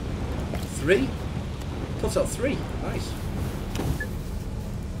out 3. Puts out 3. Nice.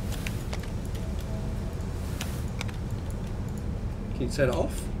 Can you turn it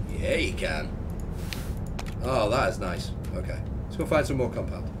off? Yeah, you can. Oh, that is nice. Okay, let's go find some more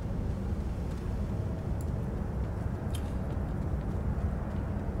compound.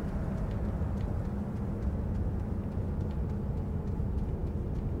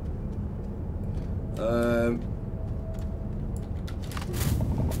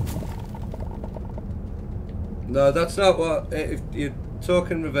 No, that's not what. If you're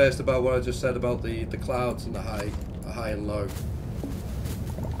talking reversed about what I just said about the clouds and the high and low.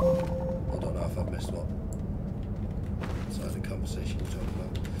 I don't know if I've missed what side of the conversation you're talking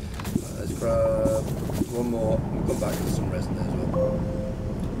about. Right, let's grab one more. We'll come back to some resin there as well.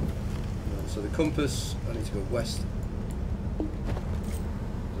 Right, so the compass. I need to go west. Did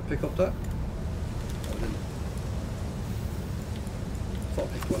I pick up that? I didn't. I thought I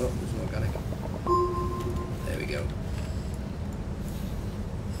picked one up. It was an organic. There we go.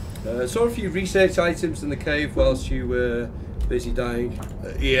 Saw a few research items in the cave whilst you were busy dying.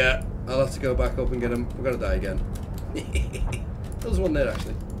 Yeah, I'll have to go back up and get them. We're going to die again. There's one there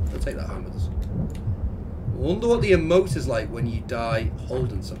actually. We'll take that home with us. I wonder what the emote is like when you die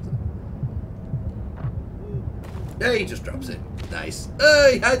holding something. Yeah, he just drops it. Nice.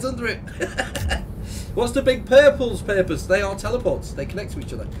 Oh, he hides under it. What's the big purple's purpose? They are teleports. They connect to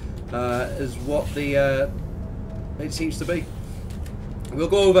each other. Is what the it seems to be. We'll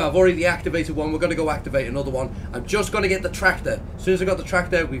go over. I've already activated one. We're going to go activate another one. I'm just going to get the tractor. As soon as I got the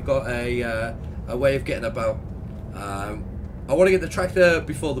tractor, we've got a way of getting about. I want to get the tractor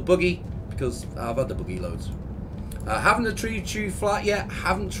before the buggy because I've had the buggy loads. Haven't the true flat yet.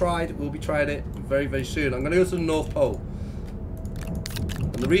 Haven't tried. We'll be trying it very, very soon. I'm going to go to the North Pole.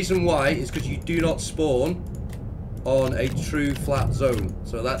 And the reason why is because you do not spawn on a true flat zone.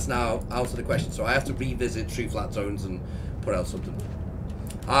 So that's now out of the question. So I have to revisit true flat zones and put out something.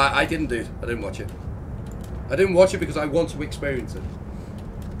 I didn't do it. I didn't watch it. I didn't watch it because I want to experience it.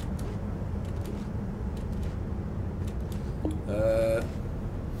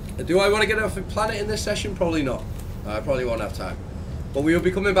 Do I want to get off a planet in this session? Probably not. I probably won't have time. But we will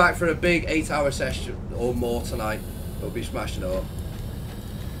be coming back for a big 8-hour session or more tonight. We'll be smashing it up.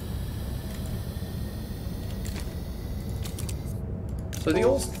 So the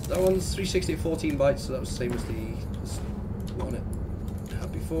old, that one's 360 at 14 bytes, so that was the same as the one it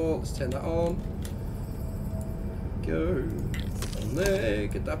had before. Let's turn that on. Go on there,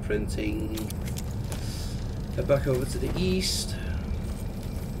 get that printing. Head back over to the east.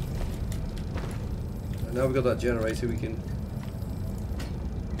 And now we've got that generator, we can...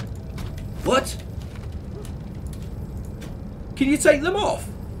 What? Can you take them off?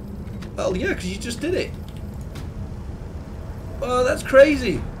 Well, yeah, because you just did it. Oh, that's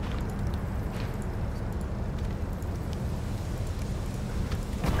crazy.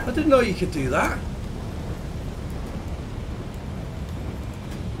 I didn't know you could do that.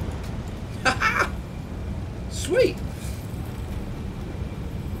 Sweet.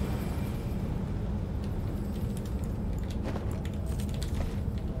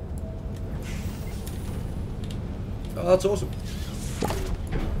 Oh, that's awesome.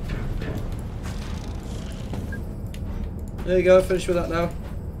 There you go, finish with that now.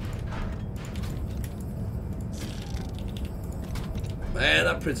 Man,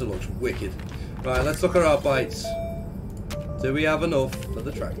 that printer looks wicked. Right, let's look at our bytes. Do we have enough for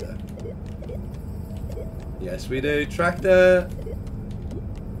the tractor? Yes, we do. Tractor.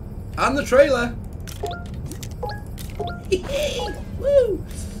 And the trailer. Woo!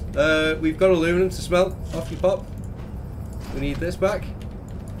 We've got aluminum to smelt. Off you pop. We need this back.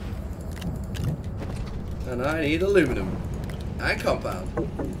 And I need aluminum. And compound.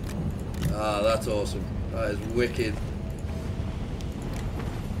 Ah, that's awesome. That is wicked.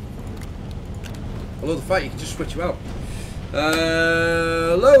 I love the fact you can just switch you out.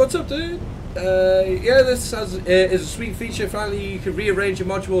 Hello, what's up, dude? Yeah, this is a sweet feature. Finally, you can rearrange your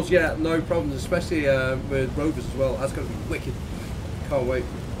modules. Yeah, no problems, especially with rovers as well. That's going to be wicked. Can't wait.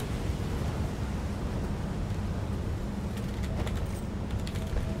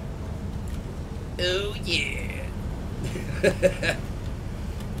 Oh yeah.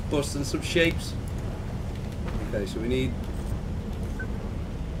 Busting some shapes. Okay, so we need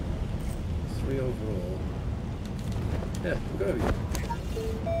 3 overall. Yeah, we've got everything.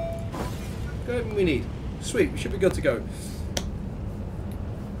 Got everything we need. Sweet, we should be good to go.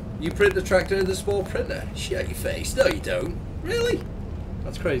 You print the tractor in the small printer? Shut your face. No, you don't. Really?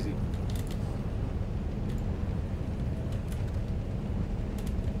 That's crazy.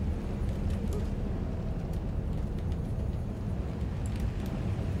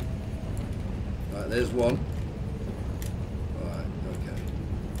 Right, there's one. Alright, okay.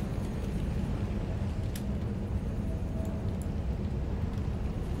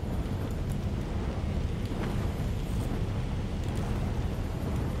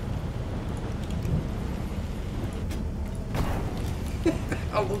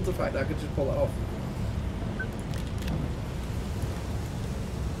 I love the fact that I could just pull it off.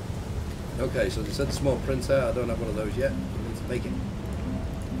 Okay, so they said the small printer. I don't have one of those yet. I need to make it.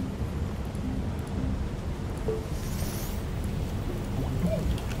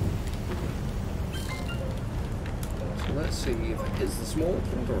 So let's see if it is the small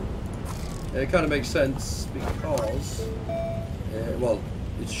printer. It kind of makes sense because, well,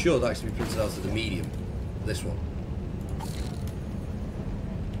 it should actually be printed out to the medium. This one.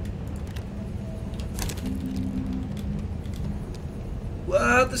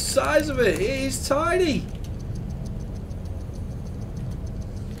 Wow, the size of it is tiny.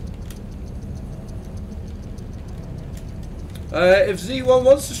 If Z1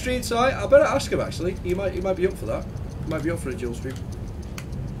 wants the street site, I better ask him actually. He might be up for that. He might be up for a dual stream.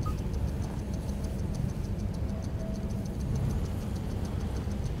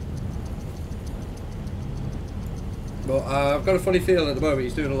 But I've got a funny feeling at the moment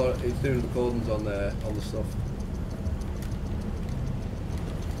he's doing recordings on the stuff.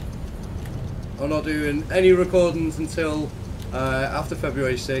 I'm not doing any recordings until after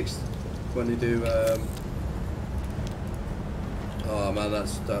February 6th when they do. Oh man,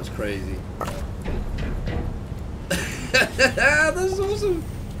 that's crazy. That's awesome.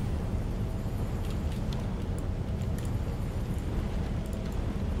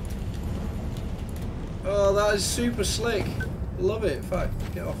 Oh, that is super slick. Love it. In fact,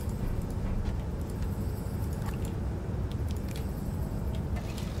 get off.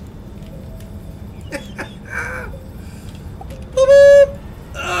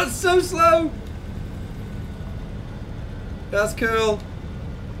 Oh, it's so slow. That's cool.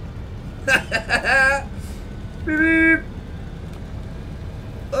 Beep, beep.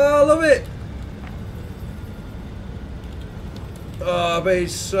 Oh, I love it. Oh, but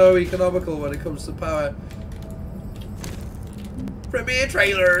it's so economical when it comes to power. Premiere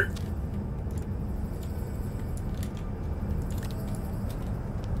trailer.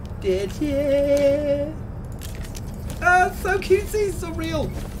 Yeah. Ah, it's so cutesy, it's so real.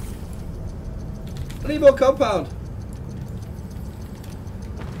 I need more compound.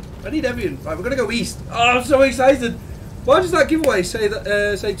 I need everything. Right, we're gonna go east. Oh, I'm so excited. Why does that giveaway say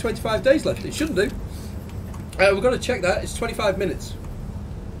that say 25 days left? It shouldn't do. We're gonna check that. It's 25 minutes.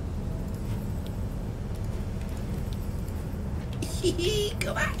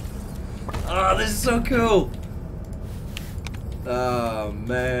 Come on. Oh, this is so cool. Oh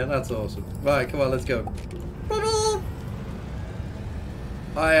man, that's awesome. Right, come on, let's go.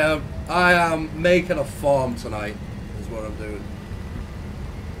 I am making a farm tonight, is what I'm doing.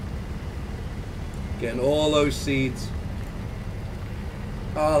 Getting all those seeds.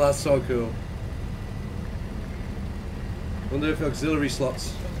 Oh, that's so cool. Wonder if auxiliary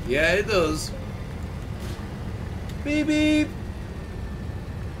slots. Yeah, it does. Beep beep.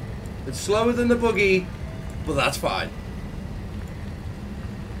 It's slower than the buggy, but that's fine.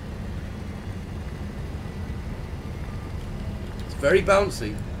 It's very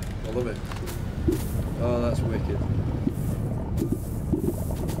bouncy. I love it. Oh, that's wicked.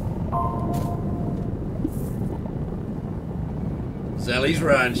 Zelly's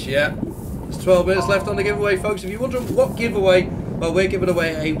Ranch, yeah. There's 12 minutes left on the giveaway, folks. If you're wondering what giveaway, well, we're giving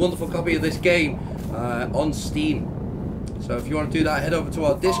away a wonderful copy of this game on Steam. So if you want to do that, head over to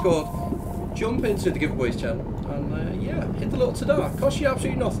our Discord, jump into the giveaways channel, and yeah, hit the little ta-da. Costs you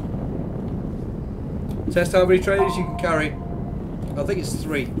absolutely nothing. Test how many trailers you can carry. I think it's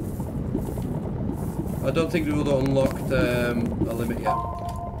 3. I don't think we would have unlocked a limit yet.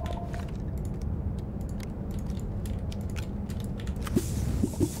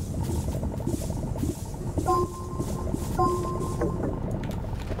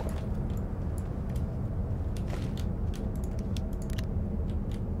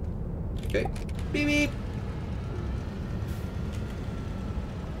 Okay. Beep beep.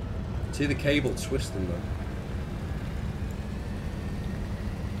 See the cable twisting though.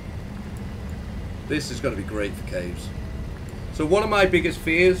 This is going to be great for caves. So one of my biggest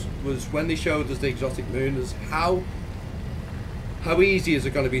fears was when they showed us the exotic moon is how easy is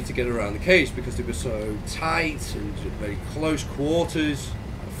it going to be to get around the caves, because they were so tight and very close quarters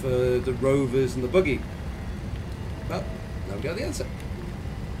for the rovers and the buggy. Well, now we got the answer.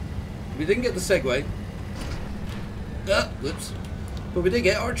 We didn't get the Segway. Whoops. But we did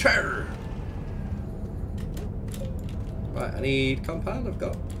get our chair. Right, I need compound, I've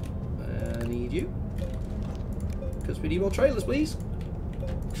got. I need you. Because we need more trailers, please.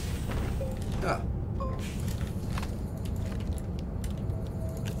 Ah.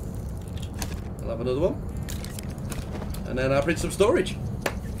 I'll have another one. And then I'll print some storage.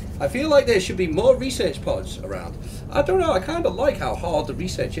 I feel like there should be more research pods around. I don't know, I kind of like how hard the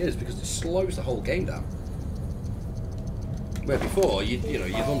research is because it slows the whole game down. Where before, you'd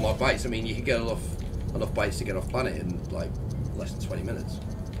unlock bites. I mean, you could get enough bites to get off planet in like less than 20 minutes.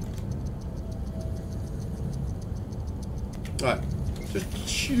 Right, just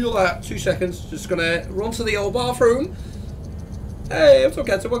chill out 2 seconds. Just gonna run to the old bathroom. Hey, what's up,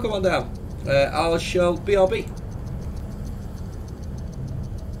 Captain? Welcome on down. I shall BRB.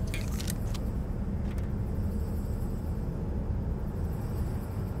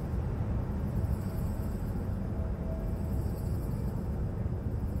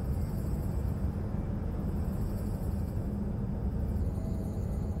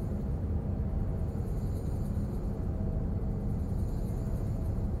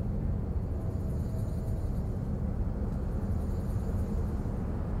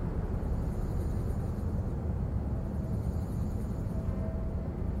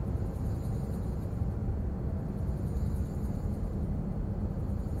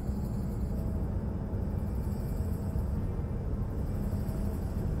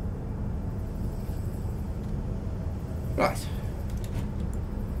 Right.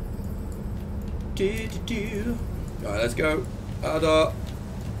 Alright, let's go. Add our...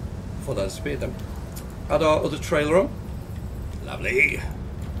 Thought I disappeared them. Add our other trailer on. Lovely.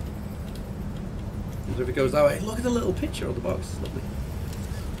 And if it goes that way, look at the little picture on the box. It's lovely.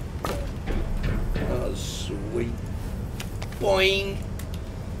 Oh, sweet. Boing.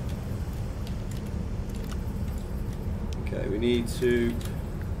 Okay, we need to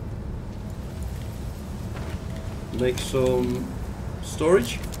make some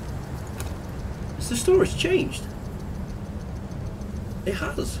storage. Has the storage changed? It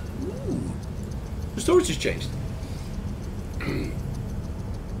has. Ooh. The storage has changed.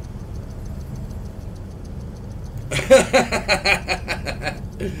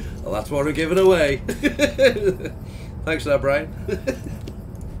 Well, that's what we're giving away. Thanks for that, Brian.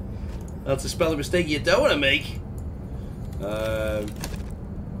 That's a spelling mistake you don't want to make.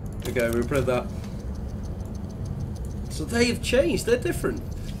 Okay, we print that. So they've changed. They're different.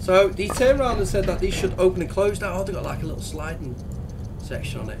 So he turned around and said that these should open and close now. Oh, they've got like a little sliding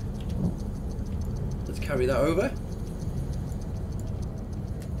section on it. Let's carry that over.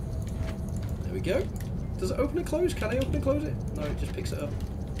 There we go. Does it open and close? Can I open and close it? No, it just picks it up.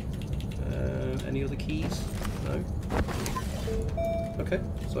 Any other keys? No. Okay,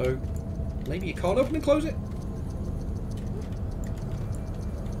 so maybe you can't open and close it?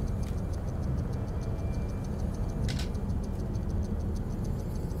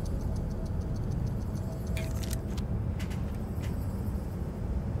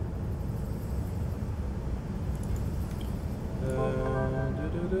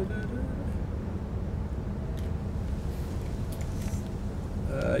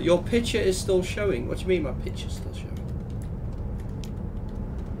 Your picture is still showing. What do you mean my picture's still showing?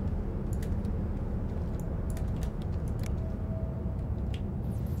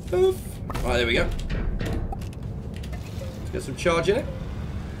 Poof. Right, there we go. Let's get some charge in it.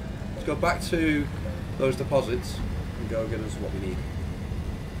 Let's go back to those deposits and go get us what we need.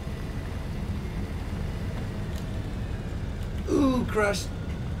 Ooh, crash.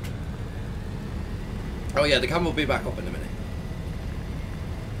 Oh yeah, the camera will be back up in a minute.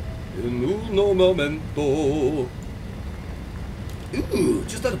 No momento. Ooh,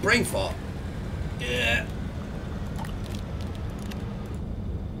 just had a brain fart. Yeah.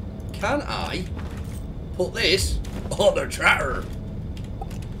 Can I put this on the tractor?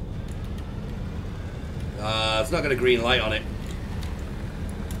 It's not got a green light on it.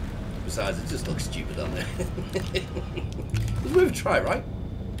 Besides, it just looks stupid on there. Let's move a try, right?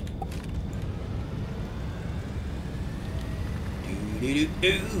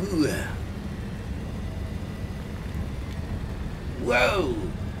 Whoa!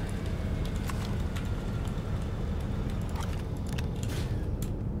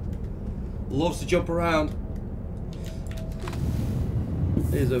 Loves to jump around.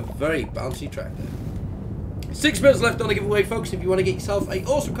 It is a very bouncy tractor. 6 minutes left on the giveaway, folks. If you want to get yourself an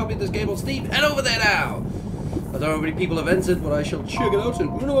awesome copy of this game on Steam, head over there now. I don't know how many people have entered, but I shall check it out in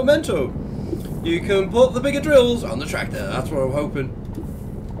uno momento. You can put the bigger drills on the tractor. That's what I'm hoping.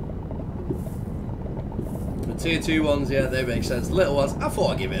 The tier 2 ones, yeah, they make sense. The little ones, I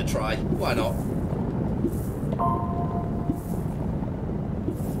thought I'd give it a try. Why not?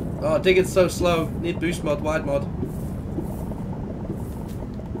 Oh, digging's so slow. Need boost mod, wide mod.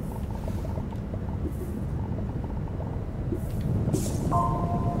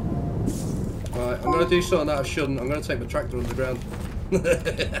 Right, I'm going to do something that I shouldn't. I'm going to take my tractor underground.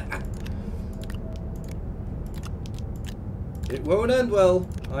 It won't end well,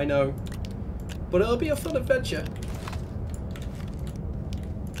 I know. But it'll be a fun adventure.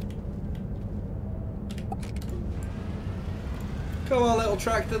 Come on, little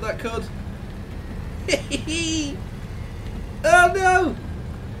tractor that could. Oh no!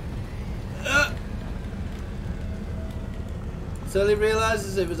 So he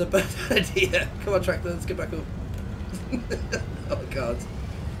realises it was a bad idea. Come on, tractor, let's get back up. Oh god.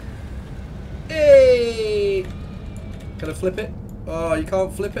 Hey! Can I flip it? Oh, you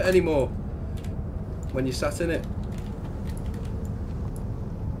can't flip it anymore when you sat in it.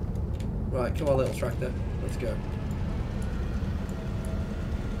 Right, come on, little tractor. Let's go.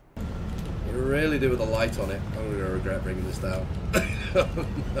 You really do with a light on it. I'm going to regret bringing this down. Oh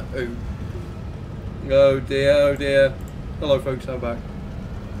no. Oh dear, oh dear. Hello folks, I'm back.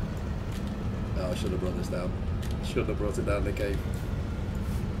 Oh, I should have brought this down. Should have brought it down the cave.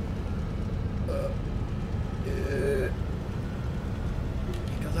 Yeah.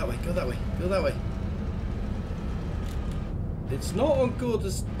 Go that way, go that way, go that way. It's not on good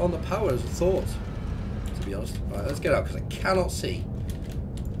as on the power as I thought, to be honest. Right, let's get out because I cannot see.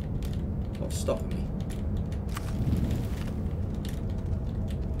 What's stopping me?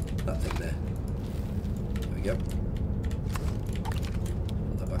 That thing there. There we go.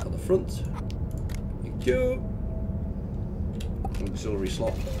 Put that back on the front. There you go. Auxiliary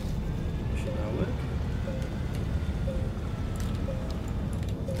slot. Should now work.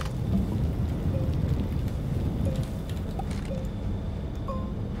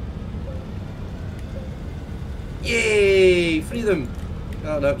 Yay! Freedom!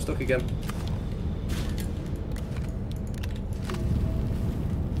 Oh no, I'm stuck again.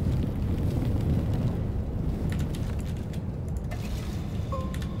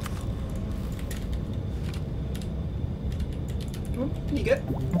 Come on, can you get?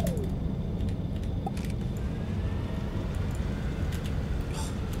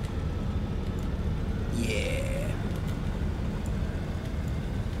 Yeah.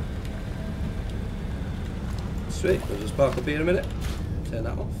 Sweet, we'll just park up here in a minute. Turn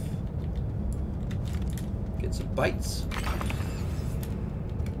that off. Get some bites.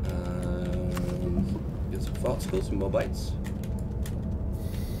 Get some farticles, some more bites.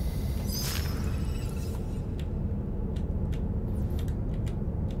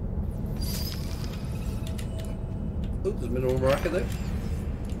 Oh, there's a mineral racket there.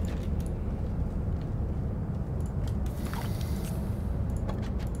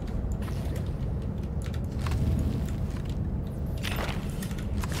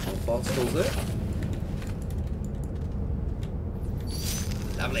 Farticles there.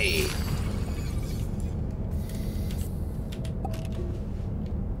 Lovely.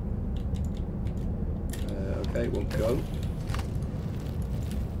 Okay, won't go.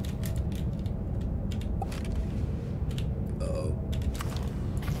 Uh-oh.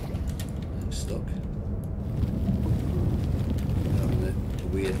 Stuck. Having a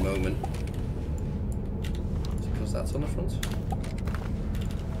weird moment. Is it because that's on the front?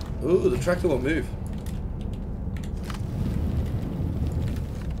 Ooh, the tractor won't move.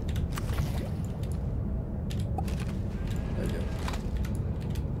 There we go.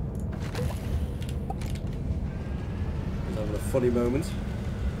 He's having a funny moment.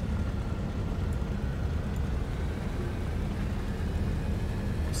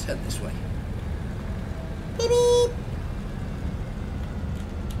 Let's head this way.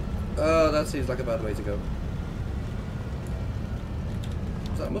 Oh, that seems like a bad way to go.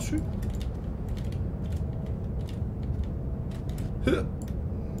 Is that a mushroom?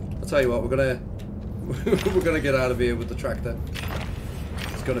 I'll tell you what, we're gonna get out of here with the tractor.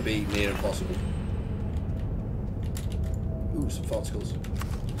 It's gonna be near impossible. Ooh, some farticles.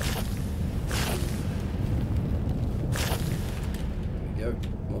 There we go.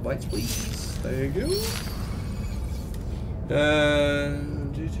 More bites, please. There you go.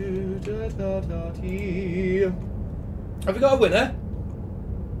 Have we got a winner?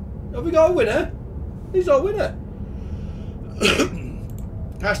 Have we got a winner? Who's our winner?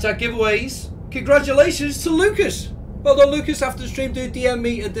 Hashtag giveaways. Congratulations to Lucas. Well done, Lucas. After the stream, do DM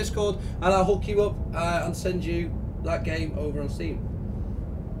me at Discord and I'll hook you up and send you that game over on Steam.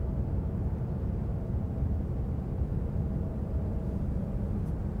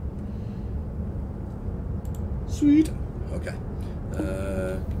 Sweet. Okay.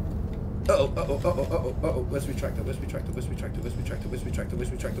 Uh-oh. Where's my tractor?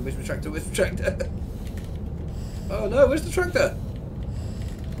 Oh no, where's the tractor?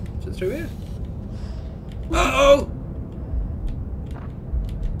 Is it through here? Uh-oh!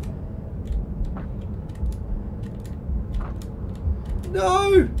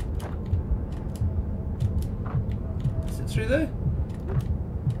 No! Is it through there?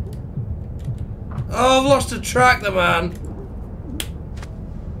 Oh, I've lost the tractor, man!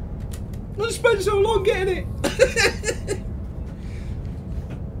 I spent so long getting it!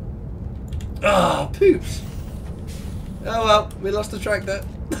 Ah, oh, poops! Oh well, we lost the tractor.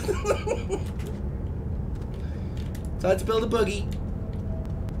 Time to build a buggy.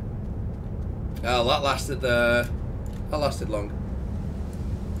 Oh, that lasted long.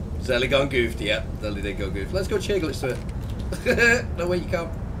 Zelly gone goofed, yeah. Zelly did go goofed. Let's go Chigglets to it. No way you can't.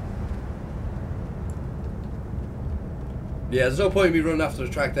 Yeah, there's no point in me running after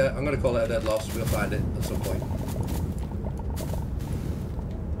the tractor. I'm going to call it a dead loss. We'll find it at some point.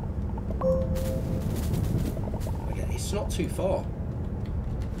 Okay, it's not too far.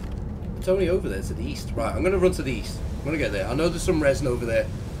 It's only over there to the east. Right, I'm going to run to the east. I'm going to get there. I know there's some resin over there,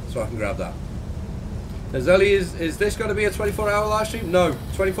 so I can grab that. Now, Zelly, is this going to be a 24-hour live stream? No.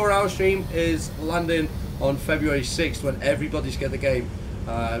 24-hour stream is landing on February 6th when everybody's get the game.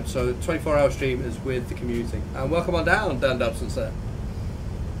 So 24-hour stream is with the community. And welcome on down, Dan Dobson, sir.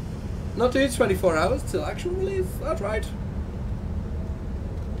 Not doing 24 hours till actual release. That's right.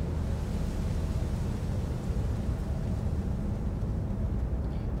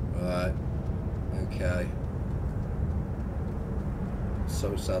 Right. Okay.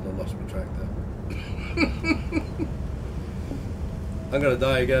 So sad I lost my tractor. I'm gonna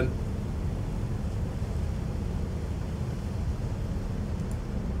die again.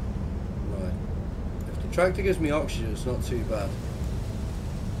 Tractor gives me oxygen, it's not too bad.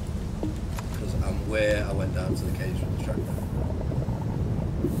 Because I'm where I went down to the cage with the tractor.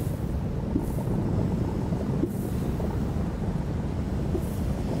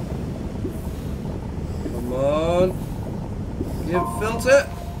 Come on. Give filter.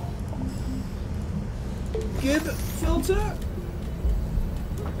 Give filter.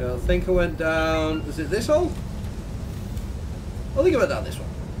 Yeah, I think I went down. Was it this hole? I think I went down this one.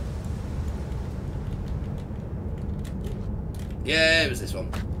 Yeah, it was this one.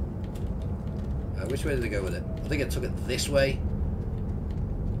 Which way did they go with it? I think it took it this way.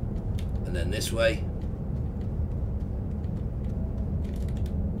 And then this way.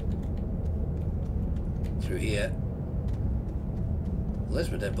 Through here. Well,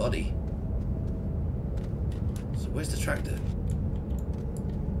 there's my dead body. So where's the tractor?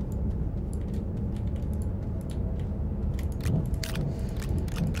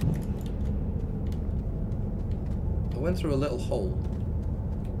 I went through a little hole.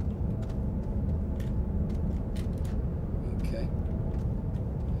 Okay.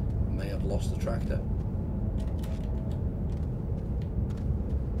 May have lost the tractor.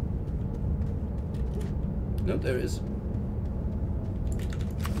 No, there it is.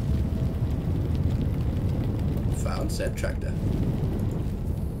 Found said tractor.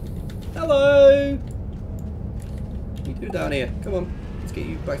 Hello! What are you doing down here? Come on, let's get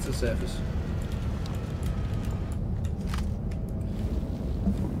you back to the surface.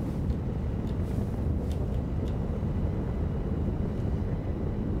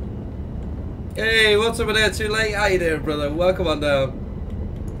 Hey, what's over there? Too late? How you doing, brother? Welcome on down.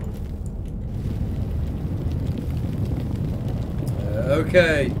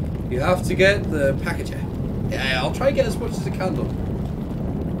 Okay, you have to get the packager. Yeah, I'll try and get as much as I can done.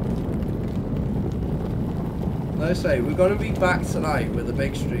 Like I say, we're going to be back tonight with a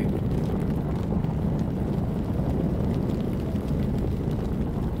big stream.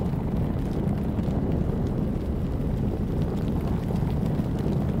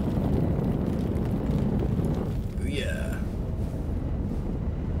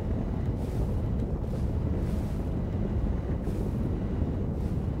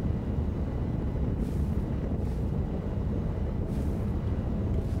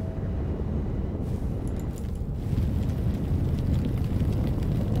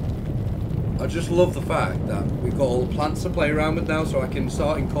 I just love the fact that we've got all the plants to play around with now, so I can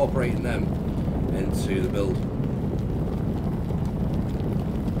start incorporating them into the build.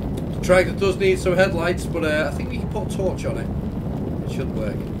 The tractor does need some headlights, but I think we can put a torch on it. It should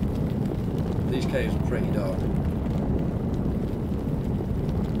work. These caves are pretty dark.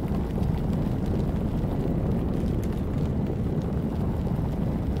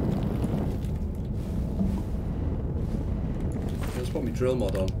 Let's put my drill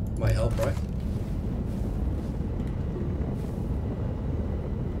mod on. Might help, right?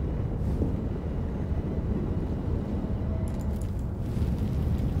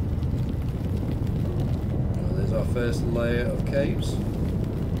 Well, there's our first layer of caves.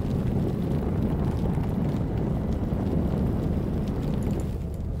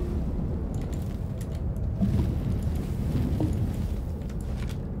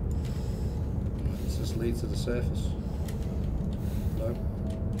 Does this lead to the surface? No.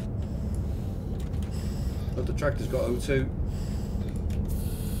 But the tractor's got O2.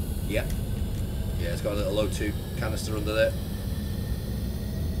 Yeah. Yeah, it's got a little O2 canister under there.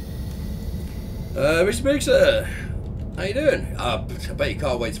 Mr. Mixer, how you doing? I bet you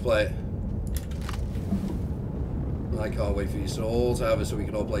can't wait to play it. I can't wait for you all to have it so we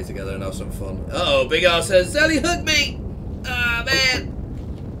can all play together and have some fun. Uh oh, Big R says, Zelly hooked me! Ah, man!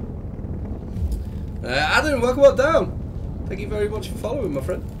 Adam, welcome on down. Thank you very much for following, my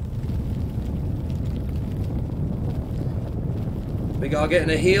friend. Big R getting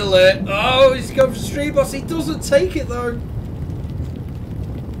a heal there. Oh, he's going for street boss. He doesn't take it though.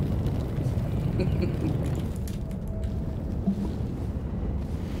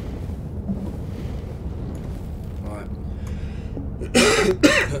 Alright.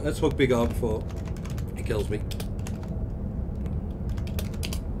 Let's hook Big R before he kills me.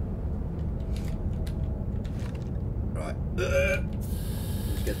 Right.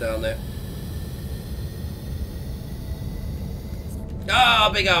 Let's get down there.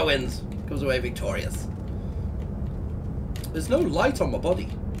 Ah, Big R wins. Comes away victorious. There's no light on my body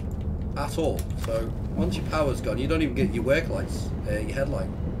at all. So once your power's gone, you don't even get your work lights, your headlight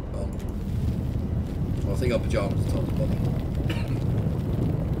on. Well, I think our pajamas are top of the body.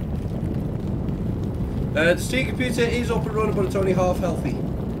 The Steam computer is up and running, but it's only half healthy.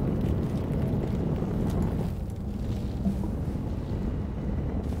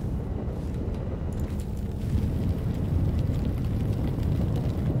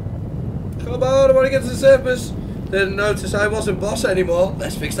 Come on, I want to get to the surface. Didn't notice I wasn't boss anymore.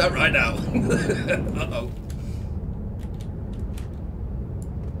 Let's fix that right now. Uh-oh.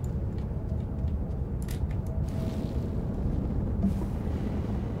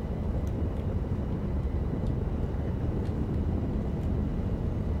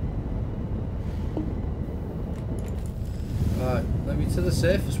 Alright, let me to the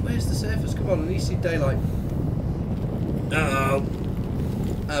surface. Where's the surface? Come on, I need to see daylight. Uh-oh.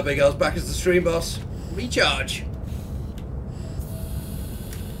 Big Al's back as the stream boss. Recharge.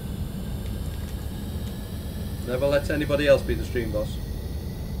 Never let anybody else be the stream boss.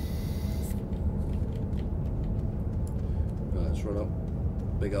 Right, let's run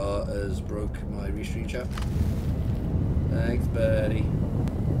up. Big R has broke my restream chat. Thanks, buddy.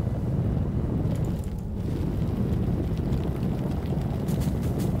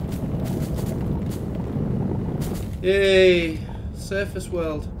 Yay! Surface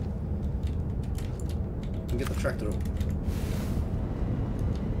world. And get the tractor up.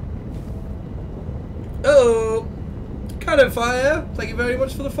 Oh! Cannon Fire! Thank you very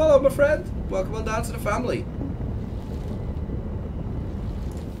much for the follow, my friend. Welcome on down to the family.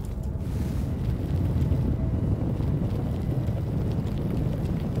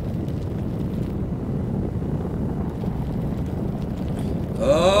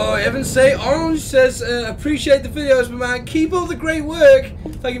 Oh, Evan Say Orange says, appreciate the videos, my man. Keep up the great work.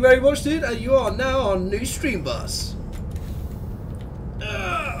 Thank you very much, dude. And you are now on new stream bus.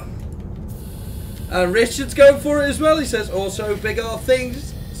 And Richard's going for it as well. He says, also big R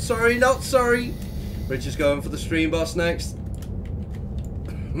things. Sorry, not sorry. Richard's going for the stream boss next.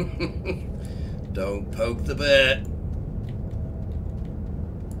 Don't poke the bear.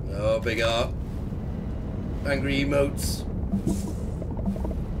 Oh, big R. Angry emotes.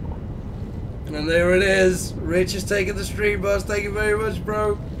 And there it is. Rich is taking the stream bus. Thank you very much,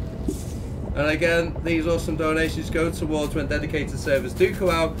 bro. And again, these awesome donations go towards when dedicated servers do come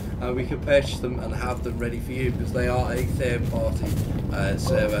out, and we can purchase them and have them ready for you because they are a third-party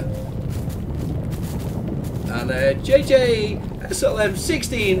server. And JJ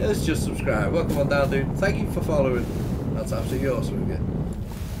SLM16 has just subscribed. Welcome on down, dude. Thank you for following. That's absolutely awesome of you.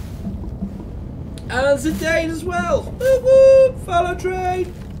 And Zidane as well. Woo woo! Follow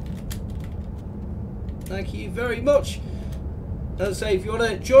train. Thank you very much. As I say, if you want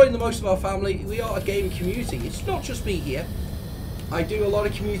to join the most of our family, we are a gaming community. It's not just me here. I do a lot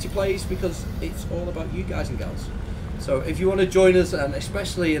of community plays because it's all about you guys and gals. So if you want to join us, and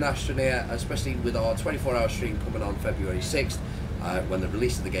especially in Astroneer, especially with our 24-hour stream coming on February 6th, when the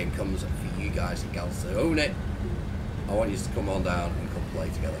release of the game comes for you guys and gals to own it, I want you to come on down and come play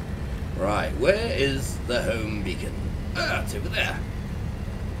together. Right, where is the home beacon? Ah, it's over there.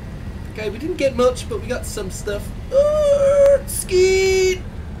 Okay, we didn't get much, but we got some stuff. Skeet!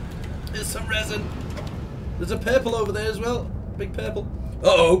 There's some resin. There's a purple over there as well. Big purple.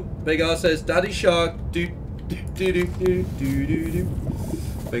 Uh-oh. Big R says, Daddy Shark. Do, do, do, do, do, do, do, do.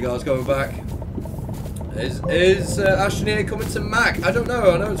 Big R's going back. Is Astroneer coming to Mac? I don't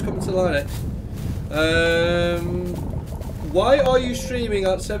know. I know it's coming to Linux. Why are you streaming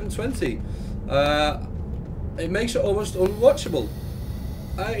at 720? It makes it almost unwatchable.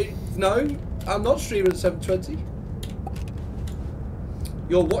 No, I'm not streaming at 720.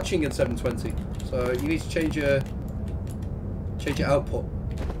 You're watching at 720, so you need to change your output.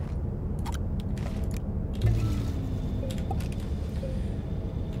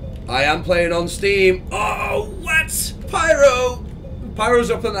 I am playing on Steam. Oh, what? Pyro! Pyro's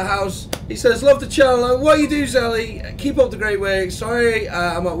up in the house. He says, love the channel. And what you do, Zelly? Keep up the great work. Sorry,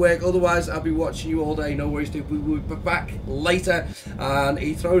 I'm at work. Otherwise, I'll be watching you all day. No worries, dude. We will be back later. And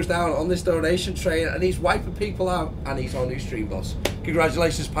he throws down on this donation train, and he's wiping people out. And he's our new stream boss.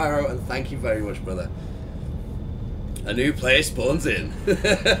 Congratulations, Pyro, and thank you very much, brother. A new player spawns in.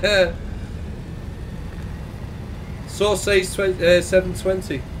 Source says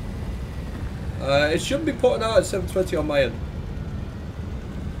 720. It shouldn't be putting out at 720 on my end.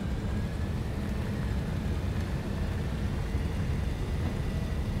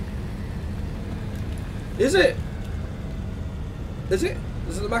 Is it? Is it?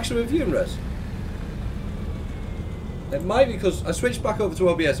 Is it the maximum viewing res? It might be because I switched back over to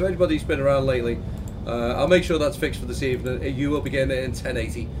OBS. So anybody who's been around lately, I'll make sure that's fixed for this evening. You will be getting it in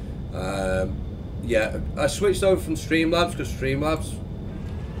 1080. Yeah, I switched over from Streamlabs because Streamlabs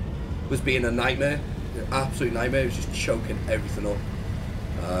was being a nightmare, an absolute nightmare. It was just choking everything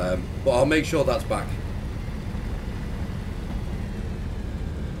up. But I'll make sure that's back.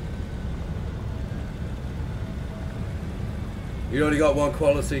 You only got one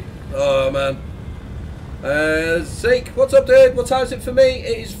quality. Oh man. Zeke, what's up, dude? What time is it for me?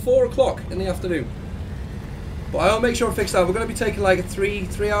 It is 4 o'clock in the afternoon. But I'll make sure I fix that. We're going to be taking like a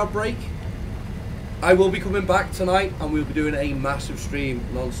three-hour break. I will be coming back tonight, and we'll be doing a massive stream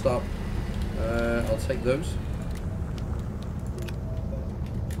non-stop. I'll take those.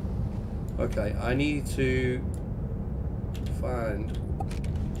 Okay, I need to find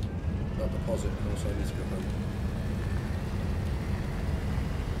that deposit. Also, I need to go home.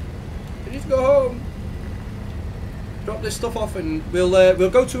 I need to go home. Drop this stuff off and we'll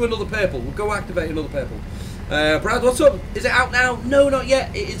go to another purple. We'll go activate another purple. Brad, what's up? Is it out now? No, not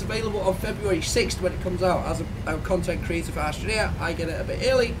yet. It is available on February 6th when it comes out. As a content creator for Astroneer, I get it a bit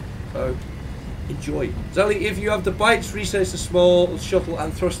early, so enjoy. Zelly, if you have the bytes, research the small shuttle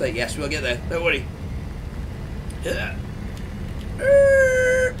and thruster. Yes, we'll get there. Don't worry. Yeah.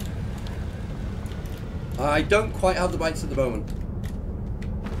 I don't quite have the bytes at the moment.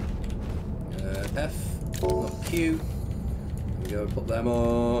 F, not Q. We go put them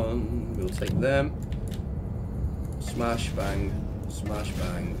on. We'll take them. Smash, bang, smash,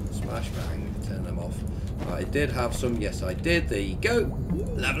 bang, smash, bang. Turn them off. I did have some. Yes, I did. There you go.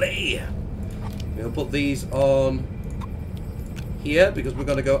 Lovely. We'll put these on here because we're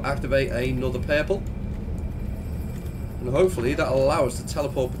going to go activate another purple. And hopefully that'll allow us to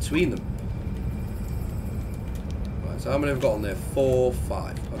teleport between them. Right, so how many have I got on there? 4,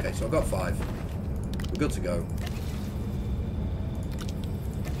 5. Okay, so I've got 5. We're good to go.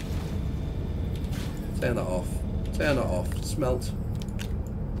 Turn that off. Turn that off. Smelt.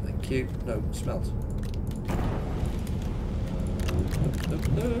 Thank you. No, smelt.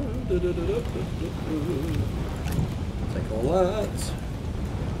 Take all that.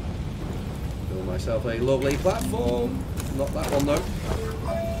 Build myself a lovely platform. Not that one though.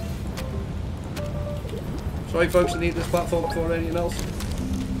 Sorry folks, I need this platform before anything else.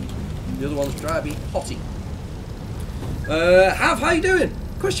 The other one's driving hotty. How you doing?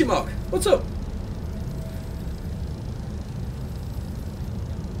 Question mark. What's up?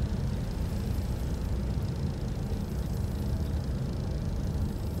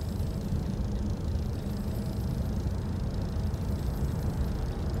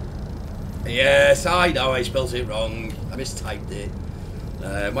 Yes, I know I spelled it wrong. I mistyped it.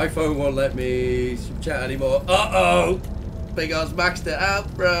 My phone won't let me chat anymore. Uh-oh! Big Oz maxed it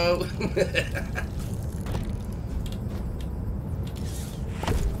out, bro.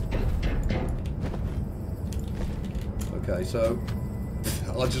 Okay, so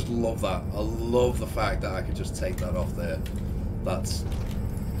I just love that. I love the fact that I can just take that off there. That's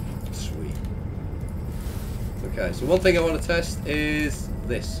sweet. Okay, so one thing I want to test is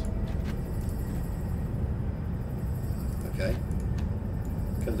this. Okay.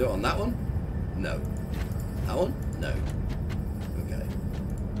 Can I do it on that one? No. That one? No. Okay.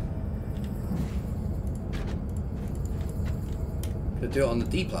 Can I do it on the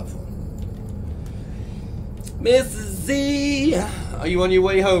D platform? Mrs. Z! Are you on your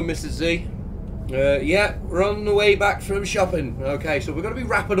way home, Mrs. Z? Yeah, we're on the way back from shopping. Okay, so we're going to be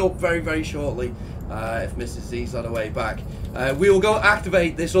wrapping up very, very shortly. If Mrs. Z's on her way back. We will go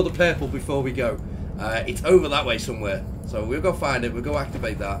activate this other purple before we go. It's over that way somewhere. So we'll go find it, we'll go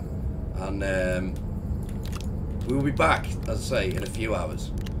activate that. And we will be back, as I say, in a few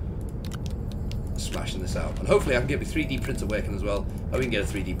hours. Smashing this out. And hopefully I can get my 3D printer working as well. Oh, we can get a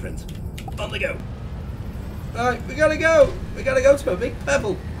 3D print. On the go. Right, we gotta go. We gotta go to a big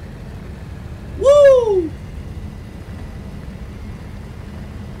pebble. Woo!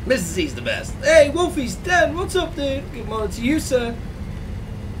 Mrs. Z's the best. Hey, Wolfie's Dan, what's up, dude? Good morning to you, sir.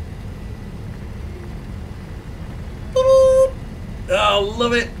 Oh,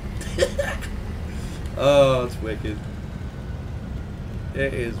 love it. Oh, it's wicked.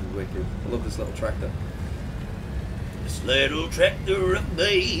 It is wicked. I love this little tractor. This little tractor of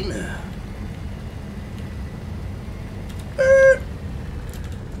Bane.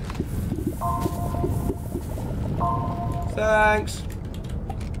 Thanks.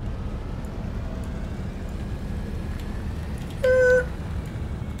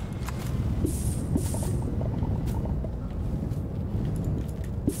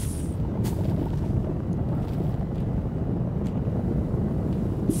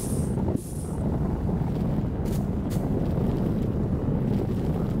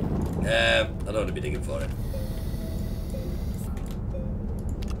 I don't want to be digging for it.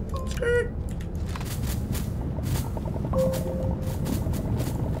 Skirt.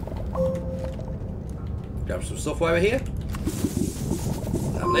 Grab some stuff while we're here.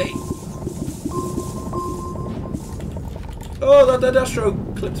 Lovely. Oh, that Astro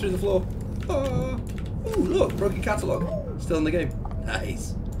clipped through the floor. Oh. Ooh, look, broken catalogue. Still in the game.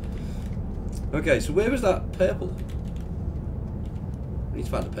 Nice. Okay, so where was that purple? We need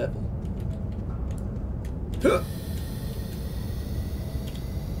to find the purple. Huh.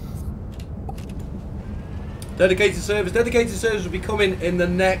 Dedicated servers. Dedicated servers will be coming in the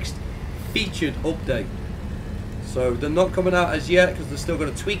next featured update. So they're not coming out as yet because they're still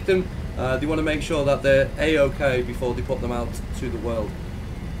going to tweak them. They want to make sure that they're A-OK before they put them out to the world.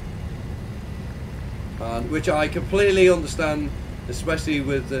 Which I completely understand especially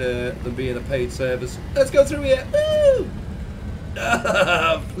with them being a paid service. Let's go through here. Woo!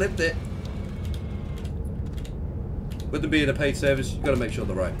 Flipped it. With them being a paid service, you've got to make sure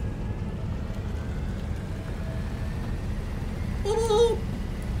they're right.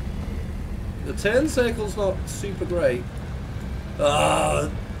 The turn circle's not super great. Ah, I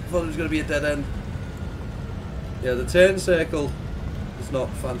thought it was going to be a dead end. Yeah, the turn circle is not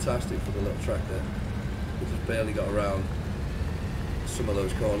fantastic for the little track there. We just barely got around some of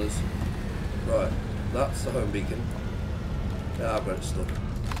those corners. Right, that's the home beacon. Ah, I've got it stuck.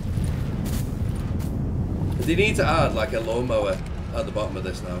 They need to add like a lawnmower at the bottom of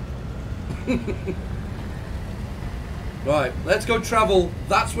this now. Right, let's go travel.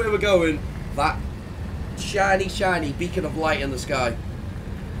 That's where we're going. That shiny, shiny beacon of light in the sky.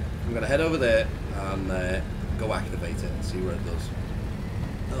 I'm going to head over there and go activate it and see where it does.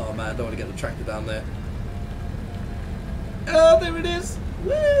 Oh man, I don't want to get the tractor down there. Oh, there it is.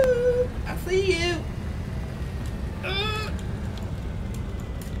 Woo! I see you.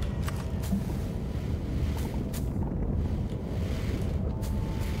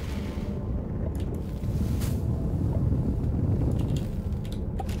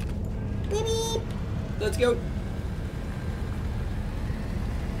 Let's go.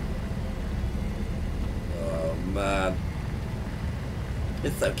 Oh man,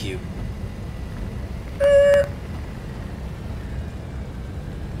 it's so cute. Ooh,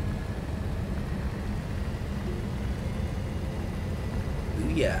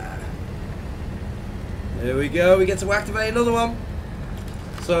 yeah. There we go. We get to activate another one.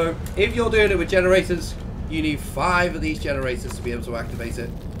 So if you're doing it with generators, you need 5 of these generators to be able to activate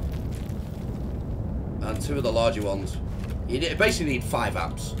it. And 2 of the larger ones. You basically need 5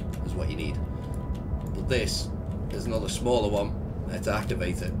 amps is what you need. But this is another smaller one to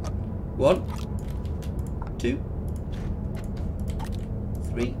activate it. 1, 2,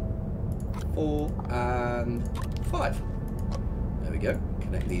 3, 4, and 5. There we go.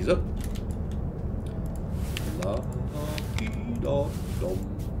 Connect these up.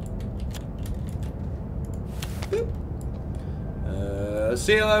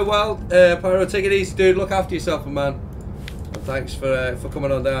 See you later, well, Pyro, take it easy, dude. Look after yourself, man. And thanks for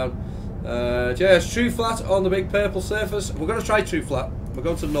coming on down. Yes, true flat on the big purple surface. We're going to try true flat. We're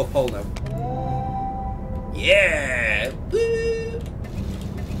going to the North Pole now. Yeah! Woo!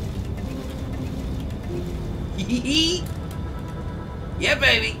 Yeah,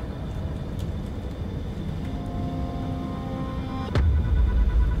 baby!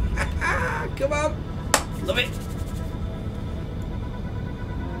 Come on! Love it!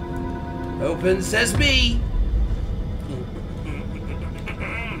 Open sesame!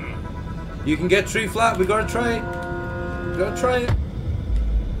 You can get true flat, we gotta try it. We gotta try it.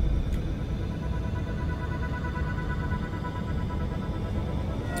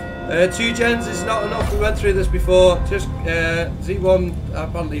 Two gens is not enough. We went through this before. Just Z1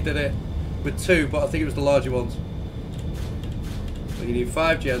 apparently did it with 2, but I think it was the larger ones. So you need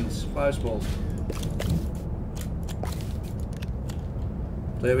 5 gens, 5 smalls.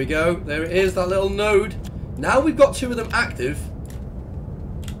 There we go. There it is, that little node. Now we've got 2 of them active.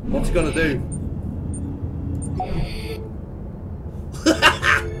 What's it gonna do?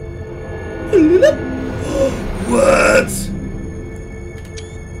 What?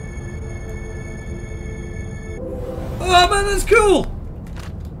 Oh man, that's cool!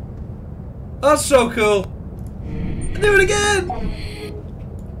 That's so cool! Do it again!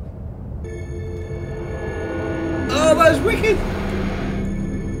 Oh, that's wicked!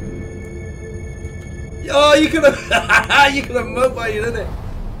 Oh, you could have you could have mobile, didn't it?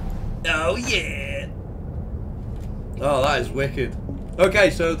 Oh yeah! Oh, that is wicked. Okay,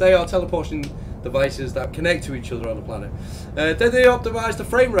 so they are teleportation devices that connect to each other on the planet. Did they optimize the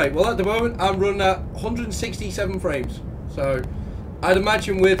frame rate? Well, at the moment I'm running at 167 frames. So I'd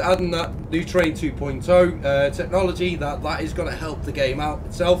imagine with adding that new Train 2.0 technology that is going to help the game out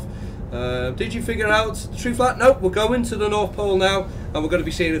itself. Did you figure out true flat? Nope, we're going to the North Pole now and we're going to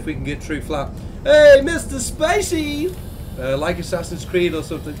be seeing if we can get true flat. Hey, Mr. Spacey! Like Assassin's Creed or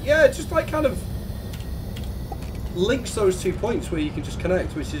something. Yeah, it just like kind of links those 2 points where you can just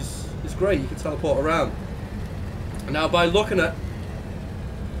connect, which is great. You can teleport around. And now by looking at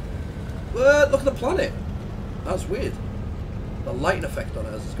look at the planet. That's weird. The lighting effect on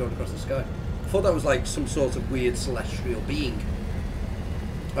it as it's going across the sky. I thought that was like some sort of weird celestial being.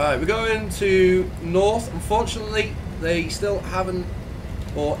 Right, we're going to north. Unfortunately, they still haven't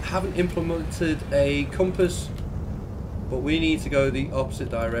implemented a compass, but we need to go the opposite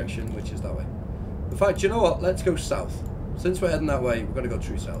direction, which is that way. In fact, do you know what? Let's go south. Since we're heading that way, we're going to go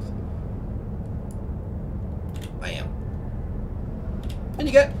true south. Bam. And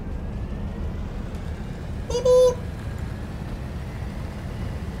you get. Boop, boop.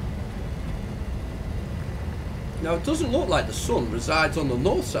 Now it doesn't look like the sun resides on the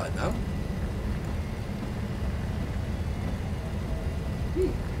north side now.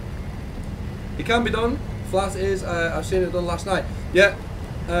 It can be done. Flat is. I've seen it done last night. Yeah.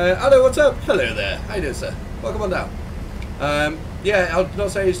 Hello, what's up? Hello there. How you doing, sir? Welcome on down. Yeah, I'll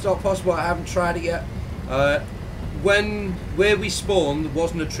not say it's not possible. I haven't tried it yet. Where we spawned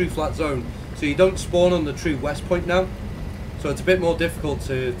wasn't a true flat zone, so you don't spawn on the true west point now. So it's a bit more difficult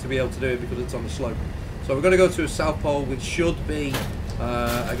to be able to do it because it's on the slope. So we're going to go to a south pole, which should be.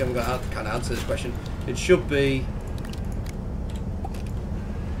 Again, we're going to kind of answer this question. It should be.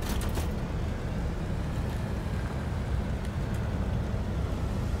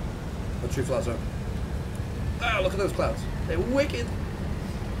 A true flat zone. Oh, look at those clouds. They're wicked.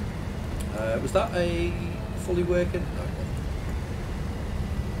 Was that a fully working?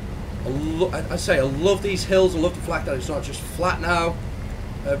 No. I say I love these hills. I love the fact that it's not just flat now.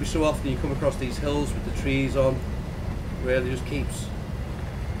 Every so often you come across these hills with the trees on. Really just keeps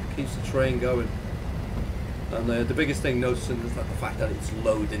the train going. And the biggest thing noticing is that the fact that it's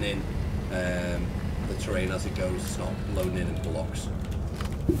loading in the terrain as it goes. It's not loading in blocks.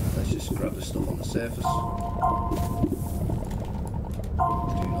 Let's just grab the stuff on the surface. Do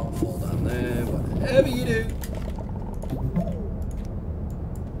not fall down there, whatever you do.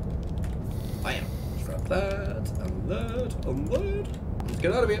 Bam! Let's grab that, and that, and that. Let's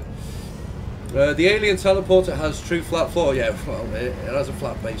get out of here. The alien teleporter has true flat floor. Yeah, well, it has a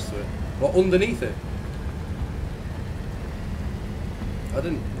flat base to it. What, underneath it? I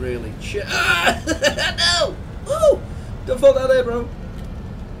didn't really check. No! Ooh! Don't fall down there, bro.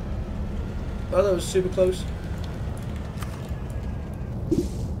 Oh, that was super close.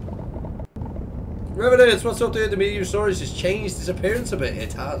 Revenants, what's up, dude? The Meteorosaurus has changed its appearance a bit.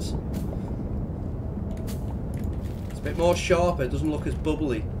 It has. It's a bit more sharper. It doesn't look as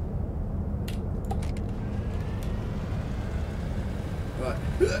bubbly. Right.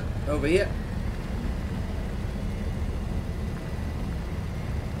 Over here.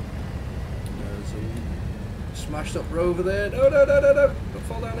 There's a smashed up rover there. No, no, no, no, no. Don't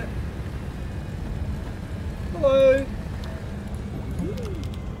fall down there. Hello.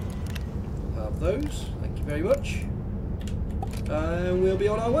 Have those. Thank you very much. And we'll be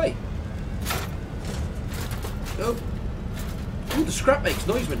on our way. Oh. Ooh, the scrap makes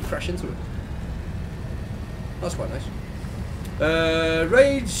noise when you crash into it. That's quite nice.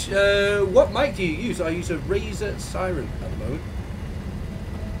 Rage, what mic do you use? I use a Razer Siren at the moment.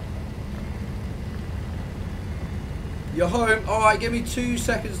 You're home. Alright, give me 2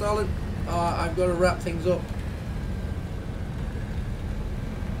 seconds, darling. I've got to wrap things up.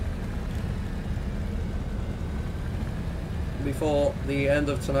 Before the end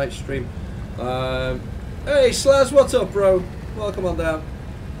of tonight's stream. Hey Slaz, what's up, bro? Welcome on down.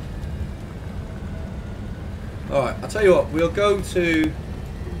 Alright, I'll tell you what, we'll go to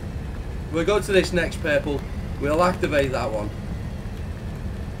this next purple. We'll activate that one.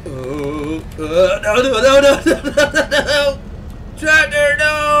 No, no, no, no, no, no, no! Tractor,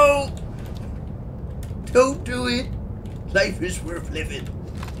 no! Don't do it. Life is worth living.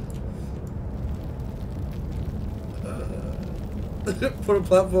 Put a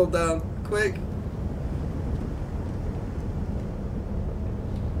platform down, quick.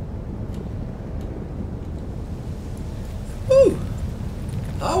 Woo!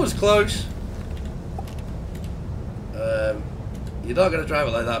 That was close. You're not going to drive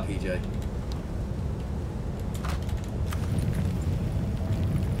it like that, PJ.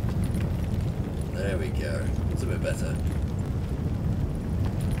 There we go. It's a bit better.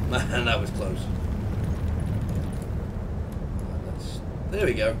 Man, that was close. There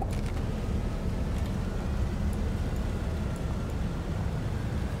we go.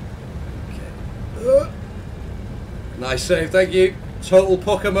 Okay. Nice save, thank you. Total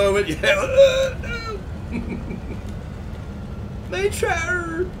pucker moment. Yeah.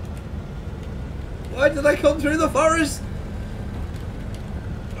 Nature. Why did I come through the forest?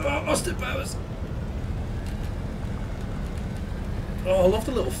 Oh, Austin Powers. Oh, I love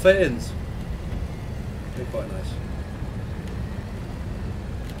the little ferns. They're quite nice.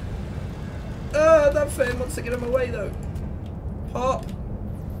 That fern wants to get in my way though. Pop.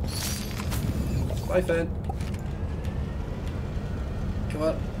 Bye, fern. Come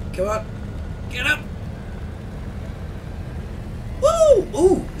on. Come on. Get up. Woo!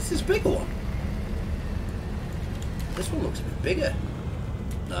 Ooh, this is a bigger one. This one looks a bit bigger.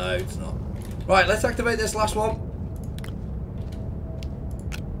 No, it's not. Right, let's activate this last one.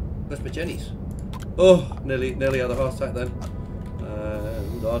 Where's my Jennies? Oh, nearly had a heart attack then.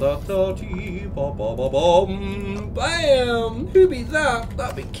 Da da da dee ba ba ba bum. Bam! Who be that?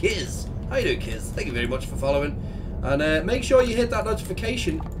 That'd be Kiz. How you doing, Kiz? Thank you very much for following. And make sure you hit that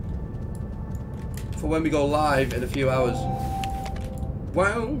notification for when we go live in a few hours.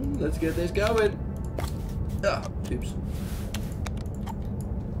 Wow, let's get this going. Ah, oops.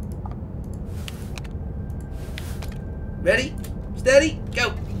 Ready? Steady?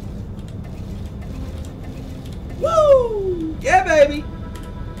 Go! Woo! Yeah, baby!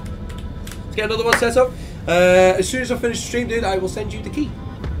 Let's get another one set up. As soon as I finish the stream, dude, I will send you the key.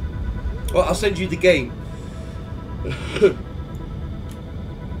 Well, I'll send you the game.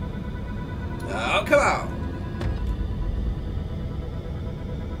 Oh, come on!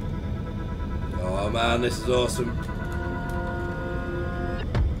 Oh man, this is awesome.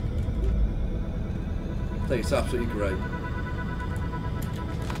 I think it's absolutely great.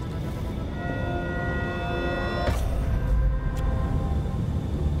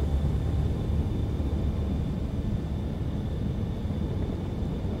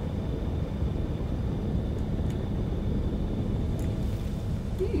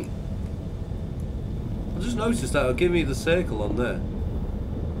 I just noticed that it'll give me the circle on there.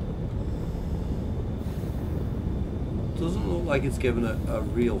 Doesn't look like it's given a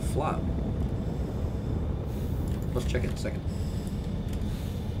real flap. Let's check it in a second.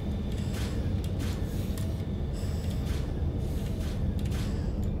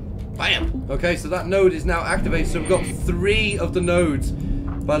 Bam! Okay, so that node is now activated. So we've got 3 of the nodes.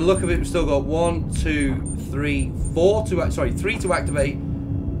 By the look of it, we've still got 1, 2, 3, 4 to 3 to activate,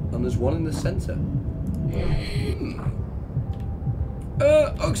 and there's 1 in the center.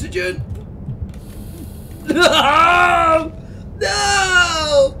 Oxygen. No!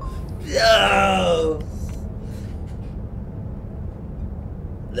 No! No!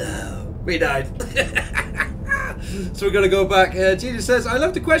 No! We died. So we're gonna go back. Gina says, I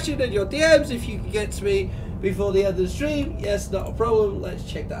love the question in your DMs if you can get to me before the end of the stream. Yes, not a problem. Let's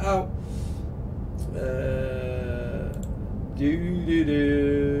check that out.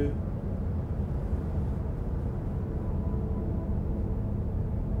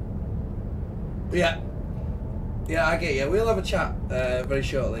 Yeah, I get you. We'll have a chat very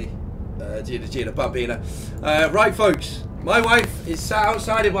shortly. Gina Bambina. Right, folks. My wife is sat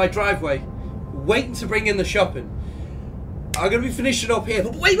outside of my driveway, waiting to bring in the shopping. I'm going to be finishing up here,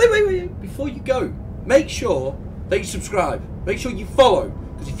 but wait. Before you go, make sure that you subscribe. Make sure you follow.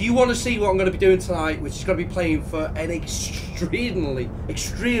 Because if you want to see what I'm going to be doing tonight, which is going to be playing for an extremely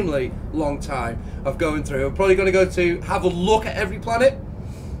long time of going through, I'm probably going to go to have a look at every planet.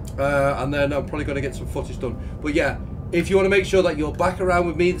 And then I'm probably going to get some footage done. But yeah, if you want to make sure that you're back around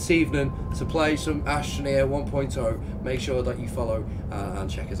with me this evening to play some Astroneer 1.0, make sure that you follow and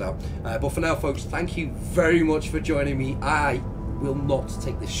check us out. But for now, folks, thank you very much for joining me. I will not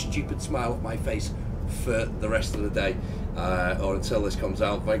take this stupid smile off my face for the rest of the day or until this comes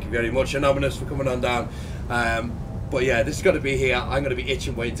out. Thank you very much, Anonymous, for coming on down. But yeah, this is going to be here. I'm going to be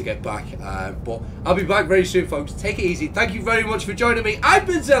itching waiting to get back. But I'll be back very soon, folks. Take it easy. Thank you very much for joining me. I've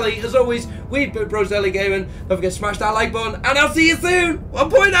been Zelly. As always, we've been Bro Zelly Gaming. Don't forget to smash that like button. And I'll see you soon.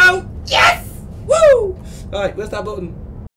 1.0. Yes! Woo! Alright, where's that button?